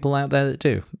lot of people out there that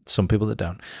do. Some people that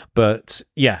don't. But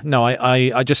yeah, no,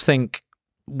 I just think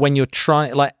when you're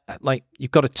trying, like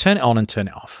you've got to turn it on and turn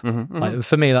it off. Like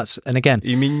for me, that's, and again,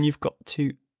 you mean you've got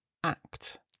to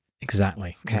act.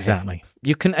 Exactly.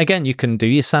 You can do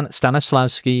your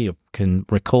Stanislavski, you can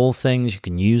recall things, you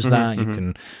can use that, you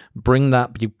can bring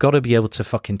that, but you've got to be able to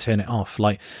fucking turn it off.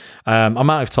 Like, I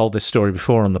might have told this story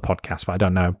before on the podcast, but I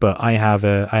don't know. But I had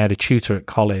a tutor at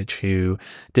college who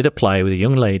did a play with a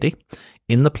young lady.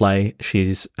 In the play,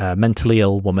 she's a mentally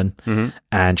ill woman,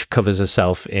 and she covers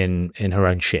herself in her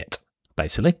own shit,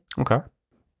 basically. Okay.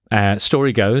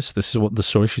 Story goes, this is what the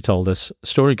story she told us.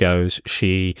 Story goes,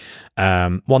 she,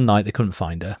 one night they couldn't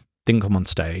find her, didn't come on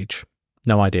stage,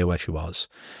 no idea where she was,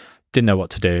 didn't know what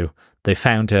to do. They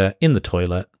found her in the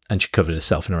toilet and she covered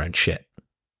herself in her own shit.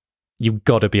 You've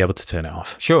got to be able to turn it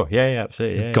off. Sure, yeah,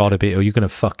 absolutely. You've got to be, or you're going to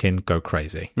fucking go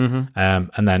crazy.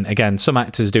 And then again, some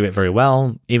actors do it very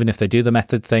well. Even if they do the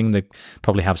method thing, they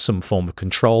probably have some form of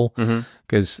control.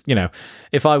 Because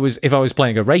if I was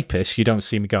playing a rapist, you don't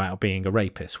see me go out being a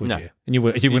rapist, would you? And you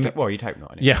wouldn't. Well, you'd hope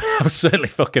not. Anyway. Yeah, I would certainly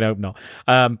fucking hope not.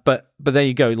 But there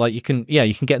you go. Like you can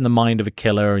get in the mind of a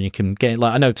killer, and you can get,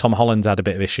 like, I know Tom Holland's had a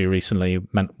bit of issue recently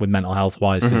with mental health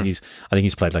wise, because I think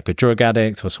he's played like a drug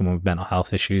addict or someone with mental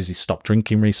health issues. He's stopped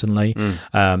drinking recently,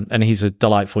 and he's a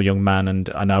delightful young man, and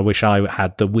I wish I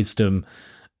had the wisdom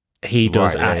he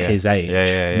does his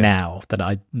age now, that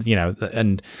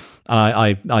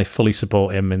I fully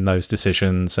support him in those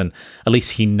decisions, and at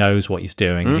least he knows what he's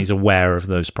doing, and he's aware of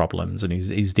those problems, and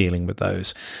he's dealing with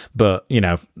those. But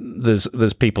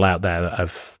there's people out there that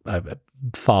have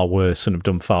far worse and have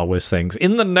done far worse things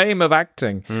in the name of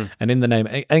acting, and in the name,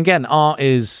 and again, art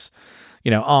is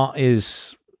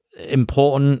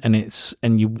important,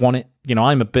 and you want it.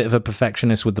 I'm a bit of a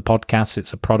perfectionist with the podcast.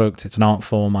 It's a product, it's an art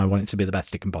form. I want it to be the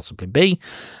best it can possibly be.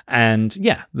 And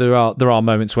yeah, there are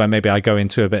moments where maybe I go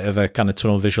into a bit of a kind of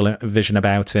tunnel vision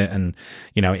about it, and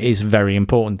it is very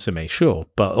important to me, sure.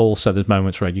 But also there's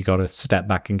moments where you got to step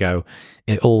back and go,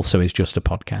 it also is just a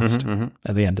podcast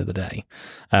at the end of the day.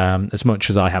 As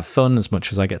much as I have fun, as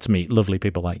much as I get to meet lovely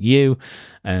people like you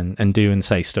and do and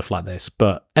say stuff like this,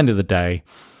 but end of the day,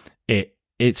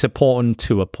 it's important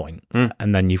to a point,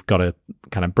 and then you've got to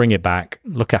kind of bring it back,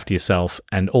 look after yourself,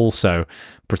 and also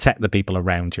protect the people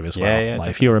around you as well. Yeah,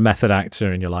 like if you're a method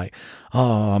actor and you're like,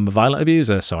 oh, I'm a violent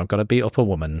abuser, so I've got to beat up a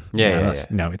woman. You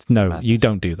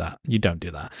don't do that. You don't do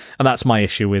that. And that's my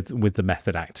issue with the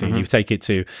method acting. You take it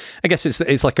to, I guess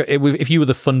it's like if you were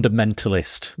the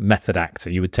fundamentalist method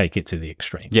actor, you would take it to the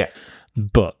extreme. Yeah.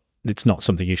 But it's not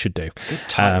something you should do. Good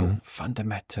title,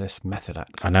 fundamentalist method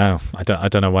actor. I know. I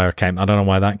don't know where it came. I don't know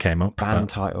why that came up. Band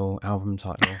title, album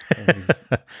title,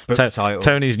 book title.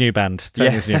 Tony's new band.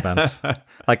 New band.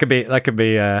 That could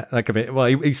be. Well,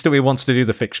 he wants to do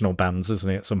the fictional bands, doesn't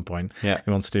he? At some point, yeah, he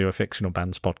wants to do a fictional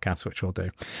bands podcast, which we'll do.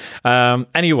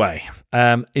 Anyway,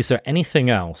 is there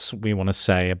anything else we want to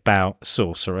say about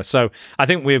Sorcerer? So I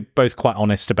think we're both quite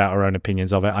honest about our own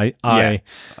opinions of it.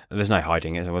 There's no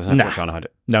hiding it. Wasn't trying to hide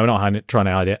it. No, not trying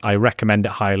to hide it. I recommend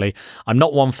it highly. I'm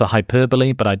not one for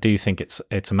hyperbole, but I do think it's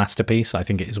a masterpiece. I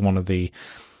think it is one of the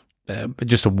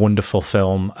just a wonderful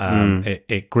film.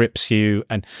 It grips you,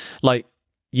 and I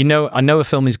know a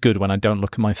film is good when I don't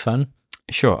look at my phone.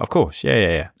 Sure, of course,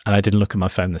 yeah. And I didn't look at my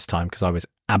phone this time because I was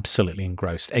absolutely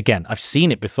engrossed. Again, I've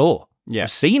seen it before. Yeah,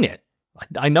 I've seen it.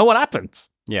 I know what happens.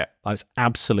 Yeah. I was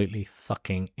absolutely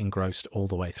fucking engrossed all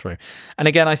the way through. And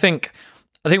again, I think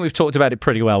we've talked about it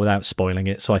pretty well without spoiling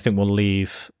it, so I think we'll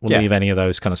leave any of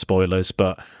those kind of spoilers,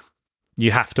 but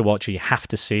you have to watch it, you have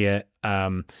to see it.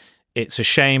 It's a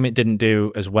shame it didn't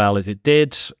do as well as it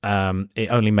did. It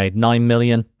only made 9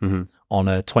 million on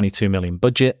a 22 million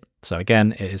budget. So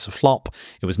again, it is a flop.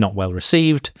 It was not well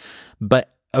received,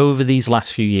 but over these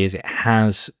last few years, it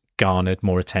has garnered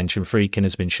more attention. Friedkin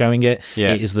has been showing it.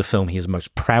 Yeah. It is the film he is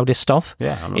most proudest of.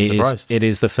 Yeah, I'm not surprised. It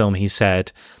is the film he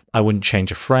said, I wouldn't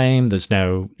change a frame. There's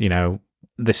no,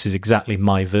 this is exactly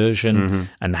my version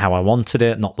and how I wanted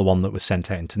it, not the one that was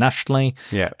sent out internationally.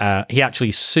 Yeah. He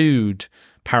actually sued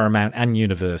Paramount and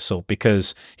Universal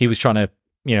because he was trying to,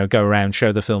 go around,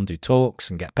 show the film, do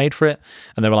talks and get paid for it.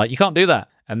 And they were like, you can't do that.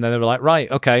 And then they were like,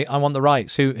 right, okay, I want the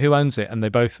rights. Who owns it? And they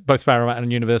both Paramount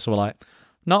and Universal were like,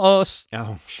 not us.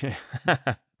 Oh shit!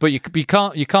 But you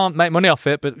can't make money off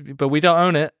it. But we don't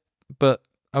own it. But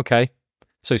okay.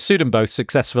 So he sued them both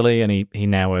successfully, and he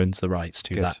now owns the rights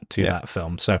to that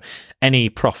film. So any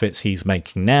profits he's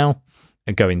making now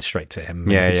are going straight to him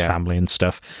and his family and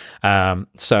stuff.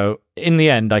 So in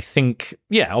the end, I think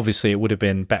obviously it would have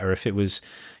been better if it was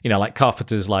like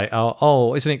Carpenter's like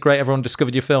oh isn't it great everyone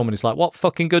discovered your film, and it's like what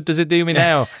fucking good does it do me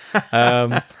now?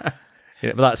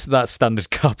 But that's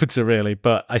standard Carpenter, really.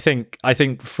 But I think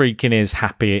Friedkin is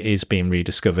happy it is being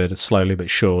rediscovered slowly but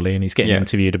surely, and he's getting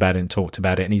interviewed about it and talked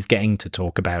about it, and he's getting to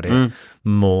talk about it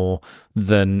more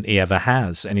than he ever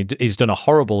has. And he's done a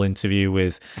horrible interview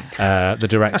with the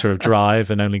director of Drive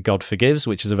and Only God Forgives,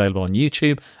 which is available on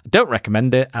YouTube. I don't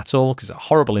recommend it at all because it's a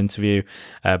horrible interview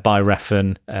by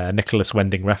Refn, Nicholas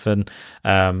Winding Refn.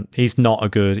 He's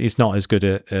not as good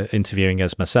at interviewing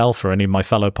as myself or any of my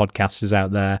fellow podcasters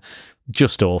out there.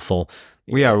 Just awful.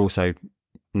 We are also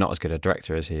not as good a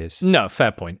director as he is. No,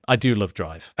 fair point. I do love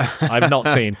Drive. I've not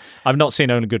seen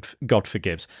Only God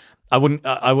Forgives. I wouldn't.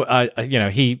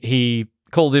 He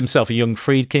called himself a young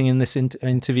Friedkin in this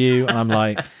interview, and I'm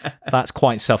like, that's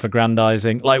quite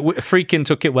self-aggrandizing. Like Friedkin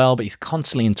took it well, but he's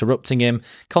constantly interrupting him,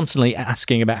 constantly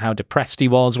asking about how depressed he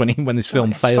was when this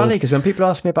film failed. It's funny because when people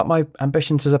ask me about my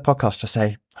ambitions as a podcaster, I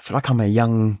say I feel like I'm a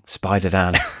young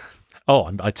Spider-Dan. Oh,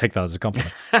 I take that as a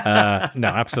compliment. No,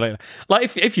 absolutely.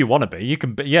 Like if you want to be, you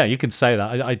can. You can say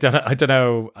that. I don't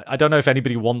know. I don't know if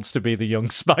anybody wants to be the young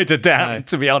Spider-Dan. No.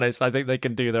 To be honest, I think they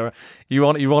can do their. You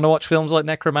want to watch films like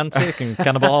Necromantic and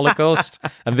Cannibal Holocaust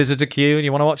and Visitor Q, and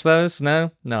you want to watch those?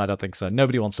 No, I don't think so.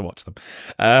 Nobody wants to watch them,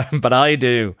 but I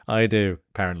do.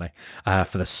 Apparently,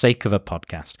 for the sake of a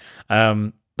podcast.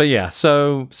 But yeah,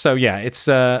 so yeah, it's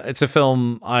a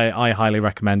film I highly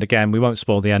recommend. Again, we won't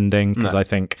spoil the ending because I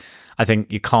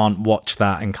think you can't watch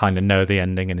that and kind of know the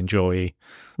ending and enjoy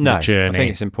the journey. I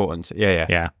think it's important.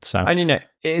 Yeah. So, and it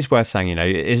is worth saying,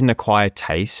 it is an acquired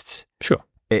taste. Sure.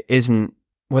 It isn't,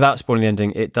 without spoiling the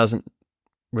ending, it doesn't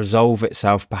resolve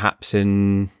itself perhaps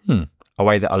in a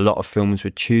way that a lot of films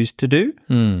would choose to do.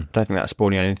 I don't think that's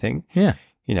spoiling anything. Yeah.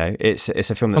 It's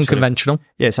a film that's unconventional.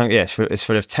 It's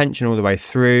full of tension all the way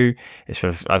through. It's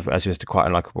full of, as you said, quite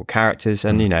unlikable characters,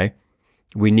 and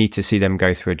we need to see them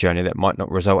go through a journey that might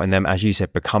not result in them, as you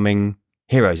said, becoming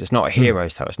heroes. It's not a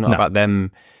hero's tale. It's not about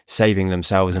them saving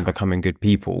themselves and becoming good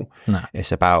people. No.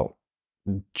 It's about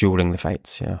dueling the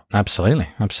fates. Yeah, absolutely.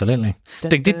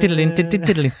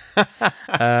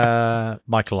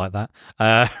 Michael like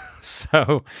that.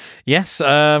 So yes,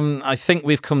 I think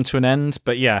we've come to an end.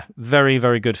 But yeah, very,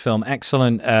 very good film.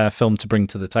 Excellent film to bring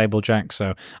to the table, Jack.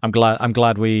 So I'm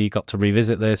glad we got to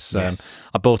revisit this. Yes.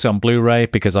 I bought it on Blu-ray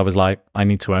because I was like, I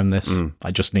need to own this.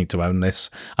 I just need to own this,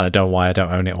 and I don't know why I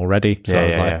don't own it already. So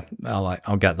I was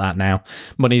I'll get that now.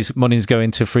 Money's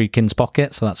going to Friedkin's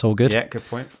pocket, so that's all good. Yeah, good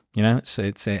point.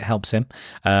 It helps him.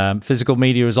 Physical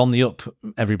media is on the up,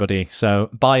 everybody. So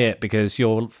buy it because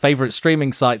your favorite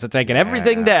streaming sites are taking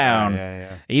everything down.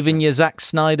 Even your Zack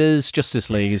Snyder's Justice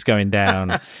League is going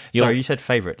down. Sorry, you said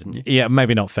favorite, didn't you? Yeah,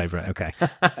 maybe not favorite. Okay.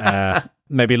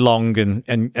 Maybe long and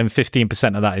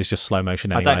 15% of that is just slow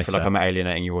motion anyway. I don't feel like I'm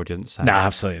alienating your audience. No,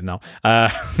 absolutely not. No,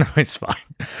 it's fine.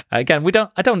 Again,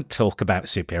 I don't talk about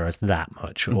superheroes that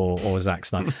much or Zack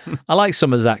Snyder. I like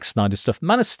some of Zack Snyder's stuff.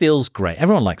 Man of Steel's great.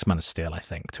 Everyone likes Man of Steel, I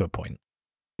think, to a point.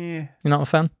 Yeah. You're not a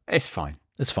fan? It's fine.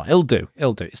 It's fine. It'll do.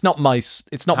 It's not my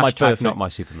perfect. Not my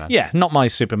Superman. Yeah, not my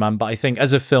Superman, but I think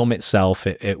as a film itself,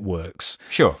 it works.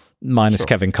 Sure. Minus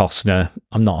Kevin Costner.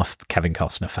 I'm not a Kevin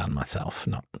Costner fan myself.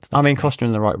 Costner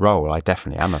in the right role. I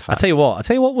definitely am a fan. I tell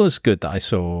you what was good that I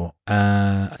saw.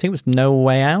 I think it was No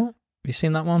Way Out. Have you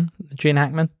seen that one? Gene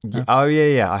Hackman? No? Oh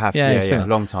yeah, I have. Yeah, a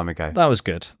long time ago. That was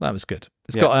good.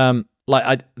 It's got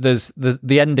there's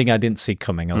the ending I didn't see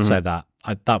coming. I'll say that.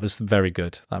 that was very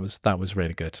good. That was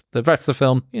really good. The rest of the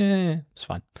film, yeah, it's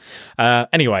fine.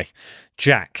 Anyway,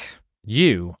 Jack,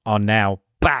 you are now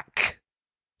back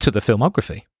to the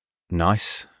filmography.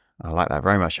 Nice. I like that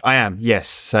very much. I am, yes.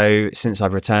 So since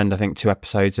I've returned, I think 2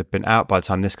 episodes have been out. By the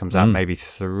time this comes out, maybe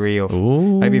 3 or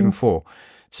maybe even 4.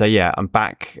 So yeah, I'm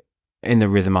back in the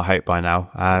rhythm, I hope, by now.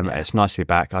 It's nice to be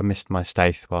back. I missed my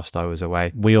Staith whilst I was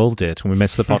away. We all did, and we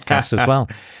missed the podcast as well.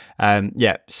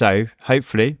 So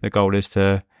hopefully the goal is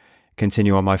to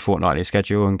continue on my fortnightly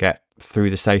schedule and get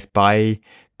through the Staith by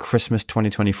Christmas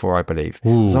 2024, I believe.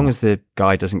 Ooh. As long as the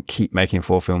guy doesn't keep making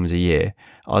 4 films a year,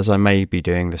 as I may be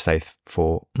doing the Staith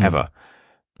forever.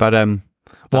 But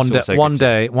one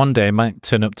day I might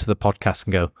turn up to the podcast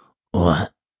and go,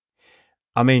 what?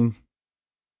 I mean,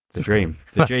 the dream.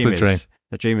 The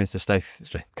dream is the Staith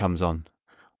comes on.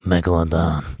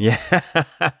 Megalodon. Yeah.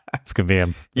 It's going to be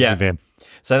him.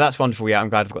 So that's wonderful. Yeah, I'm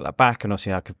glad I've got that back. And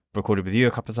obviously I could record it with you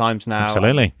a couple of times now.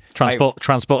 Absolutely. Transporter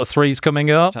 3's coming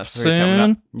up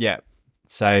soon. Yeah.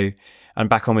 So I'm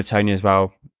back on with Tony as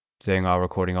well, doing our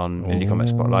recording on Indie Comic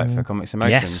Spotlight for Comics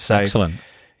Emotion. Yes, so, excellent.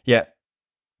 Yeah.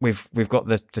 We've got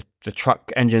the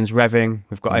truck engines revving.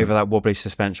 We've got over that wobbly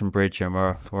suspension bridge, and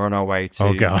we're on our way to.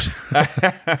 Oh God!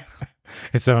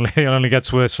 it only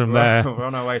gets worse from there. We're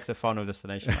on our way to the final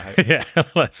destination. I hope. Yeah,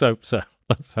 let's hope so.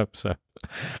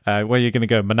 Where are you going to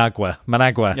go? Managua.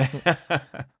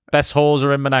 Best halls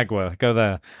are in Managua. Go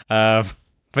there.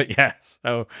 But yeah,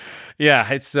 so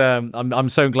yeah, it's. I'm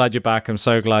so glad you're back. I'm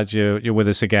so glad you're with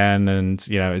us again, and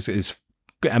it's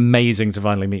amazing to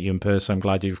finally meet you in person. I'm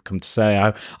glad you've come to say.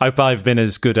 I hope I've been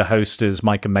as good a host as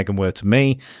Mike and Megan were to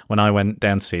me when I went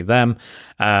down to see them.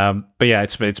 But yeah,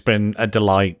 it's been a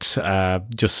delight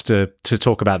just to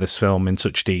talk about this film in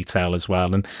such detail as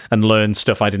well, and learn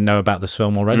stuff I didn't know about this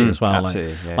film already as well.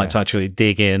 Like to actually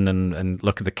dig in and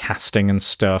look at the casting and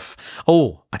stuff.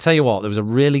 Oh, I tell you what, there was a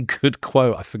really good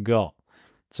quote I forgot.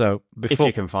 So before, if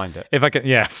you can find it, if I can,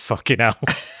 yeah, fucking hell.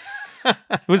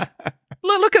 It was.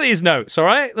 Look at these notes, all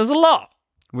right? There's a lot.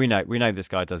 We know this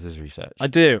guy does his research. I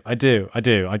do. I don't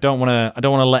want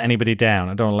to let anybody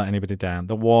down.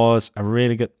 There was a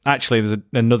really good. Actually, there's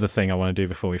another thing I want to do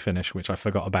before we finish, which I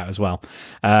forgot about as well.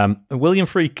 William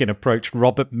Friedkin approached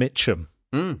Robert Mitchum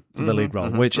for the lead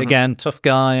role, which again, tough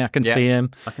guy. I can see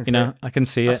him. I can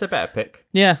see it. That's a better pick.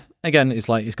 Yeah. Again,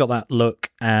 he's got that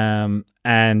look.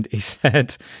 And he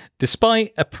said,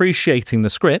 despite appreciating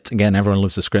the script, again, everyone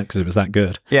loves the script because it was that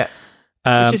good. Yeah.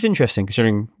 Which is interesting,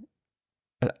 considering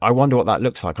I wonder what that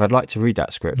looks like. I'd like to read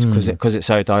that script because it's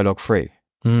so dialogue free.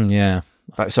 Yeah.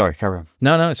 Sorry, carry on.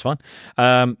 No, it's fine.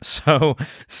 So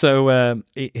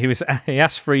he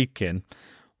asked Friedkin,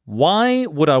 why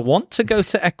would I want to go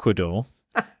to Ecuador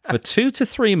for 2 to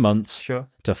 3 months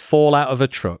to fall out of a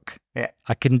truck? Yeah.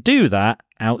 I can do that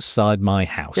outside my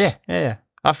house. Yeah.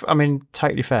 I mean,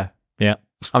 totally fair. Yeah.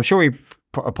 I'm sure he,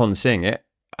 upon seeing it,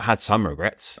 had some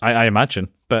regrets. I imagine,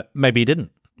 but maybe he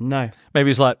didn't. No. Maybe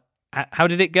he's like, how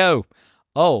did it go?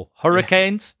 Oh,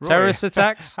 hurricanes, terrorist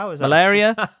attacks,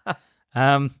 malaria,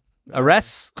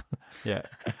 arrests,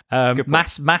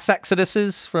 mass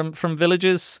exoduses from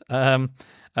villages,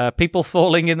 people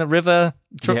falling in the river,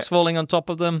 trucks falling on top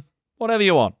of them, whatever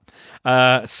you want.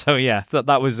 So yeah,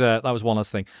 that was one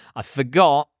last thing. I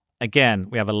forgot. Again,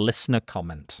 we have a listener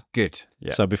comment. Good.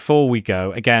 Yeah. So before we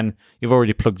go, again, you've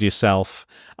already plugged yourself.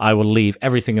 I will leave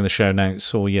everything in the show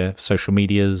notes, all your social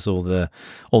medias, all the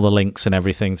links and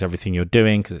everything you're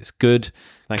doing, because it's good.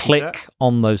 Click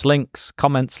on those links,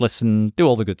 comments, listen, do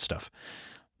all the good stuff.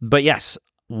 But yes,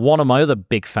 one of my other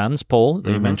big fans, Paul,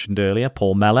 that you mentioned earlier,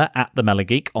 Paul Meller, at the Meller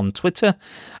Geek on Twitter.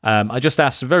 I just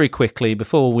asked very quickly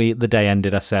before the day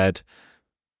ended. I said,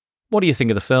 what do you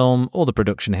think of the film or the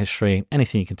production history?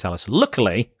 Anything you can tell us?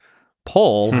 Luckily,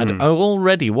 Paul had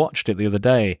already watched it the other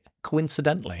day,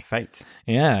 coincidentally. Fate.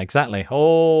 Yeah, exactly.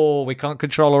 Oh, we can't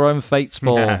control our own fates,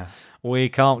 Paul. We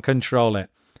can't control it.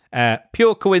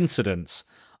 Pure coincidence.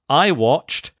 I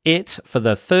watched it for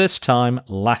the first time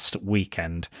last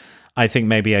weekend. I think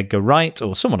maybe Edgar Wright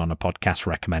or someone on a podcast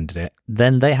recommended it.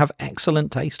 Then they have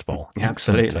excellent taste, Paul.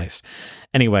 Excellent taste.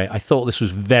 Anyway, I thought this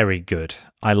was very good.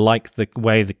 I like the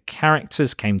way the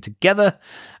characters came together,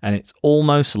 and it's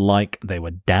almost like they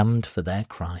were damned for their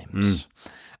crimes.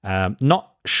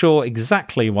 Not sure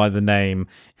exactly why the name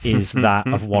is that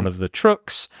of one of the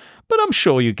trucks, but I'm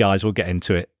sure you guys will get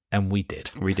into it. And we did.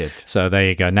 So there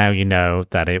you go. Now you know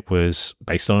that it was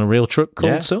based on a real truck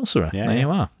called Sorcerer. There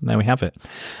you are. There we have it.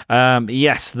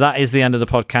 Yes, that is the end of the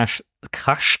podcast.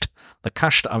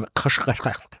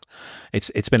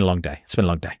 It's been a long day. It's been a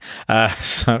long day.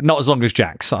 So not as long as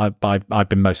Jack's. I've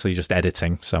been mostly just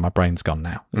editing, so my brain's gone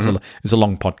now. It was a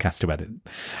long podcast to edit.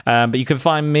 But you can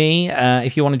find me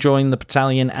if you want to join the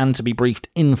battalion and to be briefed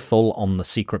in full on the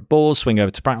secret boars. Swing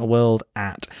over to Prattle World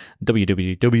at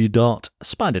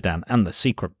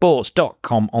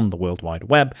www.spiderdanandthesecretboars.com on the World Wide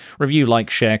Web. Review, like,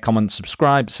 share, comment,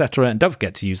 subscribe, etc. And don't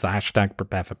forget to use the hashtag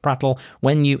 #PrepareForPrattle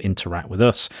when you interact with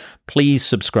us. Please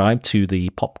subscribe to the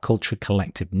Pop Culture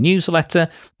Collective newsletter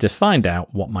to find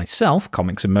out what myself,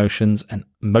 Comics and Motions,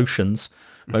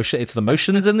 it's the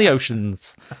motions in the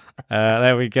oceans.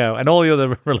 There we go. And all the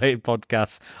other related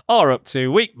podcasts are up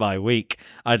to week by week.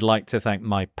 I'd like to thank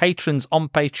my patrons on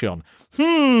Patreon.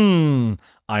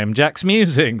 I Am Jack's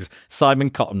Musings, Simon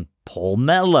Cotton, Paul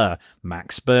Meller,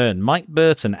 Max Byrne, Mike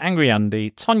Burton, Angry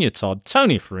Andy, Tonya Todd,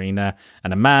 Tony Farina,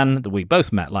 and a man that we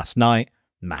both met last night,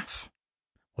 Math.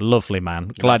 Lovely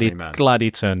man. Glad he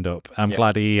turned up. I'm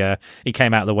glad he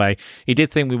came out of the way. He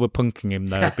did think we were punking him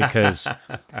though, because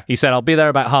he said I'll be there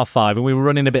about 5:30, and we were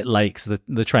running a bit late because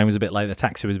the train was a bit late, the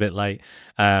taxi was a bit late,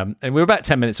 and we were about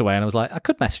 10 minutes away. And I was like, I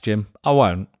could message him, I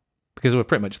won't, because we're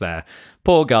pretty much there.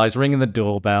 Poor guy's ringing the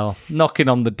doorbell, knocking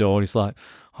on the door. He's like,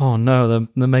 oh no,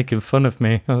 they're making fun of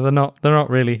me. Oh, they're not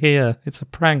really here. It's a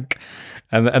prank.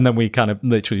 And then we kind of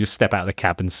literally just step out of the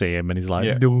cab and see him, and he's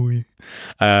like, "Doy,"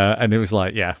 and it was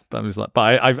like, I was like,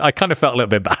 but I kind of felt a little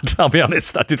bit bad. I'll be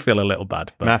honest, I did feel a little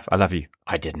bad. But Math, I love you.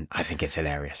 I didn't. I think it's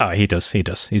hilarious. Oh, he does.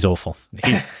 He's awful.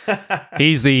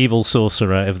 He's the evil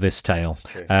sorcerer of this tale.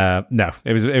 No,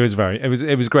 it was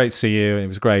great to see you. It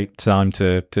was a great time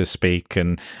to speak,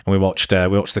 and we watched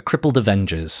The Crippled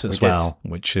Avengers as well,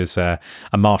 which is a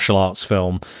martial arts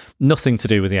film, nothing to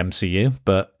do with the MCU,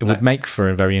 but it would make for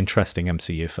a very interesting MCU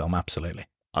film. Absolutely.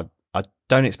 I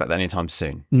don't expect that anytime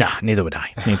soon. Nah, neither would I.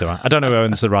 I don't know who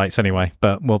owns the rights anyway,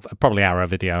 but probably Arrow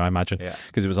Video, I imagine,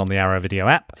 because it was on the Arrow Video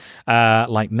app,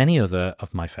 like many other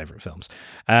of my favourite films.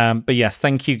 But yes,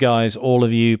 thank you guys, all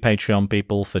of you Patreon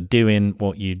people, for doing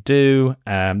what you do.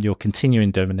 Your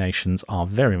continuing donations are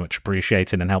very much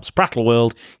appreciated and helps Prattle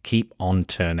World keep on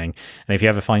turning. And if you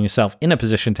ever find yourself in a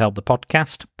position to help the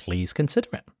podcast, please consider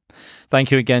it.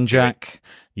 Thank you again, Jack.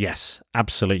 Yes,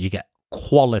 absolutely. You get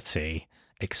quality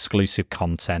exclusive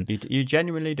content. You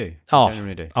genuinely do.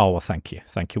 Genuinely do. Oh, well, thank you.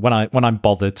 When I'm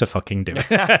bothered to fucking do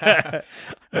it.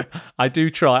 I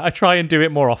do try. I try and do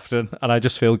it more often, and I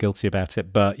just feel guilty about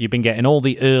it. But you've been getting all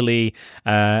the early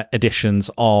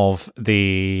editions of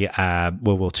the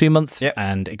World War II month. Yep.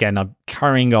 And again, I'm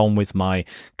carrying on with my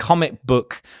comic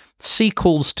book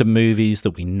sequels to movies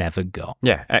that we never got.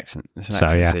 Yeah, excellent. It's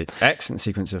an excellent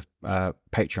sequence of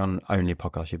Patreon-only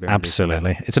podcasts you've ever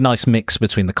Absolutely. It's a nice mix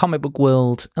between the comic book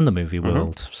world and the movie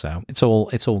world. So it's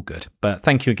all good. But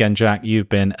thank you again, Jack. You've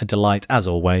been a delight, as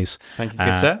always. Thank you,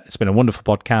 good sir. It's been a wonderful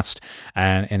podcast,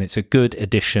 and it's a good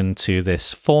addition to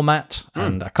this format,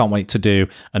 and I can't wait to do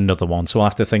another one. So I'll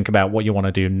have to think about what you want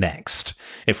to do next,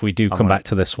 if we do come back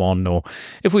to this one, or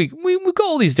if we've got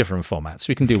all these different formats.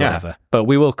 We can do whatever. But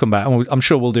we will come back, and I'm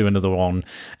sure we'll do another one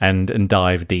and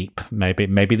dive deep.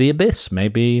 Maybe the Abyss,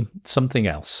 maybe something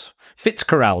else,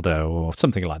 Fitzcarraldo or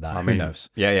something like that. Who knows?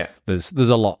 Yeah. There's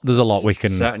a lot we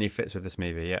can certainly fits with this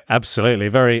movie. Yeah, absolutely,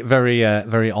 very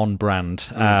very on brand.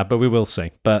 But we will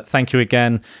see. But thank you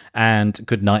again, and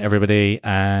good night, everybody,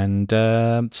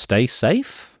 and stay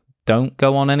safe. Don't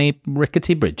go on any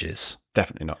rickety bridges.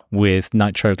 Definitely not with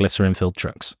nitroglycerin filled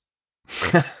trucks.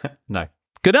 No.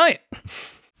 Good night.